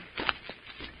 Inspector.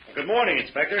 Good morning,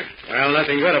 Inspector. Well,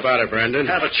 nothing good about it, Brendan.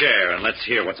 Have a chair, and let's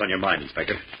hear what's on your mind,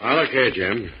 Inspector. Well, look here,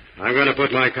 Jim. I'm going to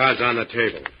put my cards on the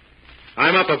table.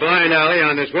 I'm up a blind alley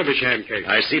on this Wimbersham case.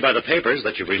 I see by the papers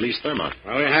that you've released Thurmont.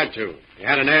 Well, we had to. He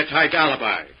had an airtight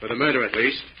alibi, for the murder at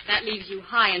least. That leaves you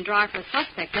high and dry for a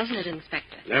suspect, doesn't it,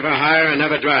 Inspector? Never hire and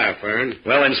never dry, Fern.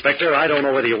 Well, Inspector, I don't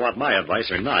know whether you want my advice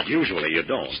or not. Usually you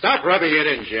don't. Stop rubbing it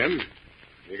in, Jim.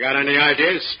 You got any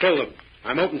ideas, spill them.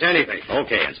 I'm open to anything.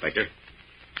 Okay, Inspector.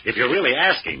 If you're really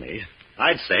asking me,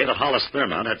 I'd say that Hollis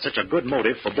Thurmont had such a good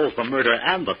motive for both the murder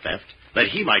and the theft that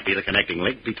he might be the connecting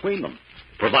link between them,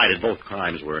 provided both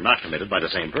crimes were not committed by the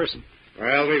same person.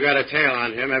 Well, we've got a tail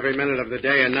on him every minute of the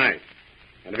day and night.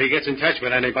 And if he gets in touch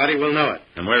with anybody, we'll know it.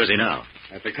 And where is he now?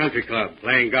 At the country club,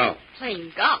 playing golf.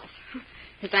 Playing golf?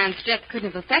 His aunt's death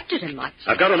couldn't have affected him much.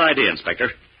 I've got an idea, Inspector.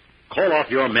 Call off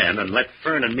your men and let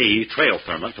Fern and me trail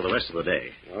Thurmont for the rest of the day.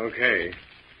 Okay.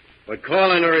 But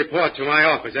call in a report to my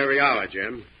office every hour,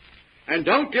 Jim. And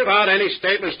don't give out any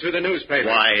statements to the newspaper.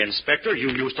 Why, Inspector, you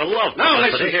used to love Now,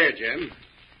 publicity. listen here, Jim.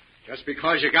 Just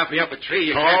because you got me up a tree,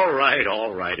 you All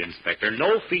right, Inspector.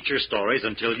 No feature stories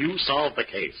until you solve the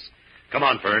case. Come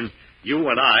on, Fern. You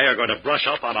and I are going to brush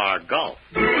up on our golf.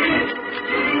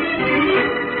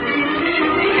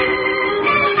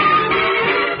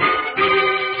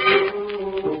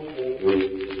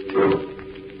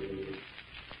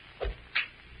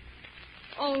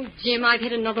 Jim, I've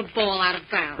hit another ball out of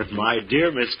bounds. My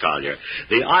dear Miss Collier,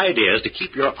 the idea is to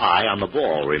keep your eye on the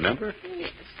ball, remember?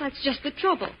 Yes, that's just the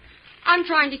trouble. I'm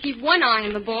trying to keep one eye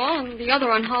on the ball and the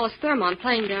other on Hollis Thurmont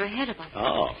playing there ahead of us.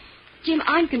 Oh. Jim,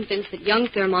 I'm convinced that young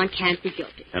Thurmont can't be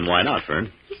guilty. And why not,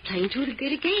 Fern? He's playing too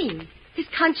good a game. His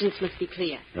conscience must be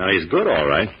clear. Now, he's good, all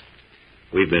right.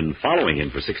 We've been following him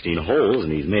for 16 holes,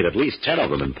 and he's made at least 10 of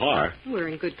them in par. We're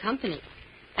in good company.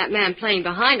 That man playing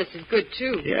behind us is good,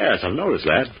 too. Yes, I've noticed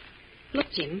that. Look,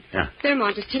 Jim. Yeah.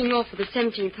 Thurmont is teeing off for the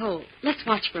 17th hole. Let's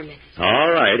watch for a minute.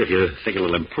 All right, if you think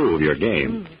it'll improve your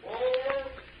game.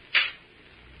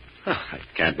 I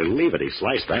can't believe it. He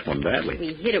sliced that one badly.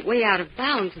 We hit it way out of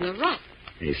bounds in the rough.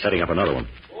 He's setting up another one.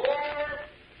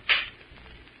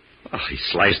 Oh, he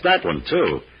sliced that one,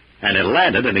 too. And it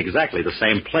landed in exactly the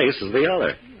same place as the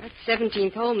other. That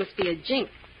 17th hole must be a jinx.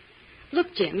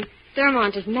 Look, Jim,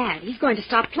 Thurmont is mad. He's going to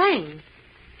stop playing.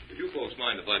 Would you folks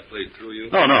mind if I played through you?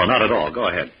 Oh, no, not at all. Go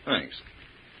ahead. Thanks.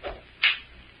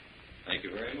 Thank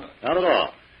you very much. Not at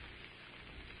all.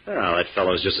 Well, that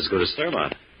fellow's just as good as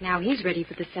Thurmont. Now he's ready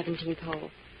for the 17th hole.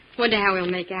 Wonder how he'll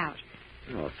make out.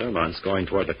 Oh, Thurmont's going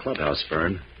toward the clubhouse,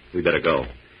 Fern. We better go.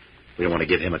 We don't want to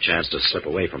give him a chance to slip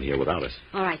away from here without us.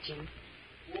 All right, Jim.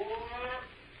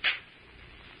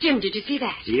 Jim, did you see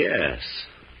that? Yes.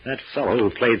 That fellow who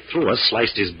played through us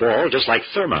sliced his ball just like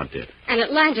Thurmont did. And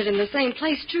it landed in the same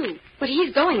place, too. But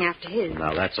he's going after his.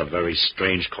 Now, that's a very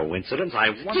strange coincidence. I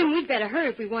wonder... Jim, we'd better hurry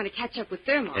if we want to catch up with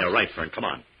Thurmont. Yeah, right, Fern. Come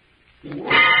on.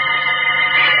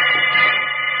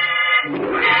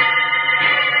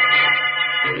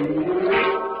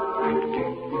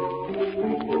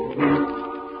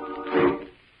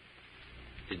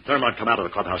 Did Thurmont come out of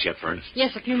the clubhouse yet, Fern?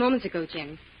 Yes, a few moments ago,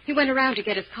 Jim. He went around to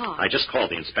get his car. I just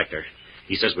called the inspector.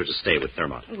 He says we're to stay with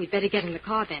Thurmont. Oh, we'd better get in the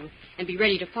car then and be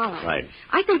ready to follow. Right.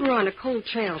 I think we're on a cold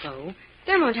trail, though.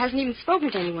 Thurmont hasn't even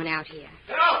spoken to anyone out here.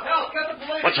 Help, get the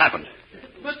police. What's happened?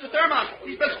 Mr. Thurmont,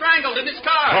 he's been strangled in his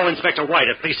car. Call Inspector White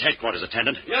at police headquarters,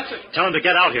 attendant. Yes, sir. Tell him to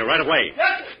get out here right away.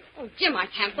 Yes, sir. Oh, Jim, I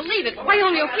can't believe it. Why,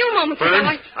 only a few moments Fern,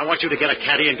 ago I want you to get a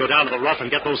caddy and go down to the rough and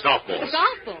get those golf balls. The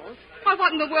golf balls? Why,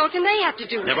 what in the world can they have to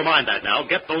do with Never it? mind that now.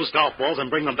 Get those golf balls and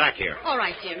bring them back here. All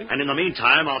right, Jim. And in the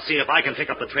meantime, I'll see if I can pick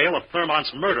up the trail of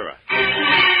Thurmont's murderer.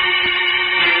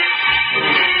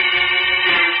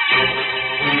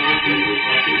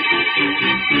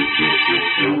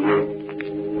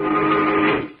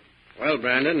 Well,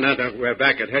 Brandon, now that we're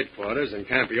back at headquarters and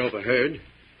can't be overheard,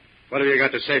 what have you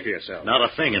got to say for yourself? Not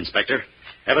a thing, Inspector.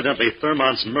 Evidently,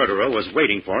 Thurmont's murderer was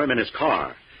waiting for him in his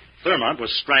car. Thurmont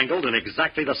was strangled in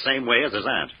exactly the same way as his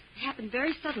aunt. It happened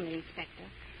very suddenly, Inspector.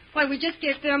 Why, we just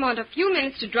gave Thurmont a few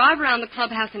minutes to drive around the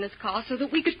clubhouse in his car so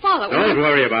that we could follow him. Don't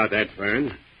worry about that,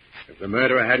 Fern. If the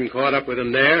murderer hadn't caught up with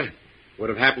him there, it would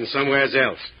have happened somewhere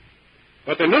else.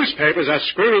 But the newspapers are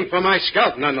screaming for my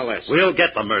scalp nonetheless. We'll get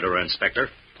the murderer, Inspector.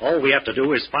 All we have to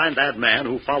do is find that man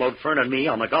who followed Fern and me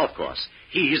on the golf course.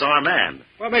 He's our man.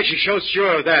 What makes you so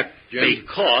sure of that, Jim?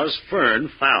 Because Fern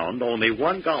found only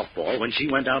one golf ball when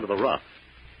she went down to the rough.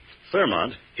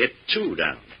 Thurmont hit two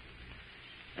down.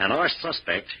 And our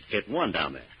suspect hit one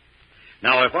down there.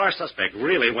 Now, if our suspect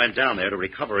really went down there to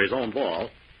recover his own ball,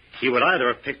 he would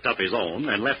either have picked up his own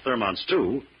and left Thurmont's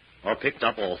two, or picked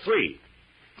up all three.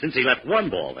 Since he left one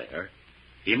ball there,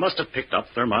 he must have picked up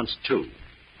Thurmont's two.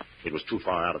 It was too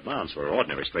far out of bounds for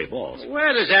ordinary stray balls.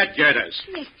 Where does that get us?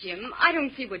 Yes, Jim. I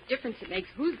don't see what difference it makes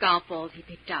whose golf balls he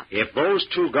picked up. If those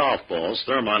two golf balls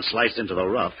Thurmont sliced into the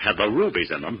rough had the rubies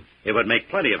in them, it would make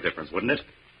plenty of difference, wouldn't it?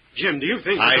 Jim, do you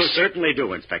think... I certainly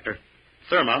do, Inspector.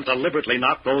 Thurmont deliberately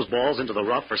knocked those balls into the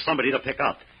rough for somebody to pick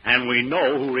up. And we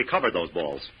know who recovered those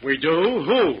balls. We do?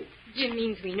 Who? Jim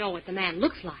means we know what the man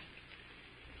looks like.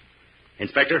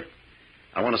 Inspector,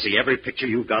 I want to see every picture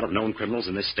you've got of known criminals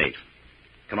in this state.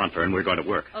 Come on, Fern, we're going to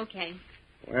work. Okay.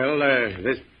 Well,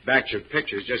 this batch of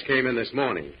pictures just came in this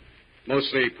morning.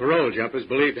 Mostly parole jumpers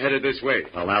believed headed this way.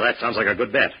 Well, now that sounds like a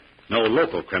good bet. No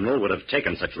local criminal would have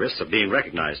taken such risks of being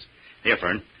recognized. Here,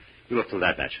 Fern, you look through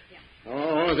that batch. Yeah.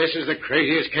 Oh, this is the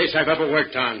craziest case I've ever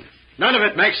worked on. None of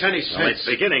it makes any sense. Well, it's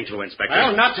beginning to, Inspector.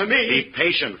 Well, not to me. Be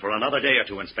patient for another day or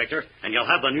two, Inspector, and you'll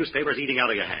have the newspapers eating out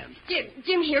of your hand.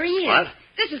 Jim, here he is. What?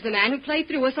 This is the man who played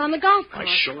through us on the golf course.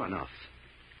 Why, sure enough.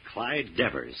 Clyde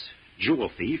Devers, jewel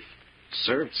thief,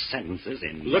 served sentences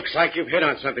in... Looks like you've hit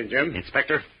on something, Jim.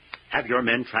 Inspector, have your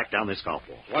men track down this golf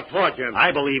ball. What for, Jim?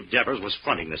 I believe Devers was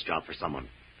fronting this job for someone.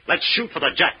 Let's shoot for the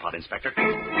jackpot, Inspector.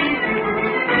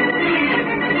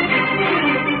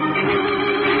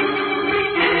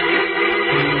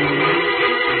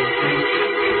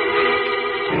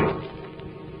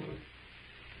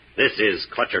 This is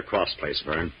Clutcher Cross Place,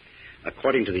 Vern.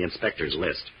 According to the inspector's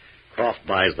list, Croft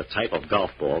buys the type of golf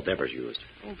ball Devers used.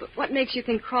 Oh, but what makes you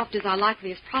think Croft is our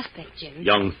likeliest prospect, Jim?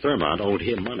 Young Thurmont owed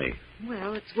him money.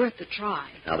 Well, it's worth the try.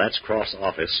 Now, that's Croft's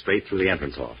office straight through the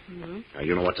entrance hall. Mm-hmm. Now,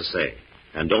 you know what to say.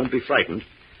 And don't be frightened,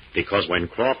 because when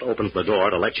Croft opens the door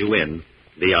to let you in,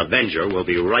 the Avenger will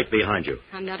be right behind you.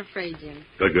 I'm not afraid, Jim.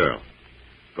 Good girl.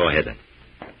 Go ahead, then.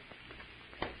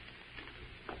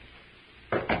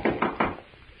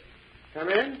 Come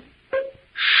in.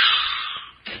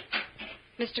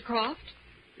 Mr. Croft?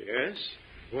 Yes?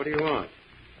 What do you want?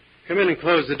 Come in and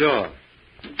close the door.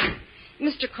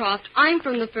 Mr. Croft, I'm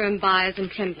from the firm Byers and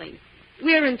Trembling.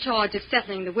 We're in charge of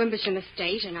settling the Wimbersham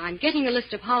estate, and I'm getting a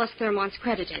list of Hollis Thurmont's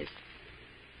creditors.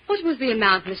 What was the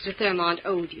amount Mr. Thurmont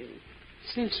owed you?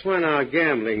 Since when are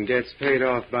gambling debts paid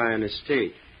off by an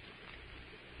estate?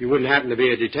 You wouldn't happen to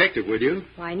be a detective, would you?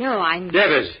 Why, no, I'm...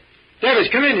 Devers! Devers,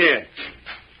 come in here!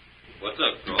 What's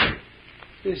up, Croft?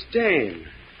 This dame.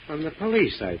 From the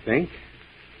police, I think.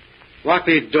 Lock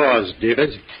these doors,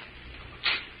 Devers.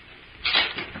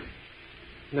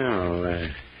 Now,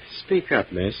 speak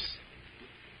up, miss.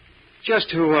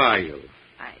 Just who are you?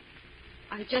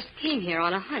 I just came here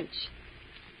on a hunch.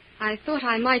 I thought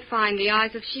I might find the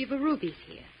eyes of Sheba rubies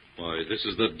here. Why, this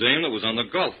is the dame that was on the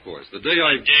golf course. The day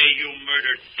The day you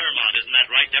murdered Thurmont, isn't that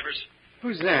right, Devers?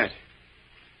 Who's that?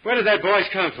 Where did that voice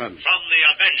come from? From the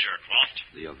Avenger, Croft.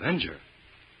 The Avenger?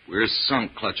 Where's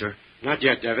Sunk, Clutcher? Not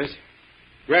yet, Devers.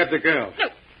 Grab the girl. No.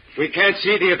 We can't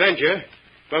see the Avenger,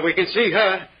 but we can see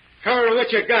her. Cover her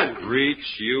with your gun. Reach,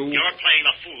 you. You're playing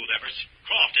the fool, Devers.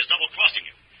 Croft is double-crossing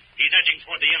you. He's edging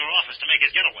toward the inner office to make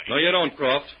his getaway. No, you don't,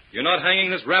 Croft. You're not hanging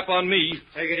this rap on me.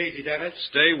 Take it easy, Devers.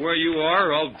 Stay where you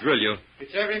are, or I'll drill you.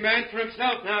 It's every man for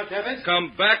himself now, Devers.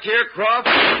 Come back here, Croft.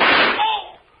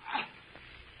 Oh!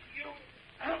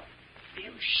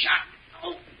 You shot.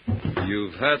 Oh!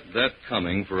 You've had that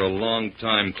coming for a long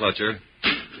time, Clutcher.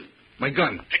 My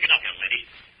gun. Pick it up, young lady.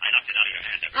 I knocked it out of your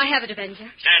hand, Devers. I have it,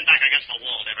 Avenger. Stand back against the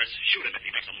wall, Devers. Shoot him if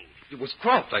he makes a move. It was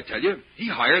Croft, I tell you. He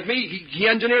hired me. He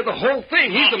engineered the whole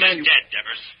thing. He's the man you... dead,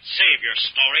 Devers. Save your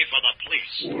story for the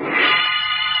police.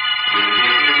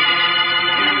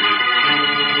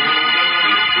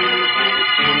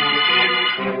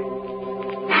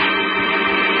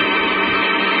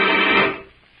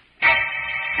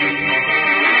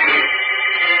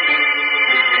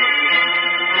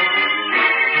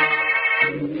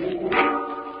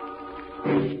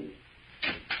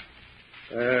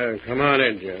 Come on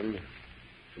in, Jim.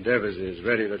 Devers is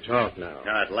ready to talk now.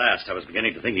 At last, I was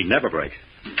beginning to think he'd never break.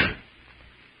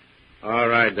 All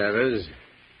right, Devers.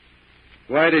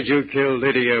 Why did you kill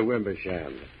Lydia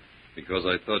Wimbersham? Because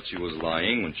I thought she was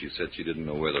lying when she said she didn't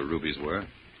know where the rubies were.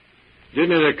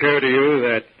 Didn't it occur to you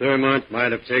that Thurmont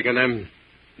might have taken them?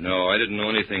 No, I didn't know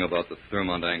anything about the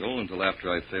Thurmont angle until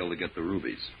after I failed to get the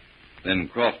rubies. Then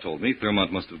Croft told me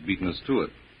Thurmont must have beaten us to it.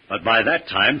 But by that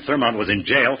time, Thurmont was in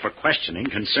jail for questioning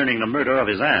concerning the murder of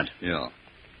his aunt. Yeah.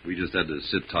 We just had to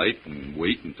sit tight and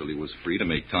wait until he was free to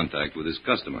make contact with his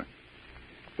customer.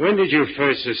 When did you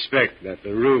first suspect that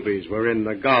the rubies were in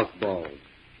the golf ball?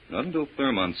 Not until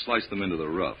Thurmont sliced them into the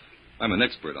rough. I'm an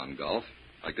expert on golf.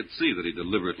 I could see that he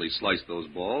deliberately sliced those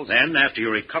balls. Then, after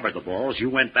you recovered the balls, you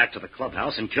went back to the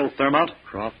clubhouse and killed Thurmont?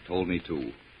 Croft told me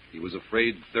to. He was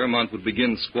afraid Thurmont would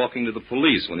begin squawking to the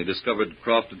police when he discovered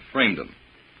Croft had framed him.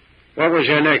 What was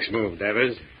your next move,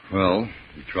 Devers? Well,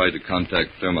 we tried to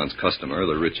contact Thurmont's customer,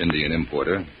 the rich Indian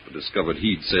importer, but discovered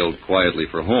he'd sailed quietly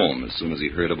for home as soon as he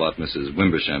heard about Mrs.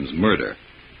 Wimbersham's murder.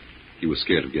 He was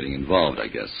scared of getting involved, I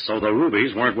guess. So the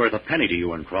rubies weren't worth a penny to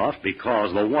you and Croft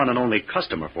because the one and only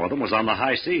customer for them was on the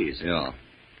high seas. Yeah.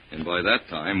 And by that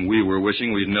time, we were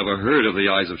wishing we'd never heard of the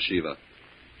Eyes of Shiva.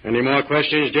 Any more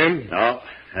questions, Jim? No.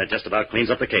 That just about cleans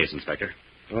up the case, Inspector.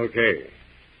 Okay.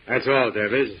 That's all,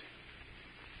 Devers.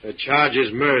 The charge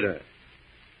is murder.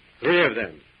 3 of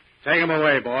them. Take them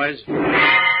away, boys.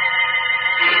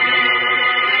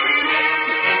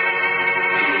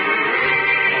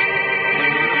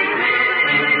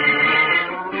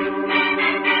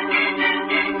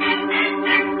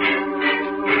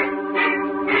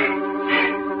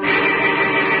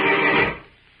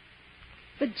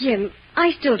 But, Jim,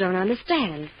 I still don't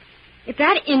understand. If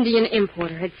that Indian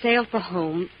importer had sailed for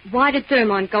home, why did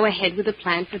Thurmont go ahead with the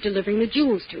plan for delivering the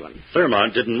jewels to him?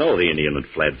 Thurmont didn't know the Indian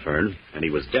had fled, Fern, and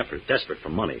he was desperate for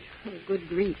money. Oh, good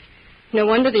grief. No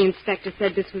wonder the inspector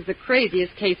said this was the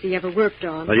craziest case he ever worked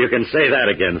on. Well, you can say that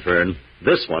again, Fern.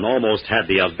 This one almost had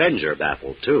the Avenger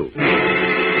baffled, too.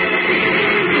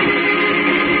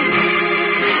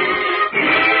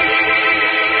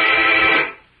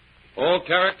 All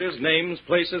characters, names,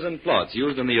 places, and plots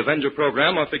used in the Avenger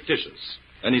program are fictitious.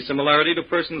 Any similarity to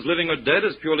persons living or dead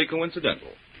is purely coincidental.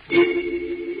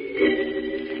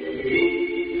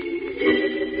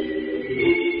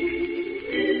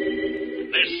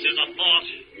 This is a thought,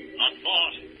 a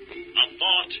thought, a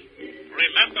thought.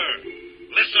 Remember,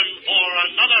 listen for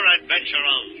another adventure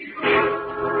of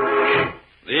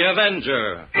The Avenger.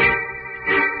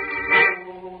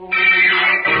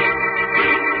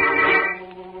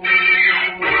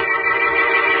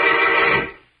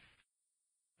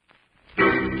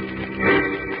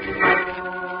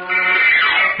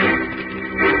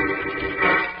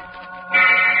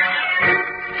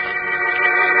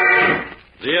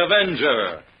 The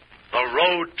Avenger. The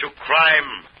road to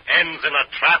crime ends in a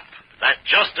trap that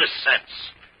justice sets.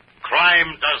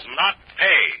 Crime does not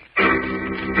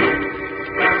pay.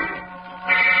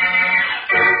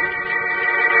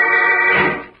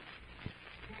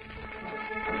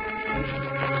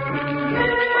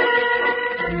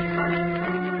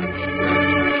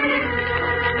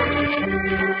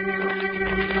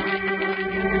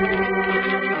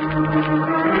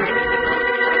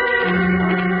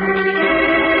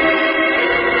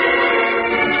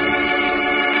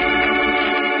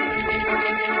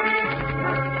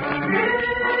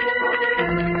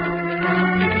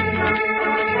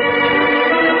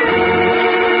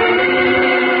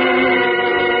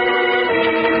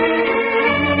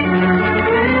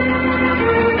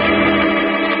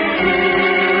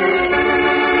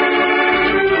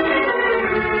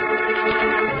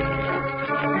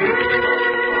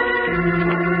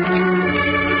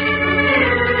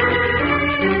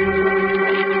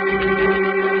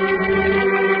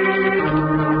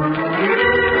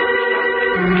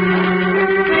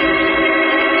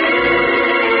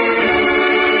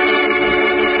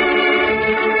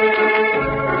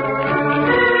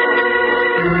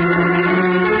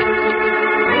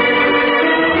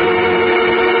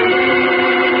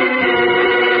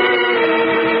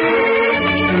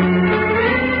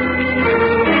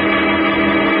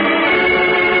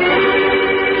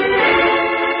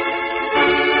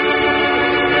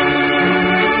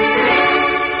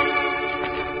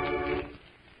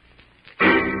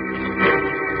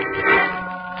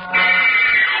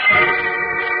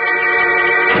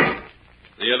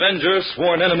 Avenger,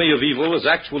 sworn enemy of evil, is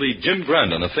actually Jim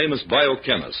Brandon, a famous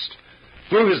biochemist.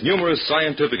 Through his numerous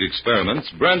scientific experiments,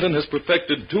 Brandon has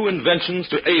perfected two inventions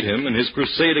to aid him in his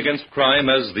crusade against crime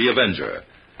as the Avenger: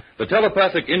 the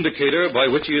telepathic indicator by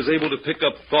which he is able to pick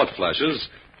up thought flashes,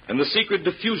 and the secret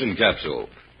diffusion capsule,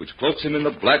 which cloaks him in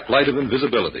the black light of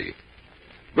invisibility.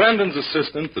 Brandon's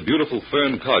assistant, the beautiful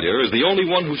Fern Collier, is the only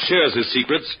one who shares his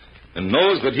secrets and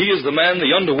knows that he is the man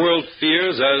the underworld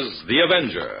fears as the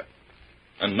Avenger.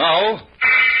 And now,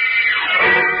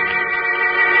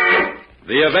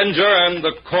 the Avenger and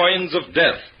the Coins of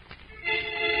Death.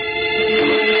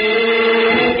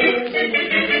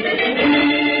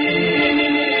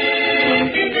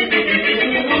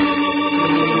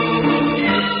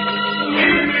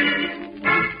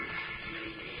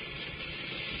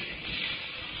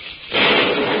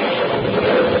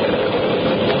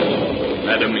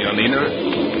 Madam Yanina?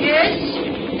 Yes?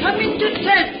 Come into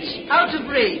tent. Out of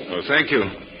range. Oh, thank you.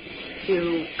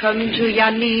 You come to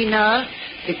Yanina,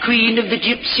 the queen of the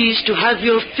gypsies, to have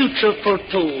your future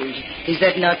foretold. Is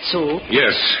that not so?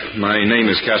 Yes, my name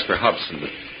is Caspar Hobson, but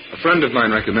a friend of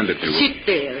mine recommended you. Sit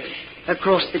there,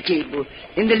 across the table,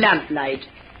 in the lamplight.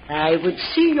 I would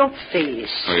see your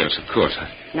face. Oh, yes, of course.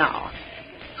 Now,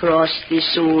 cross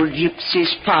this old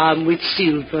gypsy's palm with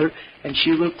silver, and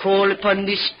she will call upon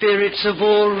the spirits of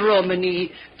old Romany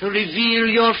to reveal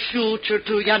your future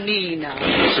to Yanina.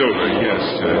 Silver, yes.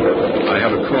 I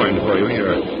have a coin for you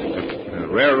here. A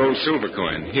rare old silver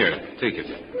coin. Here, take it.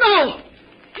 No!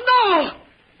 No!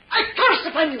 I curse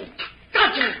upon you!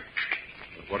 Dodger!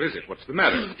 What is it? What's the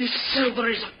matter? This silver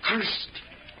is accursed.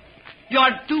 You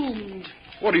are doomed.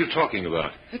 What are you talking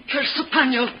about? A curse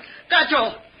upon you.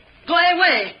 Dodger! Go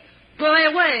away! Go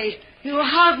away! You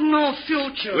have no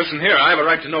future. Listen here, I have a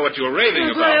right to know what you're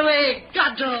raving Go about. away,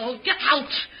 Gaddo. Get out.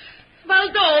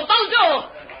 Baldo,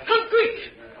 come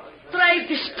quick. Drive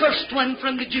this cursed one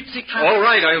from the gypsy camp. All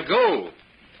right, I'll go.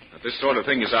 But this sort of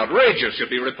thing is outrageous. You'll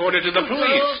be reported to the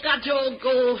police. Go, Gaddo,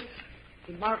 go.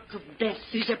 The mark of death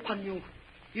is upon you.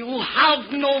 You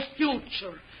have no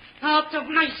future. Out of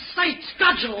my sight,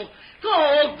 Gaddo.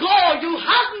 Go. You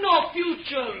have no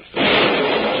future.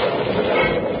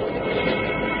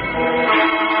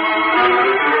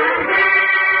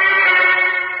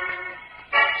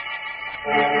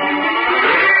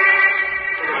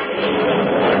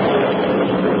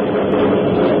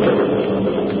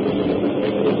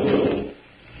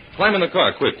 Climb in the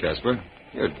car, quick, Casper.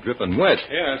 You're dripping wet.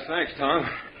 Yes, thanks, Tom.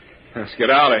 Let's get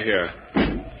out of here.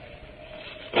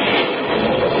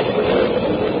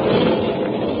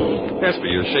 Casper,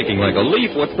 you're shaking like a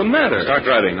leaf. What's the matter? Start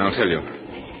driving, I'll tell you.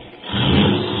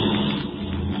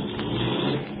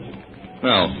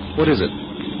 Now, what is it?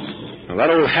 Well, that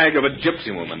old hag of a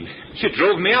gypsy woman. She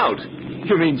drove me out.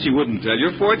 You mean she wouldn't tell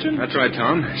your fortune? That's right,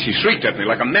 Tom. She shrieked at me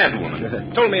like a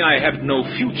madwoman. Told me I had no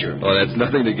future. Oh, that's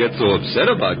nothing to get so upset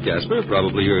about, Casper.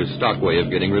 Probably her stock way of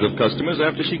getting rid of customers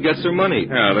after she gets her money.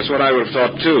 Yeah, that's what I would have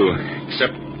thought, too.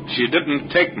 Except she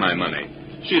didn't take my money.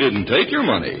 She didn't take your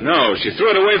money? No, she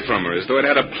threw it away from her as though it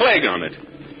had a plague on it.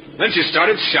 Then she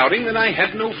started shouting that I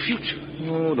had no future.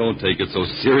 Oh, don't take it so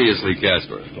seriously,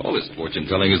 Casper. All this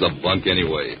fortune-telling is a bunk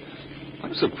anyway.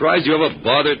 I'm surprised you ever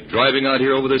bothered driving out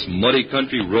here over this muddy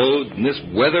country road in this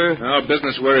weather. Well,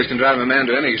 business worries can drive a man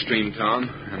to any extreme, Tom,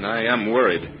 and I am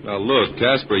worried. Now, look,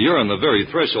 Casper, you're on the very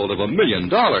threshold of $1 million.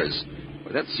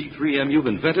 Why, that C3M you've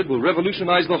invented will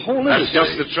revolutionize the whole industry.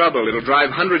 That's just the trouble. It'll drive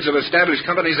hundreds of established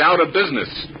companies out of business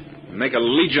and make a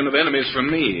legion of enemies for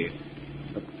me.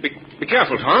 Be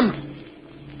careful, Tom.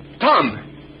 Tom!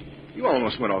 You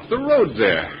almost went off the road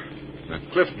there. The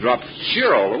cliff drops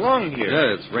sheer all along here.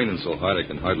 Yeah, it's raining so hard I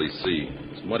can hardly see.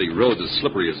 This muddy road's as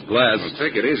slippery as glass. Well,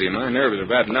 take it easy. My nerves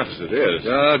are bad enough as it is.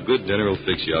 Ah, good dinner will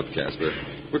fix you up, Casper.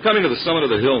 We're coming to the summit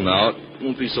of the hill now. It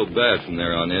won't be so bad from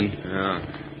there on in. Yeah.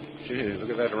 Gee,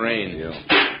 look at that rain. Yeah.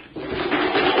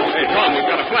 Hey, Tom, we've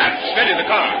got a flat. Steady the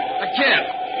car. I can't.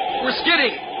 We're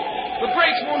skidding. The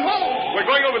brakes won't hold. We're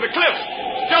going over the cliff.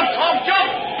 Jump, Tom,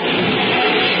 jump!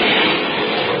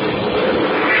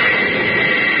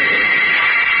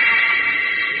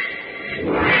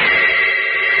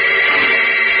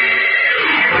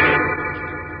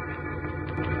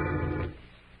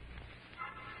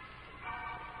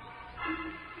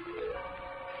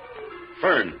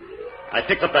 Fern, I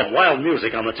picked up that wild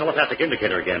music on the telepathic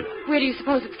indicator again. Where do you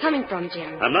suppose it's coming from,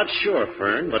 Jim? I'm not sure,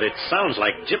 Fern, but it sounds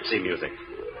like gypsy music.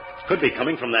 Could be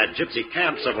coming from that gypsy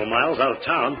camp several miles out of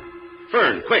town.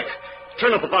 Fern, quick,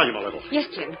 turn up the volume a little. Yes,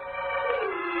 Jim.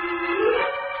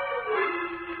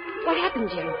 What happened,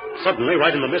 Jim? Suddenly,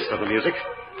 right in the midst of the music,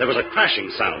 there was a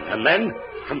crashing sound, and then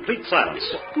complete silence.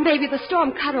 Maybe the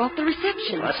storm cut off the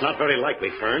reception. That's not very likely,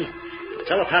 Fern.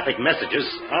 Telepathic messages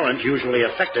aren't usually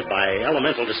affected by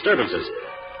elemental disturbances.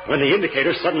 When the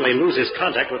indicator suddenly loses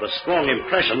contact with a strong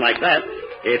impression like that,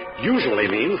 it usually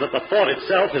means that the thought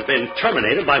itself has been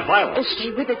terminated by violence. Oh, stay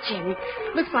with it, Jim.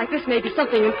 Looks like this may be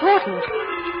something important.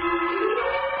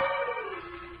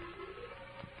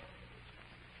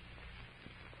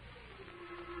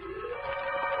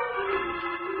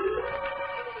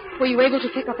 Were you able to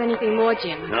pick up anything more,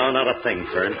 Jim? No, not a thing,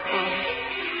 Fern.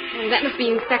 Oh, that must be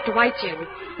Inspector White, Jim.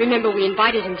 Remember, we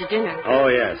invited him to dinner. Oh,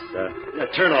 yes.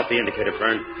 Turn off the indicator,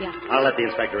 Fern. Yeah. I'll let the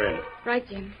inspector in. Right,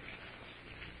 Jim.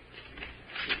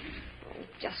 Oh,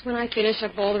 just when I finish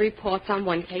up all the reports on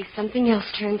one case, something else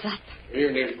turns up.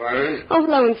 Evening, Fern. Oh,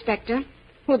 hello, Inspector.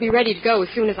 We'll be ready to go as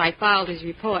soon as I filed his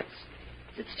reports.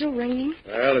 Is it still raining?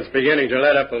 Well, it's beginning to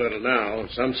let up a little now.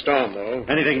 Some storm, though.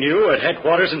 Anything new at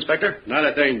headquarters, Inspector? Not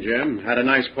a thing, Jim. Had a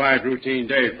nice, quiet, routine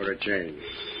day for a change.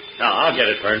 Now, I'll get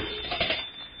it, Fern.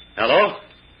 Hello?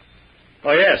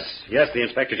 Oh, yes. Yes, the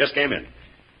inspector just came in.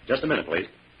 Just a minute, please.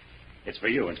 It's for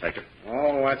you, Inspector.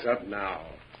 Oh, what's up now?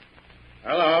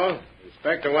 Hello.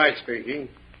 Inspector White speaking.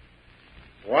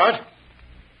 What?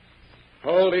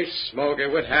 Holy smoke,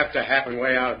 it would have to happen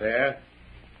way out there.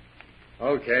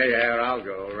 Okay, yeah, I'll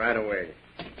go right away.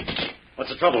 What's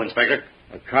the trouble, Inspector?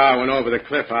 A car went over the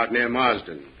cliff out near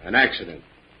Marsden. An accident.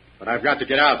 But I've got to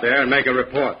get out there and make a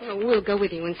report. Oh, we'll go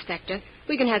with you, Inspector.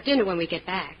 We can have dinner when we get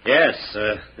back. Yes,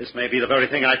 this may be the very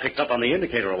thing I picked up on the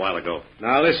indicator a while ago.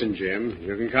 Now, listen, Jim.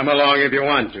 You can come along if you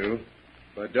want to.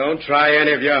 But don't try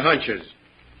any of your hunches.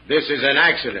 This is an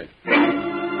accident.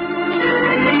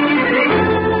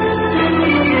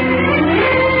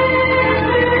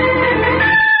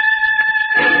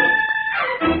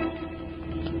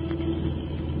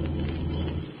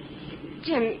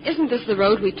 Jim, isn't this the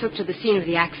road we took to the scene of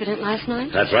the accident last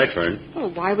night? That's right, Fern. Oh,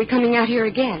 why are we coming out here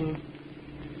again?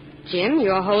 Jim,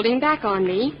 you're holding back on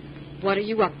me. What are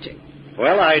you up to?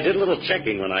 Well, I did a little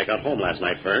checking when I got home last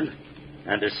night, Fern,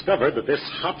 and discovered that this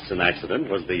Hobson accident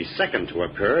was the second to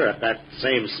occur at that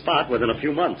same spot within a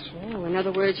few months. Oh, in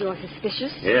other words, you're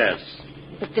suspicious? Yes.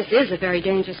 But this is a very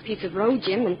dangerous piece of road,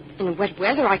 Jim, and in wet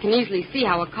weather I can easily see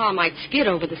how a car might skid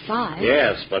over the side.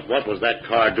 Yes, but what was that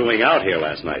car doing out here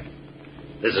last night?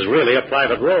 This is really a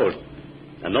private road,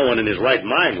 and no one in his right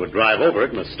mind would drive over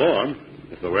it in a storm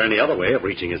if there were any other way of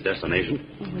reaching his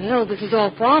destination. Well, this is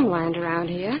all farmland around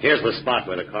here. Here's the spot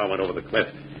where the car went over the cliff.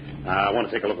 I want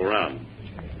to take a look around.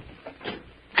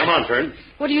 Come on, Fern.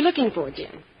 What are you looking for,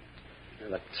 Jim?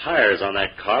 The tires on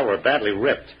that car were badly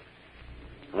ripped.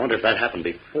 I wonder if that happened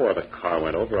before the car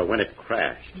went over or when it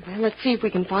crashed. Well, let's see if we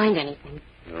can find anything.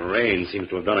 The rain seems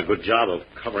to have done a good job of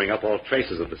covering up all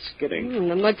traces of the skidding.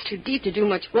 The mud's too deep to do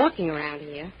much walking around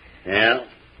here. Yeah.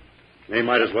 They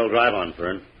might as well drive on,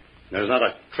 Fern. There's not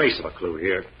a trace of a clue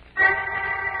here.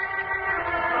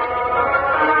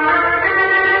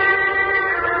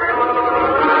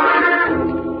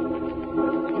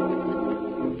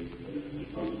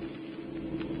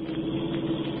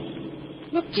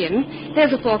 Look, Jim,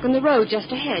 there's a fork in the road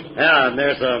just ahead. Yeah, and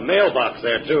there's a mailbox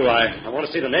there, too. I want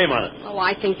to see the name on it. Oh,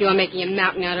 I think you're making a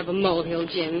mountain out of a molehill,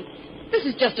 Jim. This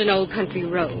is just an old country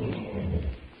road.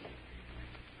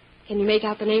 Can you make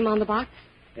out the name on the box?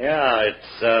 Yeah,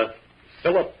 it's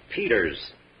Philip Peters.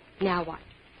 Now what?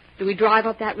 Do we drive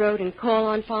up that road and call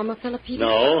on Farmer Philip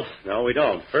Peters? No, we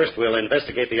don't. First, we'll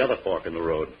investigate the other fork in the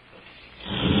road.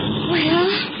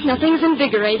 Well, nothing's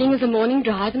invigorating as a morning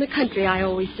drive in the country, I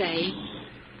always say.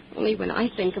 Only when I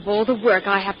think of all the work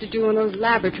I have to do on those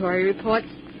laboratory reports,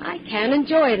 I can't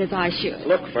enjoy it as I should.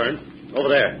 Look, Fern, over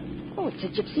there. Oh, it's a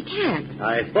gypsy camp.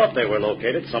 I thought they were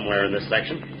located somewhere in this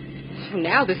section.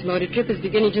 Now this motor trip is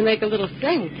beginning to make a little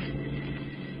sense.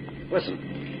 Listen.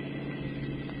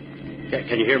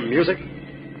 Can you hear music?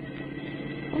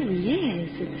 Oh, yes.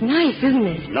 It's nice, isn't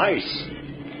it? Nice.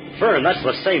 Fern, that's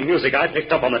the same music I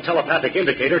picked up on the telepathic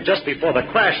indicator just before the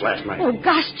crash last night. Oh,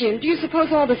 gosh, Jim, do you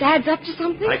suppose all this adds up to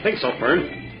something? I think so, Fern.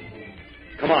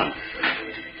 Come on.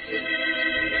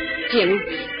 Jim,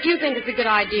 do you think it's a good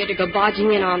idea to go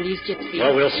barging in on these gypsies?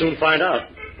 Well, we'll soon find out.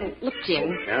 Look,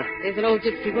 Jim. Yeah? There's an old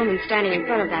gypsy woman standing in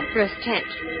front of that first tent.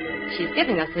 She's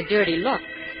giving us a dirty look.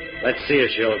 Let's see if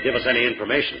she'll give us any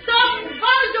information. Stop,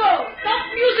 Valdo! Stop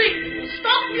music!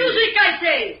 Stop music, I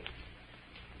say!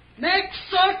 Make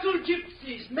circle,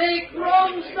 gypsies. Make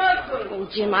wrong circle. Oh,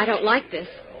 Jim, I don't like this.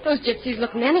 Those gypsies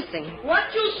look menacing.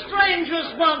 What you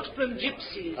strangers want from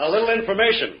gypsies? A little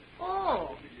information.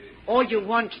 Oh. Or you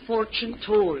want fortune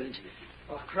told.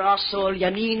 Across all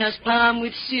Janina's palm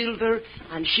with silver,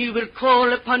 and she will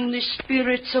call upon the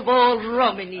spirits of all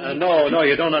Romany. No,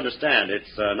 you don't understand.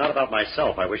 It's not about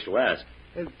myself I wish to ask.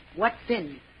 What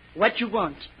then? What you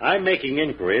want? I'm making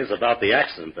inquiries about the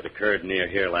accident that occurred near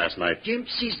here last night.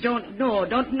 Gypsies don't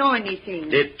know anything.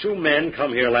 Did two men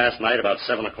come here last night about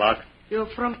 7 o'clock? You're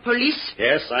from police?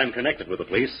 Yes, I'm connected with the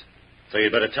police. So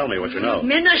you'd better tell me what you know.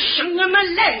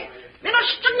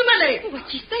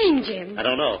 What's she saying, Jim? I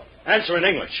don't know. Answer in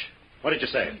English. What did you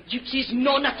say? Gypsies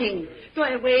know nothing. Go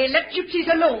away. Let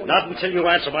gypsies alone. Not until you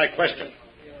answer my question.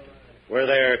 Were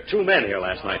there two men here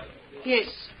last night? Yes.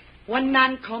 One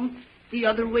man come, the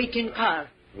other wait in car.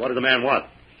 What did the man want?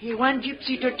 He want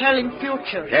gypsy to tell him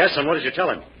future. Yes, and what did you tell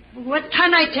him? What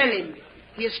can I tell him?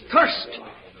 He is cursed.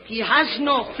 He has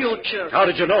no future. How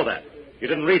did you know that? You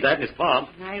didn't read that in his palm.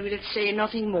 I will say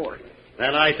nothing more.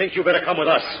 Then I think you better come with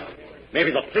us. Maybe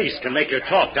the police can make your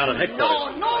talk down at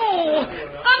headquarters. No.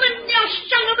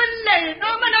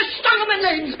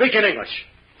 Speak in English.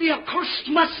 The accursed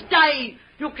must die.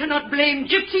 You cannot blame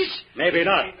gypsies. Maybe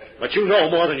not, but you know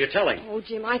more than you're telling. Oh,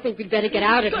 Jim, I think we'd better get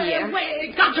out of here. Go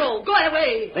away, Gato. Go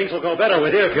away. Things will go better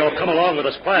with you if you'll come along with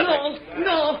us quietly.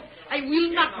 No. I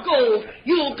will not go.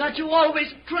 You, Gato, always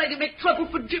try to make trouble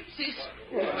for gypsies.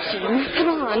 Oh, Jim, come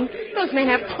on. Those men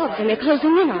have clubs and they're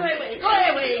closing in on us. Go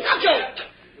away. Gato.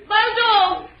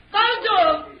 Baldo!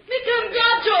 Become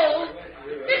Gato!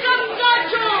 Become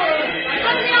Gato!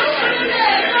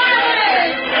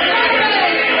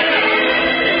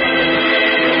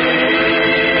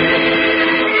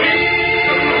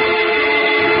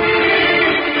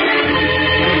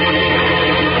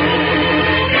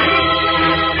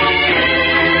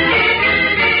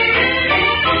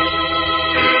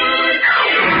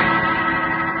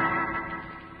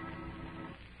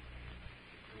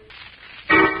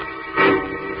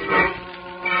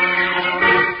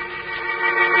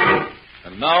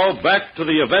 Now back to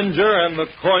the Avenger and the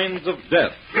Coins of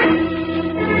Death.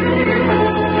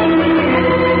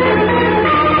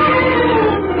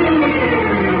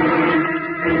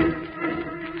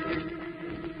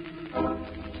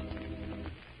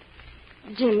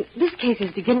 Jim, this case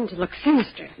is beginning to look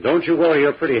sinister. Don't you worry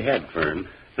your pretty head, Fern.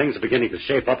 Things are beginning to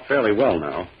shape up fairly well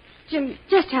now. Jim,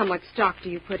 just how much stock do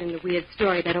you put in the weird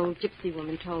story that old gypsy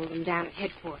woman told them down at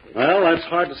headquarters? Well, that's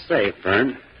hard to say,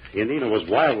 Fern. Yanina was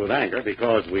wild with anger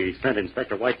because we sent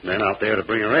Inspector Whiteman out there to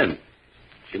bring her in.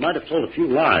 She might have told a few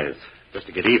lies just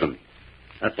to get even.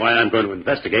 That's why I'm going to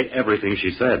investigate everything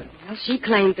she said. Well, she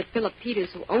claimed that Philip Peters,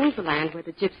 who owns the land where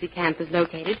the gypsy camp is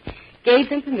located, gave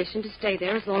them permission to stay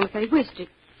there as long as they wished it,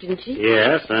 didn't she?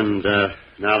 Yes, and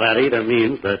now that either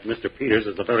means that Mr. Peters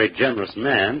is a very generous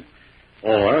man,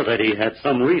 Or that he had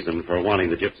some reason for wanting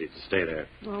the gypsies to stay there.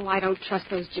 Oh, I don't trust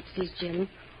those gypsies, Jim.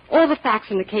 All the facts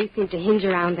in the case seem to hinge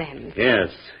around them. Yes,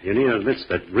 Yanina admits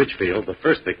that Richfield, the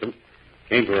first victim,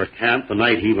 came to her camp the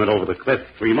night he went over the cliff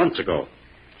 3 months ago.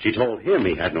 She told him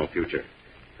he had no future,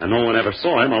 and no one ever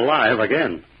saw him alive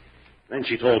again. Then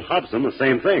she told Hobson the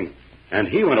same thing, and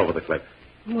he went over the cliff.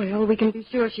 Well, we can be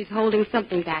sure she's holding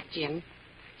something back, Jim.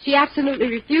 She absolutely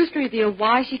refused to reveal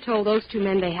why she told those two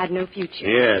men they had no future.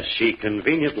 Yes, she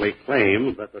conveniently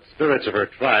claimed that the spirits of her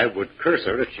tribe would curse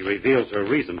her if she reveals her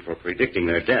reason for predicting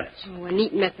their deaths. Oh, a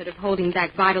neat method of holding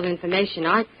back vital information,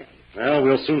 I'd say. Well,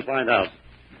 we'll soon find out.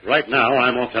 Right now,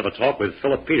 I'm off to have a talk with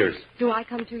Philip Peters. Do I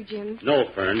come too, Jim? No,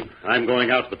 Fern. I'm going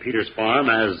out to the Peters farm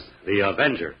as the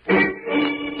Avenger.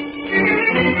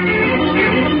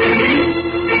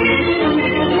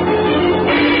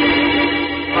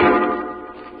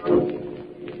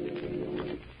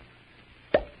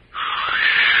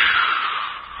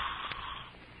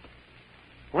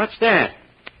 What's that?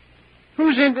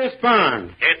 Who's in this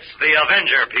barn? It's the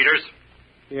Avenger, Peters.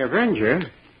 The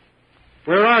Avenger?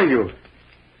 Where are you?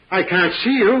 I can't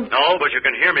see you. No, but you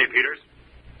can hear me, Peters.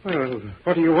 Well,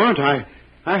 what do you want? I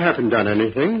haven't done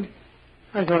anything.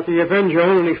 I thought the Avenger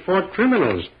only fought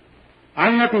criminals. I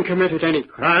haven't committed any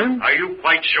crime. Are you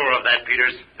quite sure of that,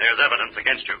 Peters? There's evidence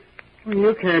against you. Well,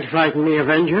 you can't frighten me,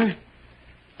 Avenger.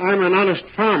 I'm an honest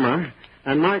farmer,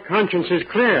 and my conscience is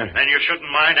clear. Then you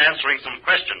shouldn't mind answering some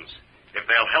questions, if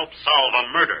they'll help solve a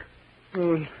murder.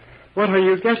 Well, what are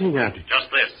you getting at?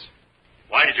 Just this.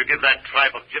 Why did you give that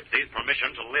tribe of gypsies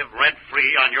permission to live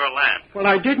rent-free on your land? Well,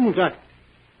 I didn't.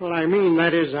 Well, I mean,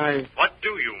 that is, What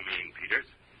do you mean, Peters?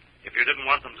 If you didn't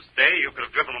want them to stay, you could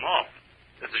have driven them off.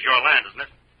 This is your land, isn't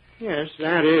it? Yes,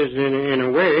 that is, in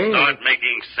a way. Start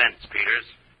making sense, Peters,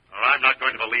 or I'm not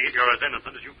going to believe you're as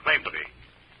innocent as you claim to be.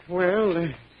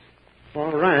 Well,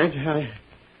 all right.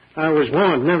 I was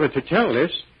warned never to tell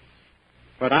this.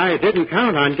 But I didn't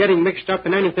count on getting mixed up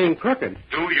in anything crooked.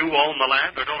 Do you own the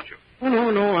land, or don't you?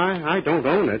 Oh, no, I don't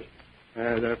own it.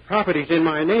 The property's in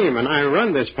my name, and I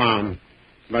run this farm.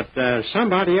 But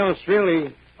somebody else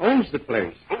really owns the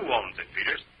place. Who owns it,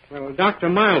 Peters? Well, Dr.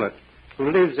 Milet,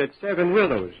 who lives at Seven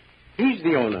Willows. He's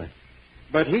the owner.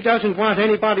 But he doesn't want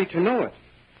anybody to know it.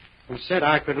 He said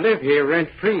I could live here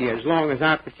rent-free as long as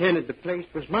I pretended the place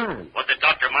was mine. Was it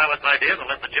Dr. Milet's idea to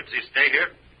let the gypsies stay here?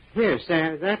 Yes,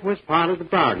 that was part of the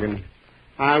bargain.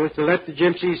 I was to let the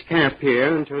gypsies camp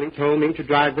here until he told me to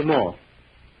drive them off.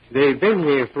 They've been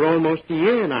here for almost a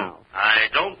year now. I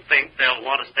don't think they'll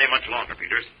want to stay much longer,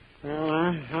 Peters. Well,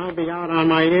 I'll be out on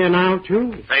my ear now,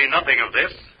 too. Say nothing of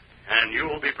this, and you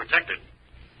will be protected.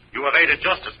 You have aided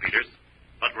justice, Peters.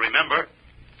 But remember,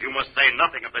 you must say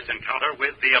nothing of this encounter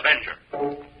with the Avenger.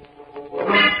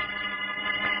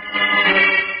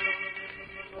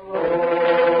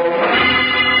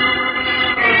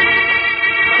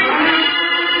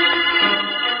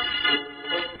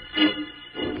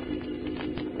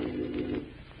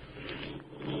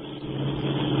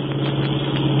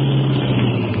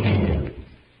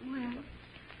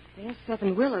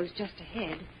 Seven Willows just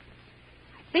ahead.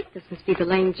 I think this must be the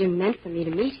lane Jim meant for me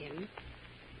to meet him.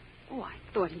 Oh, I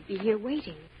thought he'd be here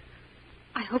waiting.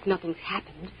 I hope nothing's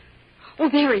happened. Oh,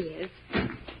 there he is.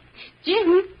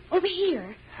 Jim, over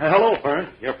here. Hello,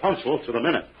 Fern. You're punctual to the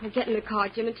minute. Well, get in the car,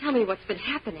 Jim, and tell me what's been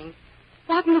happening.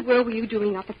 What in the world were you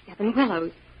doing up at Seven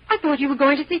Willows? I thought you were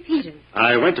going to see Peters.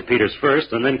 I went to Peters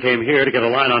first and then came here to get a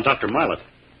line on Dr. Milet.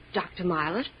 Dr.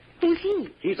 Milet? Who's he?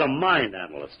 He's a mind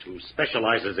analyst who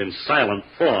specializes in silent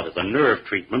thought as a nerve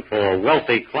treatment for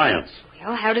wealthy clients.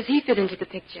 Well, how does he fit into the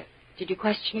picture? Did you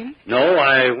question him? No,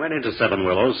 I went into Seven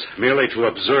Willows merely to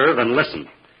observe and listen.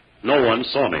 No one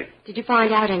saw me. Did you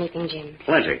find out anything, Jim?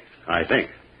 Plenty, I think.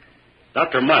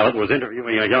 Dr. Milet was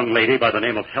interviewing a young lady by the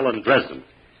name of Helen Dresden.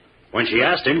 When she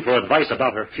asked him for advice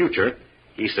about her future,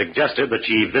 he suggested that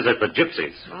she visit the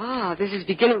gypsies. Ah, this is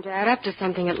beginning to add up to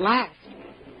something at last.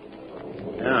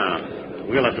 Yeah,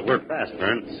 we'll have to work fast,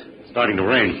 Fern. It's starting to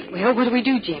rain. Well, what do we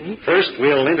do, Jim? First,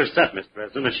 we'll intercept Miss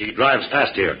Dresden as she drives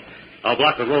past here. I'll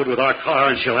block the road with our car,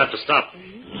 and she'll have to stop.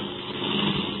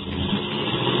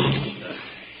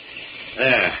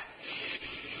 There.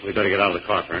 We'd better get out of the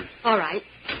car, Fern. All right.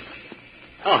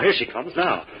 Oh, here she comes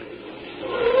now.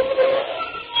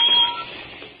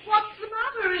 What's the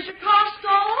matter? Is your car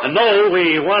stalled? No,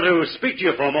 we want to speak to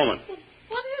you for a moment.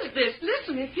 What is this?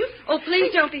 Listen, if you... Oh,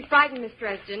 please don't be frightened, Miss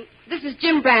Dresden. This is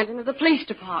Jim Brandon of the police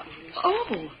department.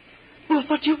 Oh. Well,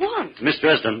 what do you want? Miss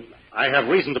Dresden, I have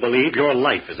reason to believe your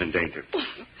life is in danger.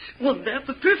 Well, that's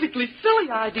a perfectly silly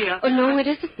idea. Oh, no, it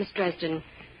isn't, Miss Dresden.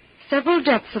 Several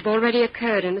deaths have already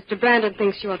occurred, and Mr. Brandon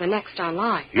thinks you're the next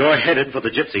online. You're headed for the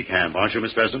gypsy camp, aren't you,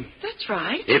 Miss Dresden? That's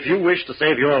right. If you wish to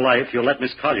save your life, you'll let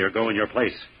Miss Collier go in your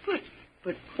place.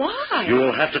 But why? You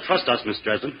will have to trust us, Miss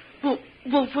Dresden. Well,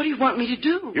 what do you want me to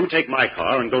do? You take my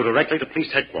car and go directly to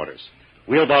police headquarters.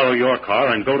 We'll borrow your car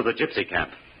and go to the gypsy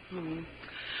camp.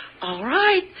 All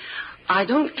right. I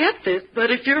don't get this, but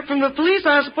if you're from the police,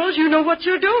 I suppose you know what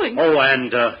you're doing. Oh,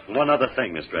 and one other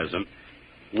thing, Miss Dresden.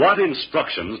 What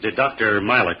instructions did Dr.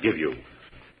 Milet give you?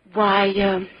 Why,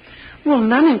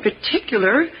 none in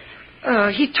particular.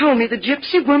 He told me the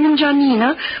gypsy woman,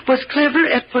 Janina, was clever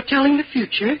at foretelling the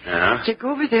future. Yeah? To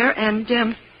go over there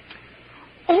and,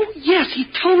 oh, yes, he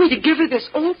told me to give her this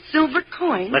old silver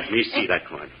coin. Let me see that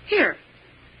coin. Here.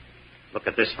 Look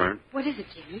at this, Fern. What is it,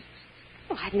 Jim?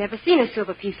 Oh, I've never seen a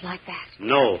silver piece like that.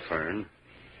 No, Fern.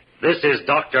 This is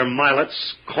Dr.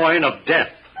 Milet's coin of death.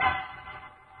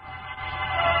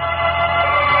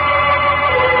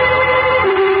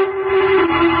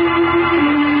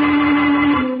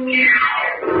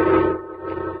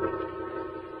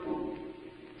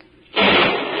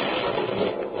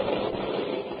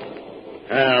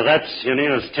 That's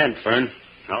Janina's tent, Fern.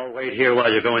 I'll wait here while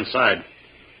you go inside.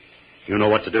 You know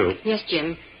what to do. Yes,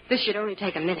 Jim. This should only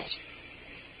take a minute.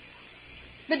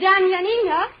 Madame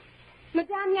Janina?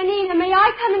 Madame Janina, may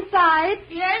I come inside?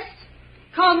 Yes.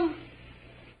 Come.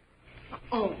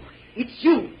 Oh, it's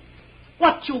you.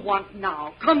 What you want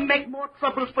now? Come make more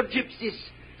trouble for gypsies.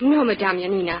 No, Madame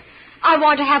Janina. I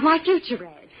want to have my future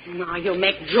read. Now you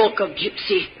make joke of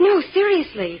gypsy. No,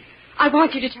 seriously. I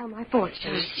want you to tell my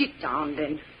fortune. Sit down,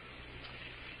 then.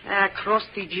 Across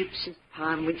the gypsy's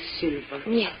palm with silver.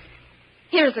 Yes.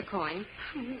 Here's a coin.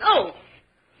 No!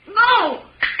 No!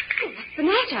 What's the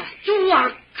matter? You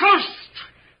are cursed.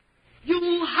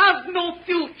 You have no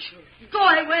future. Go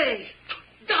away.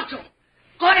 Gato,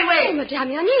 go away. Oh, Madame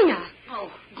Janina.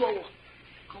 Oh, go.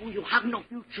 Go, you have no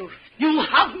future. You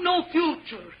have no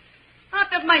future.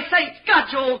 Out of my sight,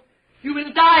 Gato. You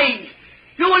will die.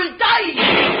 You will die.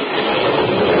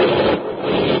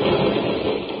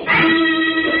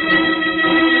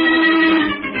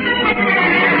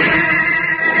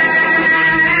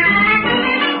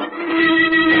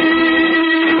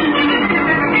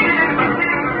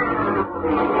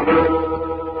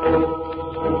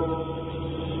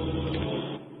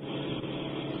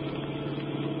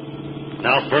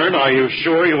 Now, Fern, are you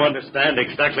sure you understand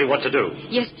exactly what to do?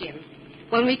 Yes, Jim.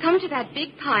 When we come to that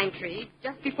big pine tree,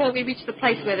 just before we reach the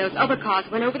place where those other cars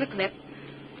went over the cliff,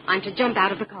 I'm to jump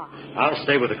out of the car. I'll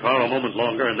stay with the car a moment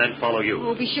longer and then follow you.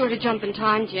 Oh, be sure to jump in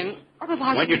time, Jim.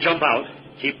 Otherwise... When you jump out,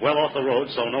 keep well off the road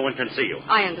so no one can see you.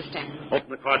 I understand. Open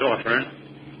the car door, Fern.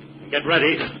 Get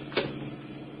ready.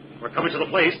 We're coming to the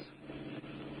place.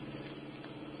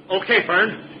 Okay,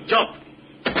 Fern. Jump.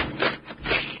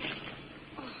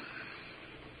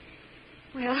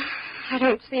 Well, I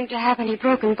don't seem to have any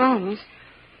broken bones.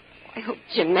 I hope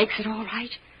Jim makes it all right.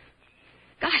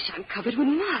 Gosh, I'm covered with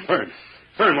mud.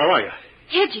 Fern, where are you?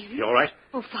 Here, Jim. You all right?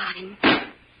 Oh, fine.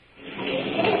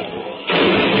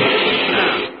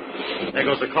 There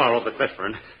goes the car over the cliff,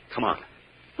 Fern. Come on.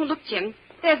 Oh, look, Jim.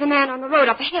 There's a man on the road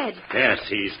up ahead. Yes,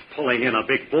 he's pulling in a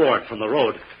big board from the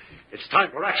road. It's time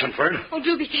for action, Fern. Oh,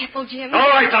 do be careful, Jim. All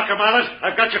right, Dr. Milet.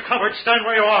 I've got you covered. Stand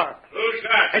where you are. Who's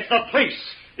that? It's the police.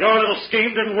 Your little scheme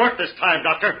didn't work this time,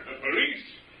 Doctor. The police?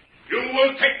 You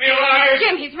will take me alive?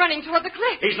 Jim, he's running toward the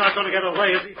cliff. He's not going to get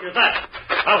away as easy as that.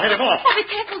 I'll head him off. Oh, be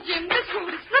careful, Jim. This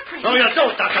road is slippery. No, you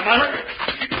don't, Dr. Milet.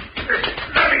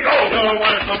 Let me go. You're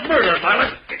wanted for murder,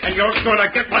 Milet, and you're going to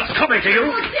get what's coming to you.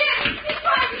 Oh, Jim, he's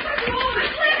trying to turn you over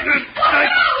the cliff.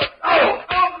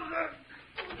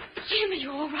 Jim, are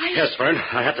you all right? Yes, Fern.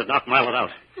 I had to knock Milet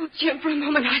out. Oh, Jim, for a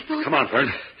moment I thought... Come on, Fern.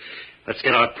 Let's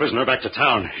get our prisoner back to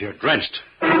town. You're drenched.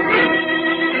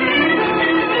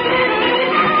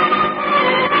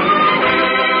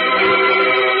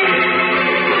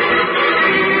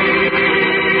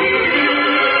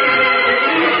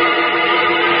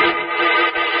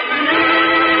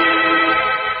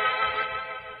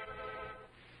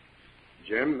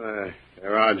 Jim,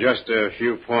 there are just a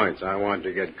few points I want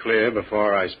to get clear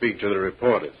before I speak to the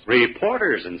reporters.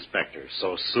 Reporters, Inspector?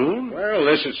 So soon? Well,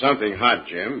 this is something hot,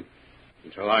 Jim.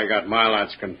 Until I got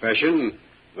Milet's confession,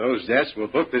 those deaths were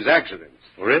booked as accidents.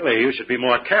 Really? You should be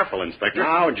more careful, Inspector.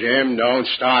 Now, Jim, don't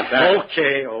start that.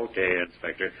 Okay,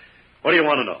 Inspector. What do you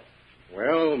want to know?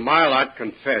 Well, Milet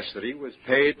confessed that he was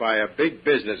paid by a big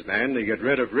businessman to get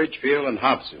rid of Ridgefield and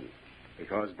Hobson,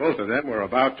 because both of them were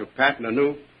about to patent a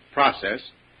new process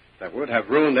that would have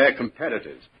ruined their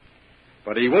competitors.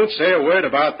 But he won't say a word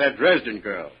about that Dresden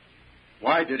girl.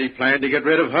 Why did he plan to get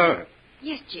rid of her?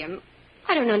 Yes, Jim.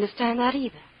 I don't understand that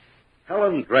either.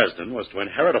 Helen Dresden was to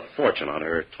inherit a fortune on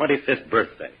her 25th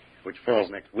birthday, which falls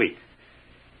next week.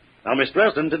 Now, Miss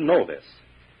Dresden didn't know this,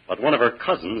 but one of her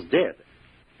cousins did,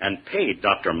 and paid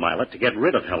Dr. Milet to get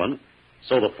rid of Helen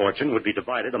so the fortune would be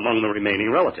divided among the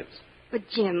remaining relatives. But,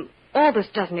 Jim, all this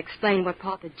doesn't explain what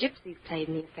part the gypsies played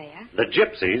in the affair. The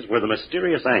gypsies were the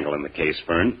mysterious angle in the case,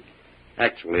 Fern.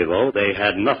 Actually, though, they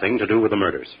had nothing to do with the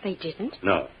murders. They didn't?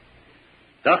 No.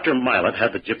 Dr. Milet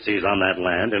had the gypsies on that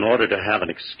land in order to have an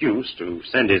excuse to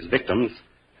send his victims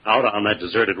out on that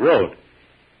deserted road.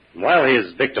 And while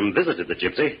his victim visited the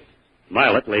gypsy,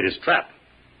 Milet laid his trap.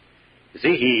 You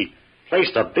see, he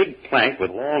placed a big plank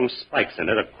with long spikes in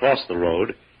it across the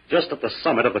road just at the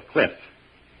summit of the cliff.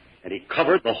 And he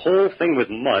covered the whole thing with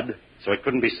mud so it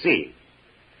couldn't be seen.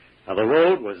 Now, the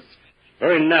road was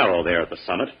very narrow there at the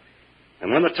summit,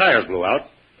 and when the tires blew out,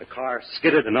 the car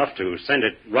skidded enough to send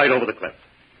it right over the cliff.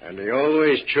 And they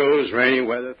always chose rainy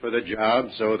weather for the job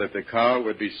so that the car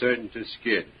would be certain to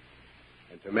skid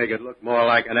and to make it look more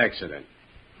like an accident.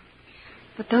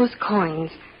 But those coins,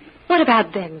 what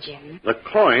about them, Jim? The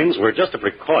coins were just a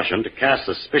precaution to cast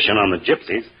suspicion on the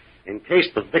gypsies in case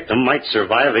the victim might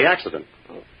survive the accident.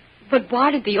 But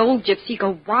why did the old gypsy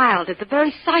go wild at the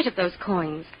very sight of those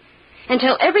coins and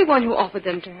tell everyone who offered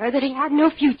them to her that he had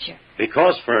no future?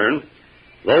 Because, Fern,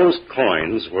 those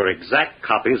coins were exact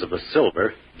copies of the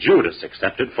silver Judas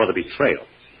accepted for the betrayal.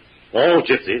 All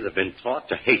gypsies have been taught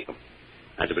to hate them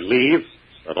and to believe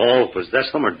that all who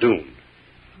possess them are doomed.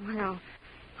 Well,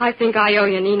 I think I owe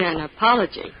Yanina an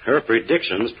apology. Her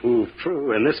predictions proved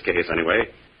true in this case, anyway.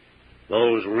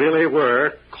 Those really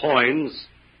were coins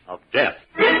of death.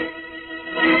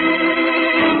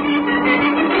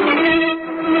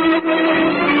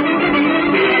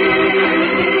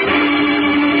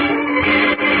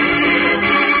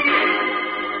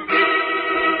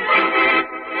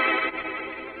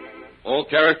 All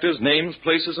characters, names,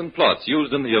 places, and plots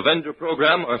used in the Avenger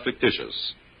program are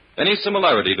fictitious. Any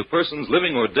similarity to persons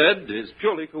living or dead is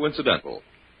purely coincidental.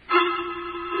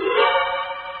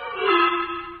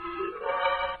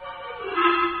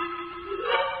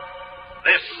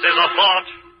 This is a thought,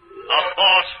 a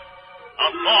thought, a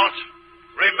thought.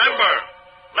 Remember,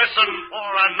 listen for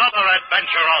another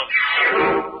adventure of...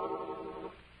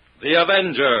 The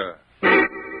Avenger.